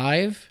a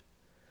 5,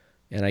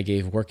 and I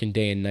gave Working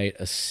Day and Night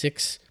a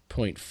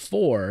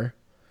 6.4.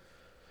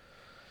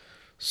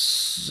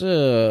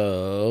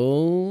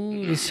 So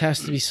this has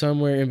to be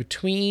somewhere in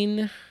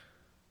between.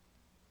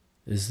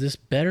 Is this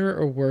better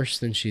or worse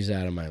than She's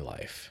Out of My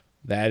Life?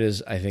 That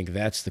is, I think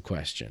that's the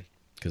question,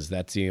 because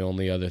that's the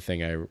only other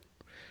thing I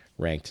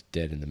ranked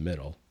dead in the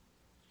middle.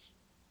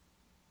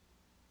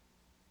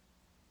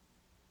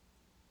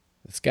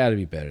 It's got to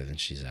be better than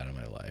She's Out of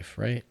My Life,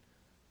 right?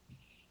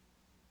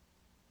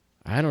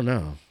 I don't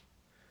know.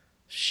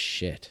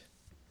 Shit.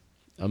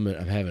 I'm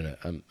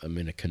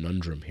in a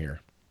conundrum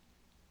here.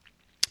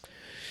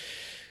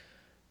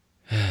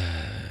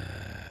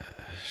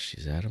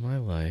 She's Out of My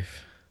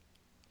Life.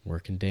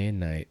 Working Day and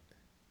Night.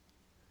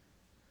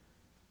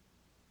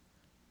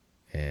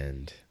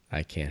 And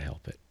I Can't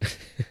Help It.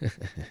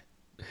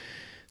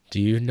 Do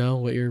you know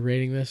what you're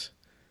rating this?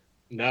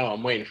 No,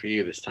 I'm waiting for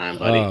you this time,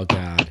 buddy. Oh,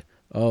 God.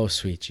 Oh,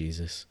 sweet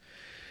Jesus.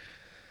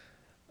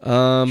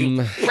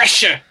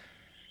 Pressure!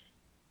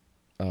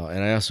 Oh,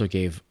 and I also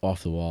gave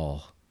Off the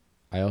Wall.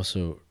 Off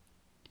the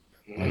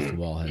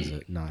Wall has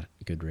a not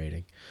good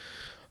rating.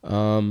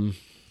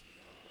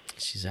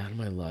 She's Out of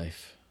My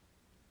Life.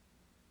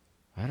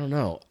 I don't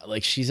know.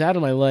 Like, She's Out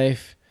of My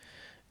Life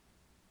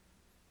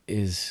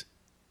is...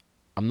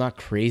 I'm not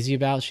crazy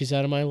about She's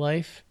Out of My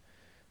Life,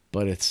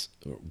 but it's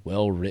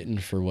well written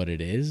for what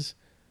it is.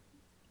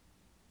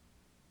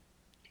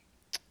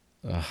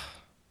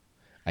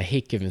 I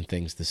hate giving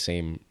things the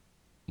same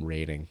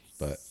rating,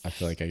 but I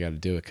feel like I got to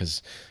do it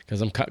because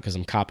I'm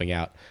copping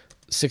out.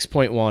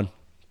 6.1.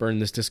 Burn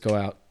this disco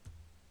out.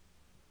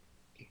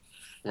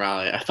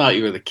 Raleigh, I thought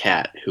you were the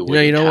cat who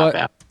would You know what?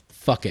 out.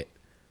 Fuck it.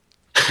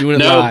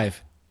 Doing it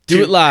live.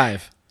 Do it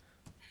live.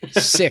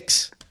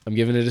 6. I'm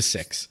giving it a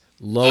 6.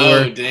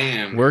 Lower. Oh,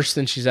 damn. Worse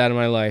than She's Out of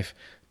My Life.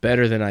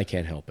 Better than I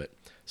Can't Help It.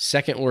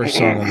 Second worst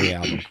song on the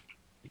album.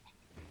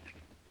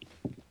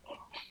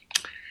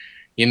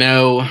 You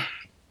know,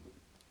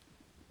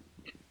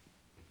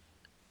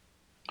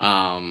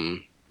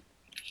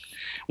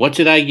 what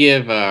did I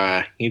give?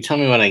 Can you tell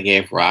me what I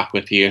gave Rock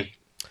With You?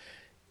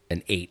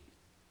 An 8.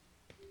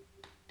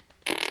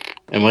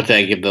 And what did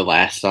I give the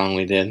last song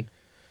we did?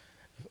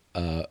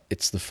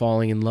 It's the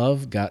Falling in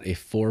Love. Got a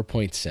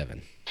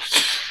 4.7.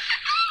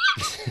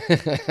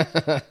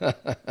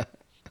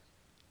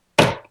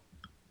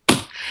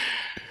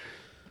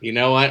 You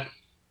know what?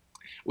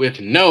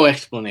 With no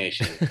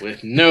explanation,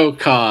 with no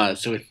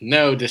cause, with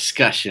no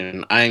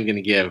discussion, I'm going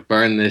to give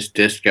Burn This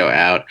Disco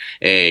Out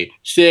a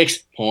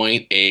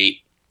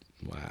 6.8.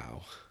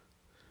 Wow.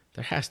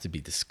 There has to be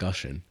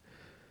discussion.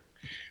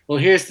 Well,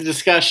 here's the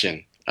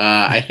discussion.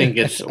 I think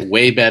it's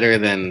way better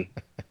than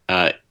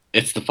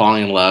It's the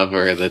Falling in Love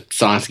or the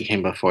songs that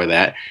came before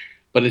that,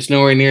 but it's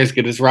nowhere near as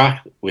good as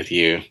Rock With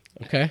You.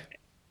 Okay.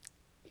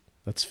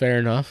 That's fair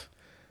enough.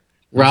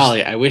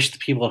 Raleigh, I wish the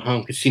people at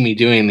home could see me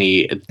doing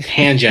the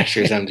hand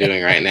gestures I'm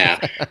doing right now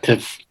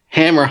to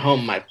hammer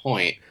home my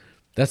point.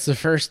 That's the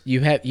first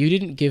you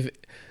didn't give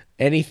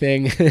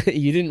anything.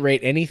 You didn't rate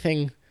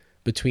anything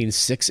between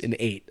 6 and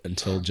 8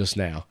 until just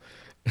now.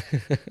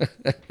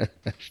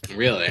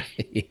 Really?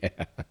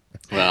 Yeah.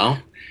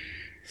 Well,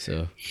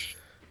 so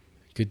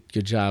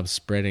good job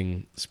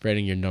spreading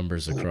your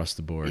numbers across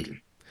the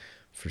board,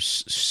 for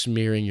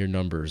smearing your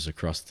numbers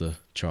across the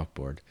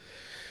chalkboard.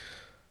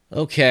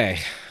 Okay,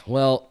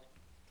 well,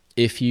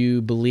 if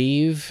you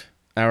believe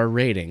our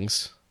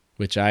ratings,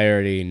 which I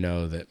already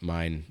know that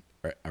mine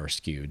are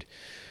skewed,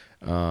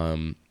 our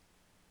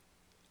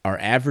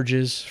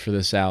averages for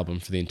this album,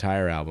 for the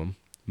entire album,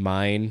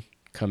 mine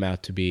come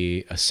out to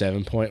be a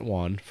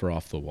 7.1 for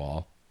Off the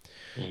Wall.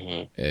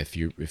 Mm-hmm.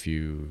 If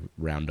you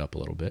round up a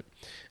little bit,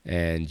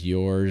 and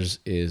yours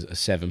is a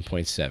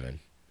 7.7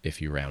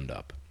 if you round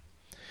up.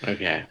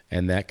 Okay.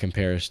 And that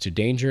compares to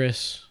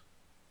Dangerous.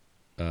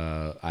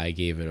 I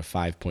gave it a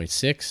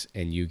 5.6,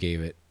 and you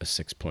gave it a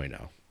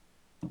 6.0.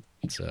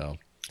 So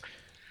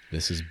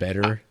this is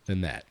better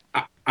than that.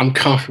 I'm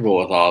comfortable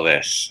with all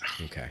this.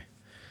 Okay.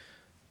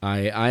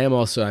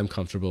 I'm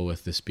comfortable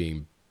with this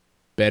being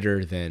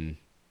better than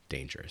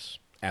Dangerous.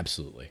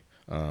 Absolutely.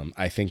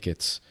 I think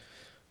it's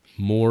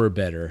more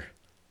better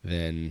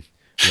than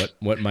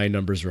what my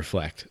numbers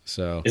reflect.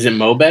 So Is it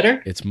Mo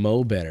better? it's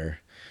Mo better.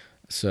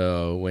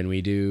 So when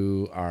we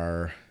do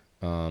our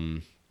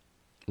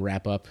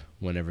wrap up,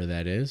 whenever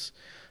that is,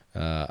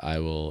 I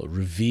will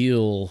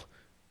reveal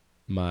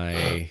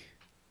my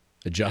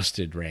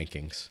adjusted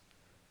rankings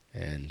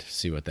and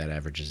see what that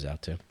averages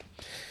out to.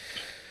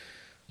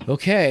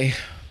 Okay,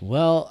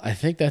 well, I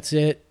think that's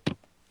it.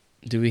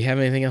 Do we have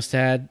anything else to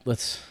add?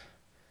 Let's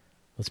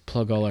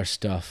plug all our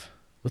stuff.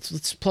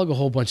 Let's plug a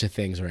whole bunch of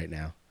things right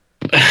now.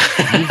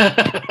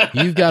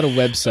 You've got a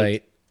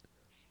website.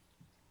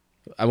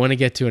 I want to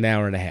get to an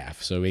hour and a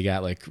half, so we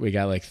got like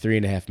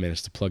 3.5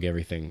 minutes to plug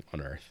everything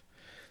on Earth.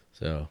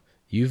 So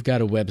you've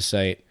got a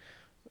website.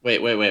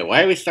 Wait.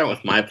 Why are we starting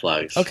with my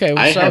plugs? Okay,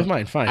 we'll start with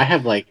mine. Fine. I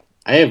have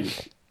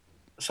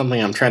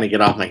something I'm trying to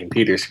get off my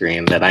computer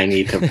screen that I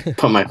need to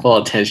put my full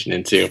attention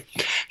into.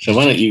 So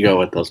why don't you go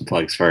with those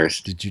plugs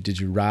first? Did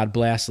you rod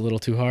blast a little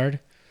too hard?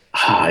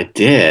 I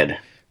did.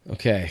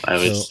 Okay. I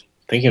was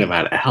thinking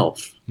about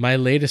Elf. My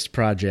latest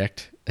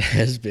project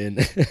has been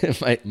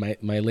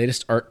my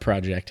latest art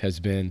project has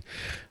been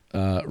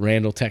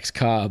Randall Tex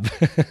Cobb.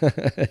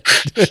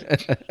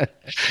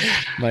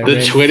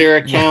 Twitter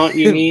account,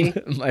 you mean?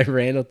 My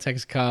Randall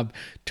Tex Cobb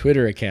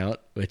Twitter account,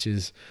 which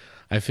is,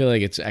 I feel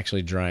like it's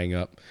actually drying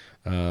up.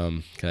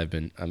 I'm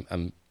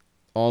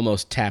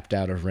almost tapped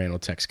out of Randall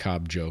Tex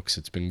Cobb jokes.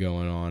 It's been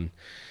going on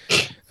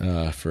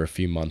for a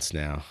few months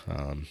now.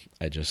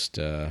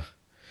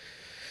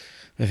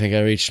 I think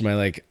I reached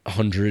my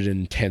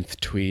 110th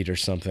tweet or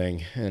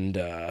something, and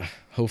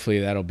hopefully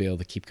that'll be able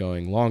to keep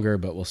going longer,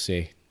 but we'll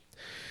see.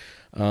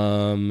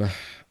 I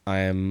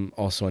am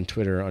also on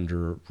Twitter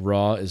under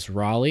Raw is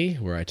Raleigh,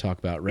 where I talk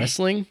about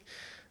wrestling.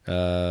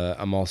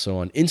 I'm also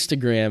on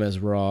Instagram as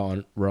Raw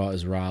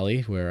is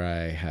Raleigh, where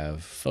I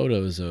have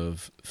photos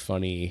of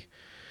funny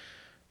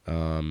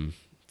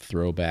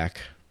throwback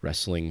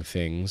wrestling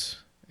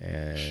things.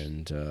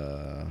 And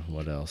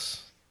what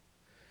else?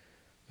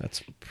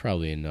 That's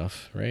probably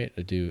enough, right?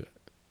 I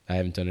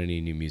haven't done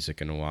any new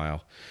music in a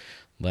while.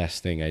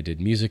 Last thing I did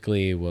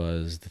musically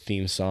was the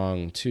theme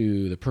song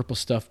to the Purple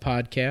Stuff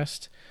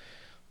podcast,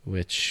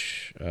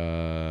 which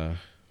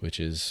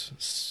is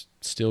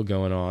still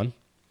going on.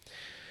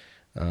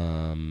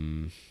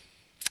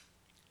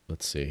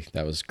 Let's see.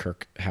 That was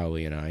Kirk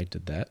Howley and I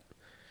did that.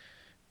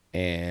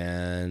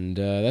 And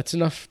that's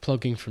enough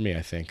plugging for me,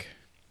 I think.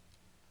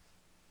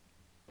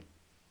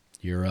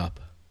 You're up.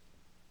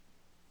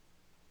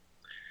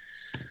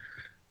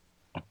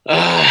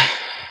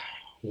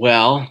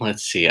 Well,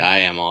 let's see. I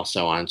am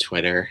also on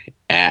Twitter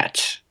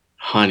at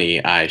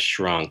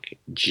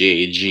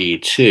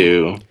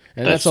HoneyIShrunkJG2.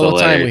 And that's all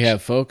the time we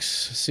have, folks.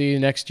 See you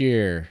next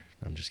year.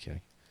 I'm just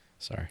kidding.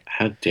 Sorry.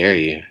 How dare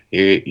you?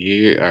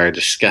 You are a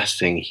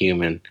disgusting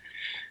human.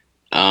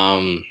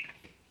 Yeah,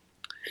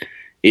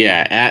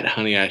 at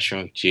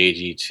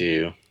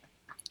HoneyIShrunkJG2.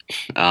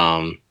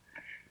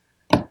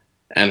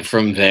 And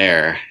from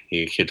there,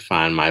 you could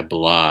find my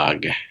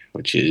blog,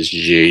 which is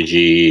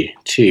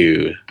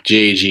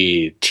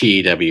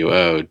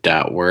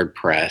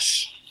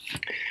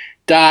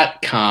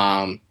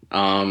jg2jgtwo.wordpress.com.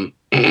 I'm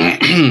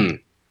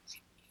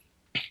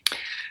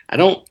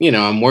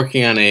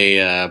working on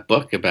a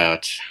book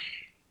about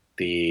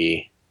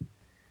the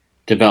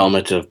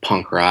development of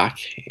punk rock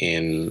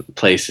in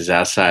places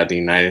outside the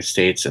United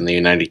States and the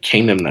United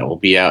Kingdom that will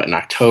be out in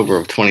October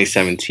of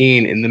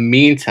 2017. In the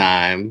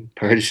meantime,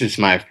 purchase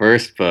my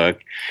first book,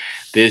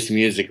 This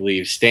Music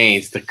Leaves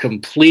Stains, the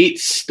complete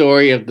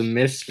story of the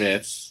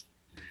Misfits.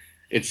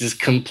 It's as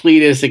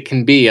complete as it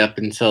can be up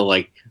until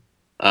the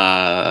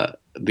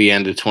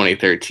end of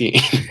 2013.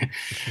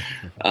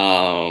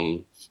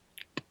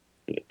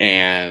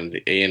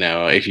 And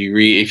if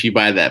you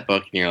buy that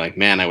book and you're like,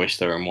 man, I wish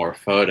there were more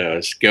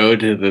photos, go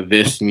to the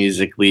This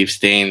Music Leaves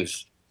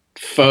Stains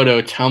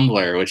photo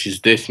Tumblr, which is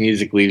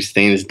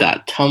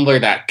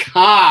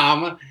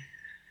thismusicleavestains.tumblr.com,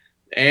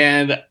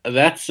 and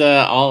that's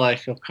all I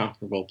feel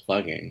comfortable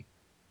plugging.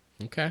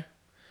 Okay,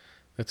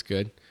 that's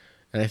good.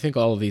 And I think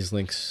all of these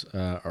links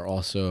are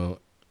also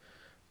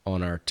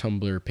on our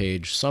Tumblr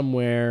page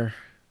somewhere.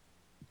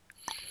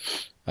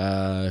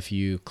 If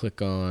you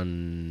click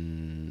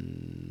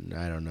on,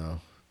 I don't know,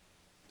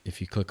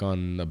 if you click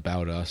on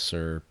About Us,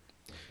 or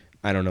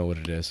I don't know what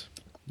it is.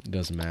 It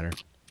doesn't matter.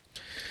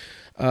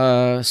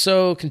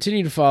 So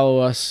continue to follow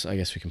us. I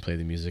guess we can play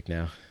the music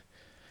now.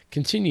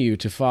 Continue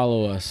to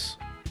follow us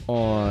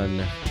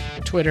on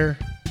Twitter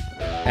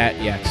at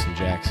Yaxon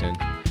Jackson.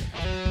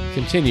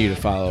 continue to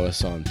follow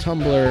us on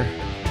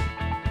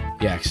Tumblr,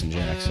 Jackson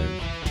Jackson.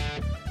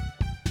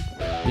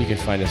 You can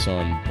find us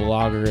on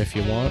Blogger if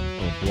you want,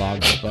 or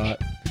Blogspot.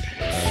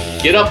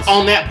 Get up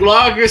on that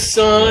blogger,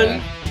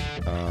 son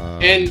Yeah.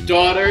 and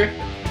daughter.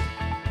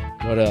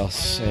 What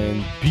else?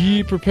 And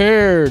be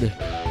prepared.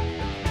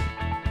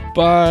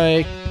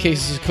 Buy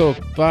cases of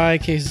Coke. Buy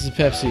cases of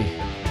Pepsi.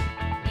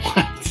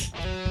 What?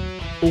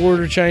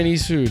 Order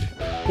Chinese food.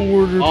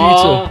 Order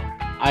All pizza.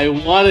 I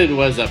wanted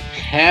was a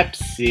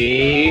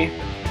Pepsi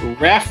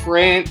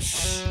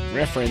reference.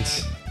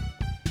 Reference.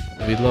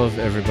 We love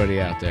everybody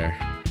out there.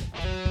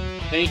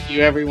 Thank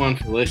you, everyone,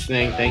 for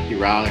listening. Thank you,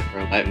 Raleigh,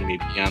 for letting me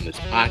be on this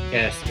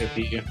podcast with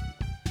you.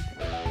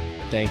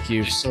 Thank you.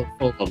 You're so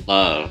full of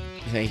love.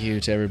 Thank you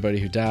to everybody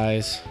who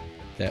dies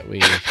that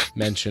we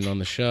mention on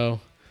the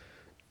show.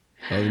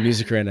 Oh, the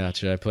music ran out.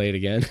 Should I play it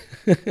again?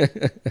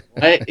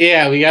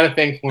 Yeah, we got to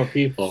thank more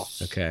people.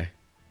 Okay.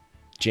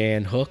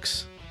 Jan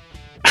Hooks.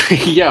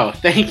 Yo,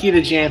 thank you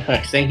to Jan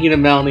Hooks. Thank you to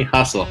Melanie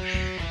Hustle.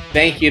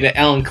 Thank you to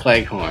Ellen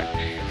Cleghorn.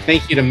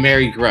 Thank you to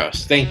Mary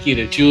Gross. Thank you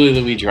to Julie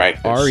Louis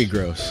Dreyfus. Ari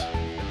Gross.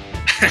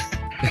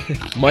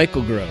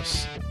 Michael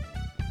Gross.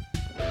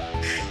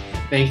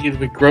 Thank you to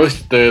the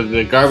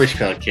Garbage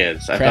Pail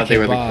Kids. I thought they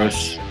were Bob. the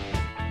gross.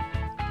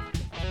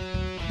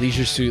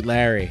 Leisure Suit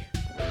Larry.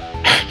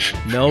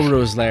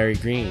 Melrose Larry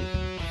Green.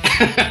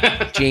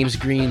 James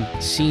Green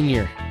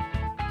Sr.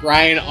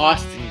 Brian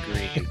Austin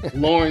Green.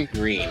 Lauren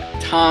Green.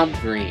 Tom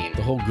Green.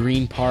 The whole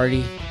Green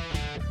Party.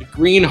 The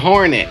Green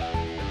Hornet.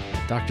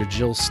 Dr.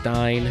 Jill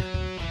Stein.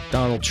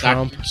 Donald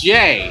Trump. Dr.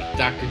 J.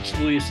 Dr.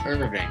 Julius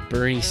Irving.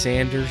 Bernie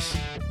Sanders.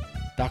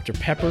 Dr.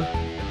 Pepper.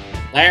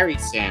 Larry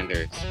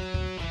Sanders.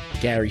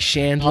 Gary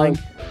Shandling.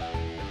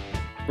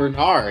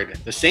 Bernard.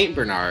 The St.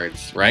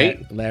 Bernards,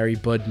 right? Larry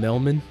Bud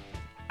Melman.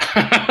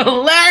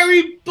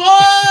 Larry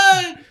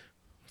Bud!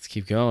 Let's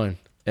keep going.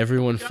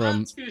 Everyone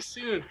from Too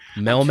soon.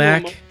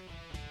 Melmac.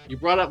 You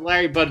brought up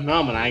Larry Bud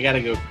Melman. I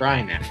gotta go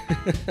cry now.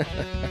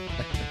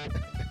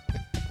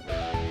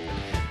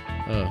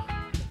 Oh,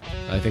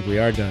 I think we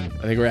are done.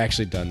 I think we're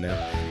actually done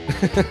now.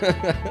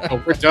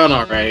 Oh, we're done,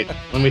 all right.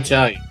 Let me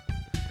tell you.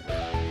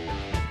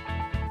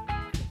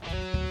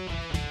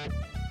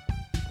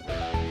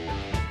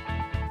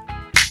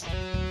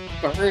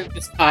 Burn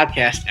this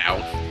podcast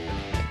out.